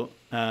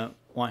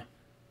 Ouais.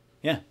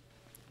 Yeah.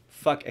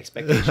 Fuck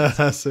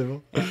expectations. C'est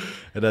bon.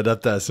 Et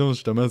l'adaptation,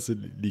 justement, c'est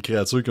les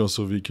créatures qui ont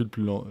survécu le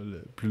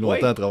plus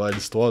longtemps à travers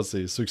l'histoire,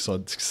 c'est ceux qui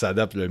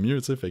s'adaptent le mieux,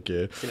 tu sais. Fait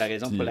que c'est la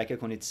raison pour laquelle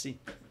on est ici.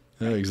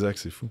 Ah, exact,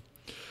 c'est fou.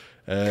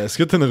 Est-ce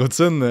que tu as une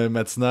routine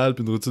matinale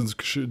puis une routine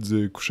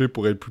du coucher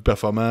pour être plus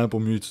performant, pour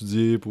mieux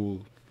étudier, pour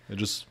être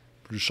juste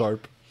plus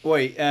sharp?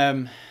 Oui.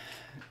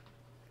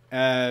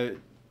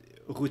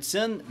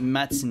 Routine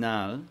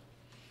matinale,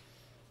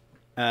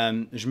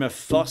 je me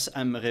force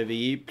à me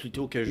réveiller plus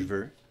tôt que je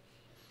veux.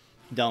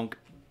 Donc,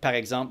 par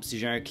exemple, si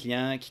j'ai un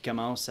client qui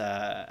commence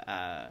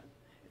à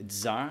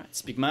 10 heures,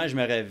 typiquement, je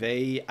me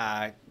réveille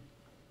à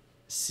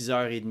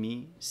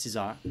 6h30,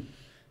 6h.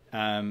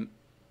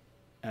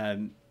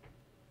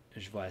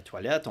 Je vais à la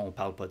toilette, on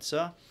parle pas de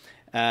ça.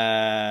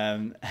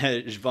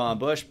 Je vais en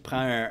bas, je prends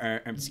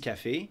un petit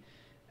café.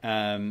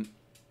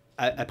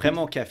 Après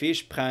mon café,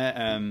 je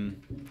prends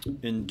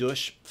une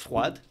douche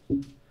froide.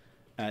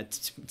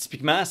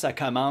 Typiquement, ça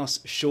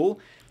commence chaud.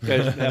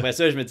 Après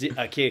ça, je me dis,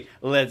 OK,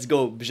 let's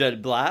go. Puis je le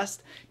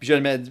blast. Puis je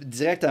le mets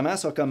directement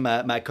sur comme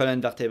ma colonne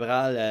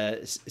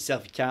vertébrale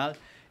cervicale.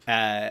 Puis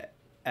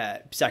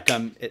ça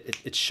comme,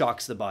 it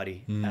shocks the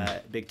body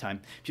big time.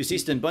 Puis aussi,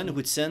 c'est une bonne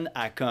routine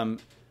à comme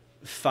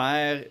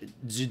faire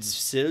du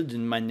difficile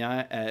d'une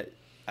manière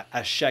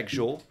à chaque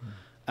jour.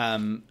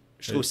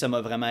 Je trouve que ça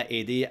m'a vraiment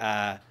aidé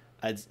à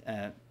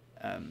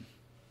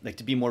like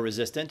to be more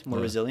resistant,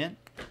 more resilient.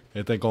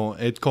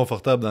 Être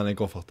confortable dans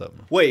l'inconfortable.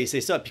 Oui,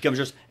 c'est ça. Puis comme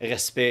juste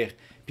respire.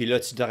 Puis là,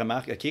 tu te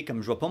remarques, OK,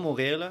 comme je ne vais pas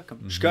mourir, là, comme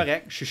je suis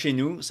correct, je suis chez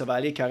nous, ça va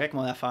aller correct,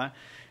 mon affaire.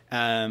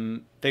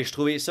 Fait que je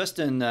trouvais ça,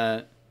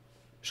 je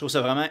trouve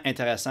ça vraiment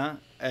intéressant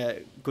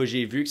que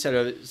j'ai vu que ça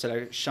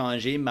a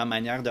changé ma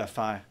manière de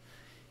faire.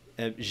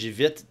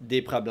 J'évite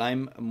des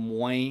problèmes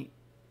moins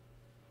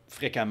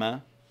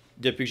fréquemment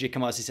depuis que j'ai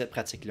commencé cette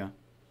pratique-là.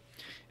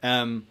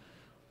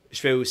 Je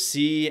fais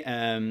aussi,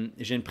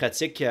 j'ai une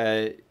pratique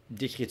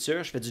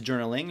d'écriture, je fais du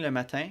journaling le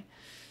matin.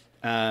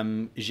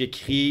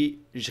 J'écris,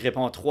 je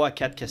réponds 3 à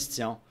 4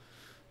 questions.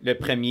 Le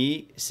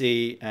premier,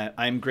 c'est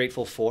I'm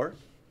grateful for.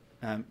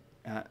 Je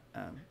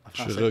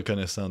suis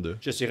reconnaissant de.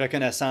 Je suis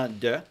reconnaissant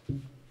de.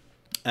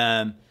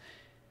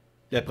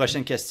 La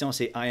prochaine question,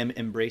 c'est I am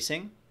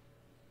embracing.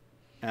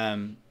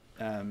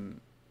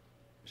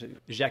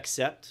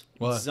 J'accepte.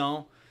 Ouais.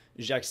 Disons,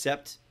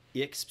 j'accepte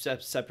X.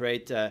 Ça peut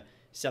être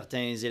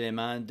certains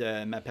éléments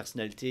de ma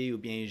personnalité, ou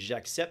bien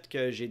j'accepte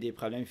que j'ai des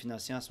problèmes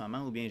financiers en ce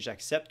moment, ou bien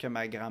j'accepte que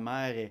ma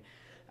grand-mère,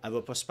 elle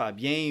va pas super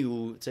bien,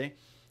 ou, tu sais.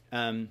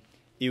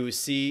 Et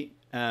aussi,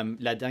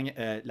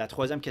 la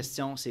troisième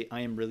question, c'est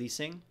I am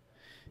releasing.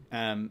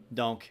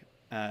 Donc,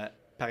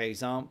 par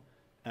exemple,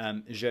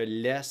 je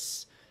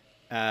laisse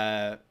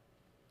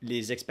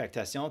les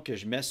expectations que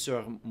je mets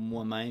sur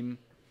moi-même,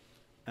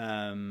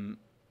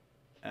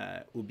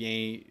 ou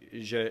bien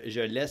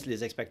je laisse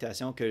les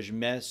expectations que je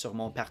mets sur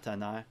mon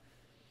partenaire.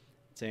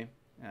 Tu sais,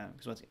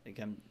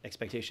 comme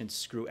expectations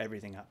screw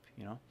everything up,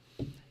 you know?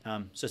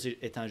 Ça, c'est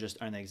étant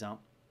juste un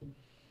exemple.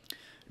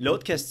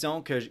 L'autre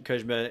question que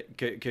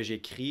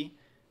j'écris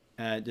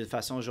de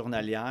façon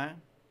journalière,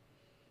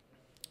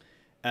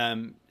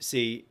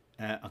 c'est,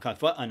 encore une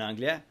fois, en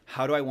anglais, «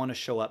 How do I want to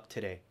show up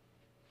today? »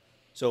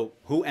 So,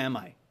 who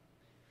am I?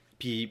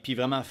 Puis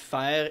vraiment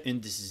faire une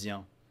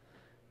décision.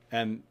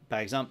 Par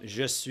exemple,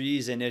 je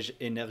suis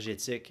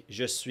énergétique,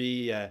 je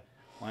suis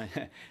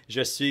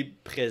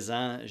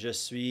présent, je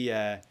suis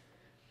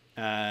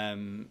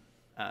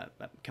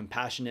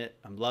compassionate,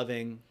 I'm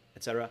loving,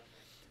 etc.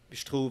 Puis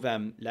je trouve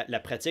la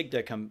pratique de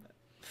comme,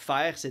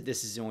 faire cette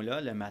décision-là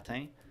le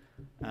matin,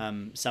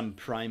 ça me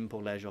prime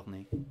pour la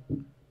journée.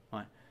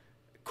 Ouais.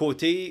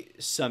 Côté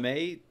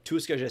sommeil, tout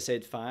ce que j'essaie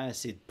de faire,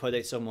 c'est de ne pas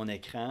être sur mon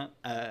écran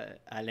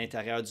à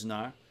l'intérieur d'une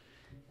heure.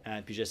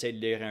 Puis j'essaie de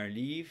lire un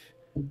livre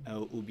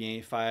ou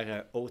bien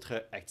faire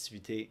autre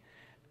activité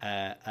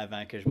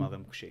avant que je m'en vais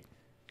me coucher.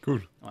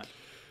 Cool. Ouais.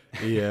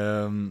 Et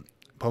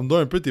parle-nous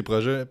un peu de tes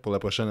projets pour la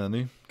prochaine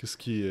année. Qu'est-ce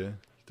qui...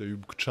 tu as eu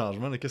beaucoup de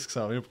changements. Là. Qu'est-ce qui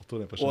s'en vient pour toi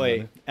la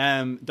prochaine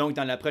année? Donc,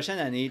 dans la prochaine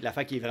année,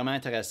 l'affaire qui est vraiment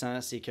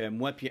intéressante, c'est que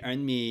moi puis un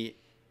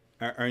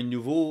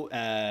nouveau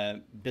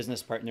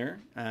business partner,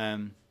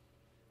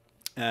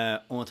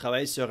 on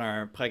travaille sur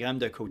un programme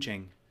de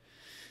coaching.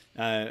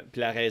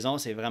 Puis la raison,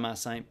 c'est vraiment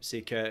simple.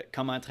 C'est que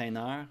comme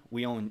entraîneur,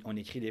 oui, on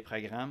écrit des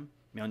programmes,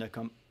 mais on n'a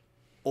comme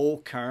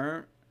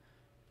aucune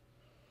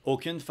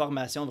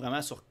formation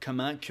vraiment sur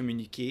comment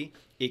communiquer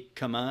et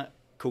comment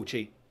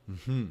coacher.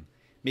 Mm-hmm.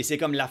 Mais c'est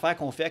comme l'affaire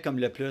qu'on fait comme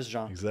le plus,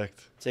 genre.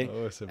 Exact. Ah ouais,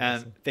 c'est bon,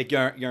 ça. Fait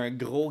qu'il y a un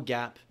gros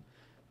gap.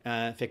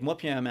 Fait que moi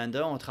puis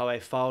Amanda, on travaille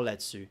fort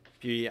là-dessus.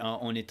 Puis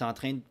on est en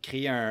train de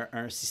créer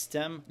un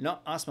système.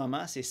 Là, en ce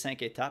moment, c'est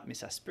 5 étapes, mais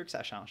ça se peut que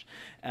ça change.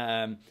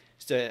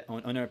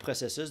 On a un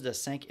processus de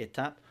 5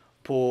 étapes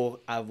pour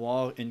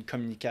avoir une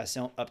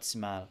communication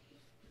optimale.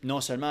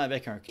 Non seulement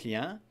avec un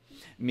client,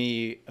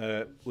 mais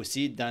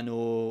aussi dans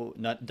nos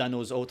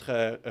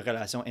autres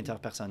relations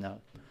interpersonnelles.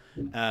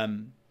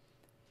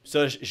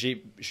 Ça, je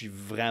suis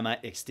vraiment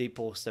excité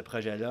pour ce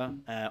projet-là.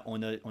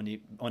 On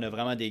a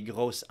vraiment des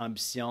grosses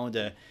ambitions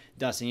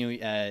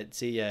d'enseigner.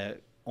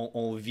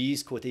 On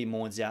vise côté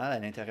mondial à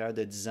l'intérieur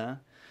de 10 ans.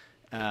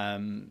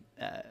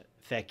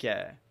 Fait que,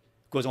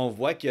 parce qu'on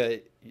voit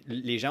que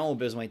les gens ont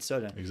besoin de ça.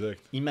 Là.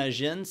 Exact.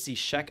 Imagine si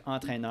chaque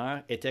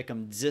entraîneur était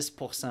comme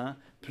 10%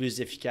 plus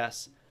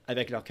efficace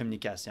avec leur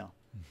communication.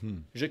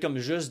 Mm-hmm.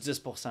 Juste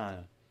 10%.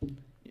 Là.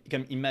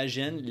 Comme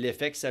imagine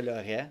l'effet que ça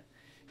aurait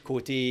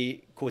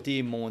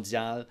côté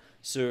mondial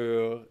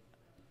sur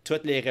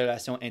toutes les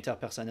relations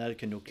interpersonnelles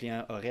que nos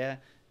clients auraient,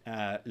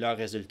 leurs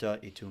résultats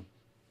et tout.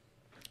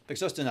 Fait que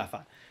ça, c'est une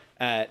affaire.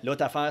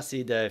 L'autre affaire,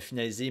 c'est de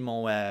finaliser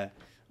mon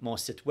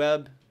site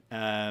web,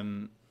 faire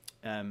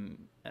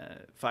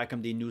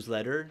comme des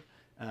newsletters.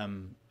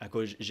 À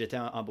cause, j'étais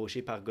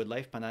embauché par Good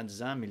Life pendant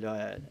 10 ans, mais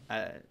là,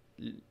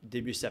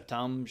 début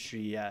septembre,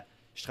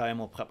 je travaille à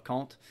mon propre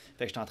compte.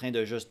 Fait que je suis en train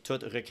de juste tout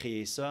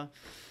recréer ça.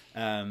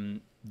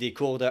 Des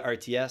cours de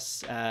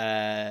RTS.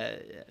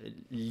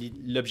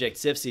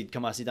 L'objectif, c'est de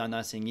commencer d'en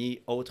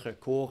enseigner autres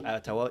cours à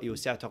Ottawa et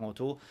aussi à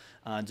Toronto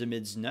en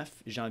 2019,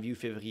 janvier ou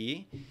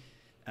février.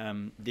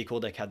 Des cours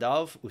de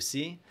cadavres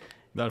aussi.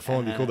 Dans le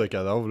fond, les cours de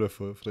cadavres, il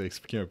faudrait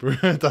expliquer un peu.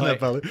 T'en as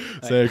parlé.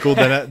 C'est un cours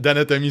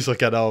d'anatomie sur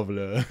cadavres.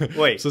 Là.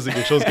 Oui. Ça, c'est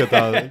quelque chose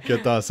que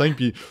t'enseignes.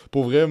 Puis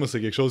pour vrai, moi, c'est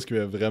quelque chose qui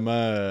m'a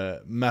vraiment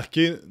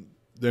marqué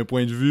d'un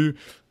point de vue,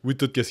 oui,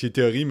 tout ce qui est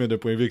théorie, mais d'un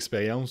point de vue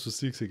expérience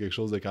aussi, que c'est quelque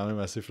chose de quand même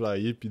assez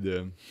flyé. Puis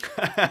de...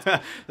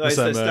 c'est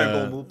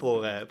un bon mot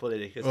pour le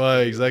décrire.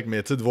 Ouais, exact.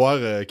 Mais tu sais, de voir,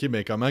 OK,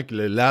 mais comment que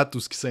le lat, tout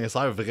ce qui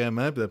s'insère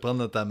vraiment, puis de prendre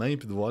dans ta main,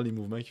 puis de voir les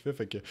mouvements qu'il fait.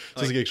 Fait que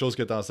ça, c'est quelque chose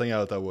que tu enseignes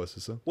à Ottawa,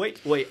 c'est ça? Oui,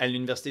 à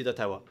l'Université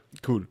d'Ottawa.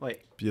 Cool. Oui.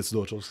 Puis y a-t-il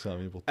d'autres choses qui s'en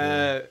viennent pour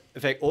toi?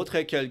 Fait autre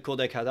que le cours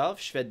de cadavre,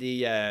 je fais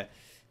des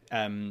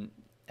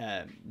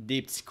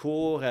petits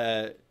cours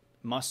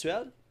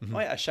mensuels,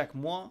 à chaque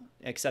mois,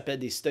 qui s'appellent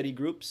des study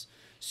groups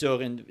sur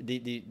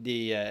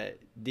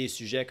des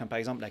sujets comme par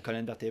exemple la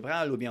colonne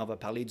vertébrale, ou bien on va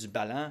parler du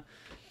ballon,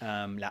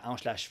 la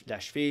hanche, la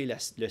cheville,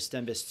 le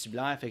système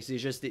vestibulaire. Fait que c'est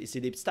juste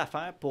des petites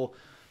affaires pour,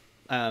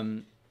 à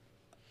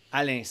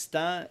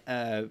l'instant,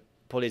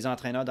 pour les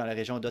entraîneurs dans la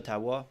région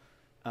d'Ottawa,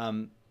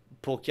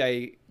 pour qu'il y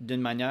ait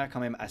d'une manière quand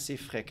même assez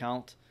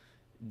fréquente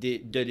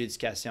de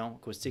l'éducation.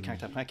 Quand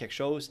tu apprends quelque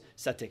chose,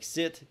 ça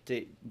t'excite,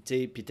 puis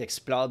tu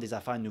explores des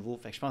affaires nouvelles.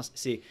 Fait que je pense que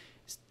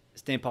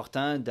c'est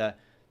important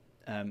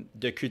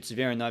de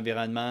cultiver un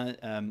environnement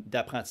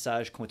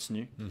d'apprentissage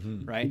continu.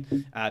 Right?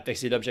 Fait que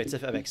c'est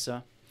l'objectif avec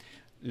ça.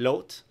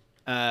 L'autre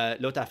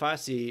affaire,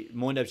 c'est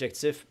mon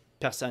objectif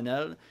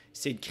personnel,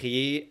 c'est de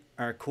créer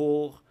un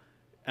cours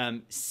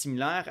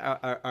similaire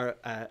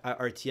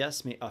à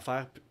RTS, mais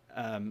offert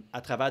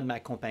à travers de ma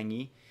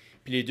compagnie.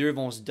 Puis les deux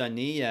vont se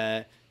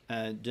donner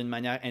d'une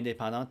manière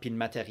indépendante, puis le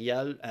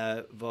matériel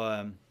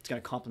va it's going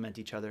to complement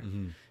each other.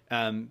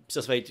 Ça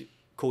va être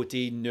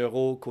côté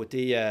neuro,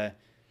 côté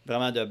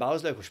vraiment de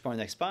base, là, je ne suis pas un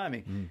expert,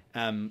 mais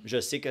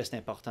je sais que c'est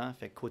important.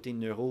 Fait que côté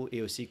neuro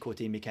et aussi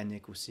côté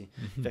mécanique aussi.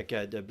 Fait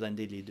que de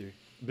blender les deux.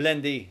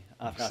 Blender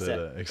en français.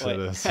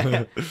 Excellent.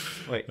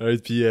 Ouais.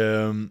 Right, puis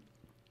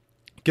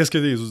qu'est-ce que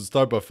les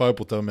auditeurs peuvent faire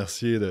pour te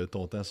remercier de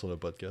ton temps sur le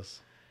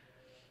podcast?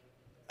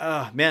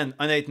 Ah, man,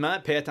 honnêtement,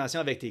 paie attention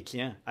avec tes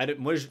clients.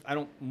 Moi,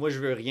 je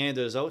veux rien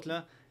d'eux autres,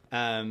 là.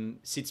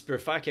 Si tu peux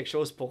faire quelque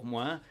chose pour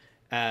moi,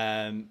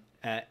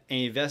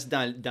 investe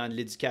dans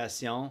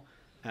l'éducation.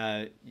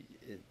 Tu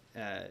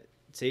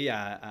sais,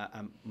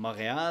 à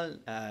Montréal,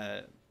 à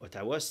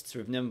Ottawa, si tu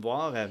veux venir me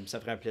voir, ça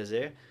ferait un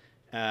plaisir.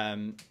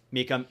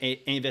 Mais comme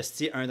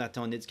investir, un, dans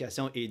ton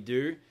éducation et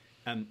deux,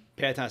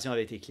 Pay attention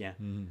avec tes clients.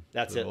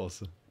 That's it.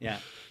 Ça. Yeah.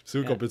 C'est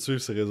où qu'on peut te suivre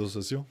sur les réseaux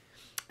sociaux?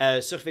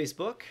 Sur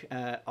Facebook,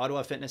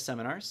 Ottawa Fitness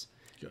Seminars.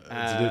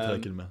 Dis-le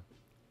tranquillement.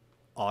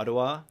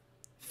 Ottawa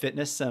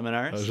Fitness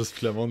Seminars. Juste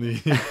que le monde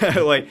est...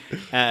 Oui.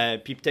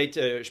 Puis peut-être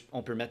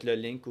on peut mettre le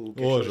link ou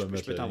quelque chose.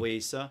 Je peux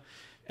t'envoyer ça.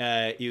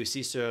 Et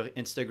aussi sur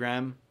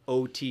Instagram,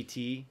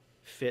 OTT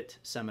Fit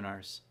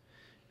Seminars.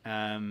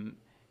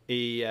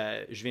 Et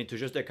je viens tout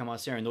juste de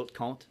commencer un autre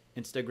compte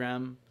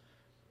Instagram,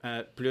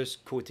 plus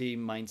côté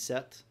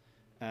mindset,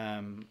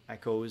 à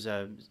cause,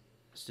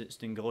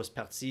 c'est une grosse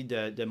partie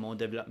de mon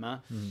développement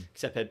qui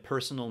s'appelle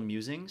Personal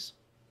Musings.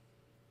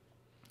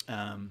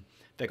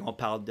 Fait qu'on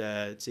parle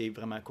de, tu sais,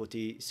 vraiment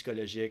côté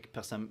psychologique,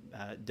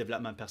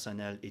 développement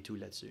personnel et tout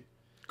là-dessus.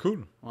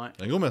 Cool. Ouais.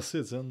 Un gros merci,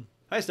 Etienne.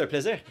 Ouais, c'était un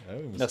plaisir. Ah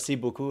oui, merci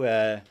beaucoup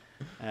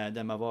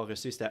de m'avoir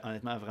reçu. C'était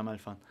honnêtement vraiment le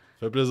fun.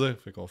 Ça fait plaisir.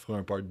 Fait qu'on fera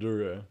un part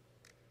 2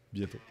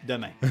 bientôt.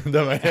 Demain.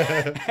 Demain.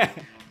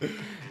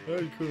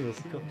 Ouais, cool,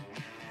 merci. Cool.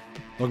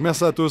 Donc,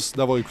 merci à tous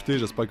d'avoir écouté.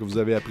 J'espère que vous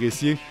avez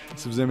apprécié.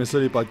 Si vous aimez ça,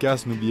 les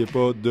podcasts, n'oubliez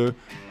pas de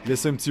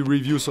laisser un petit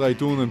review sur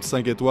iTunes, un petit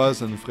 5 étoiles.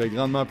 Ça nous ferait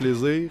grandement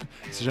plaisir.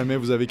 Si jamais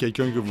vous avez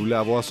quelqu'un que vous voulez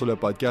avoir sur le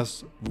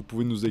podcast, vous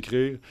pouvez nous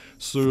écrire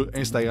sur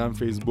Instagram,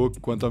 Facebook,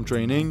 Quantum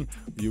Training.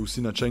 Il y a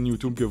aussi notre chaîne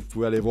YouTube que vous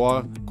pouvez aller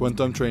voir,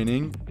 Quantum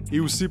Training. Et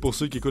aussi, pour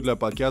ceux qui écoutent le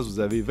podcast,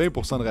 vous avez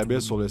 20% de rabais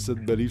sur le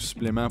site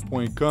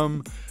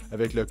beliefsupplement.com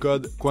avec le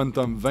code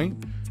Quantum20.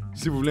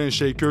 Si vous voulez un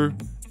shaker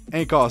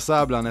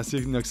incassable en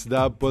acier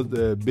inoxydable, pas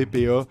de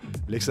BPA,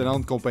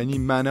 l'excellente compagnie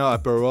Mana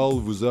Apparel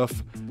vous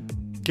offre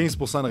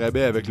 15% de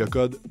rabais avec le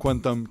code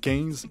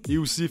Quantum15 et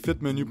aussi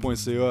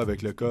fitmenu.ca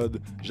avec le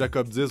code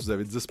Jacob10, vous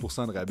avez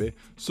 10% de rabais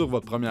sur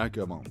votre première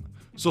commande.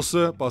 Sur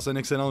ce, passez une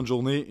excellente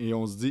journée et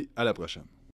on se dit à la prochaine.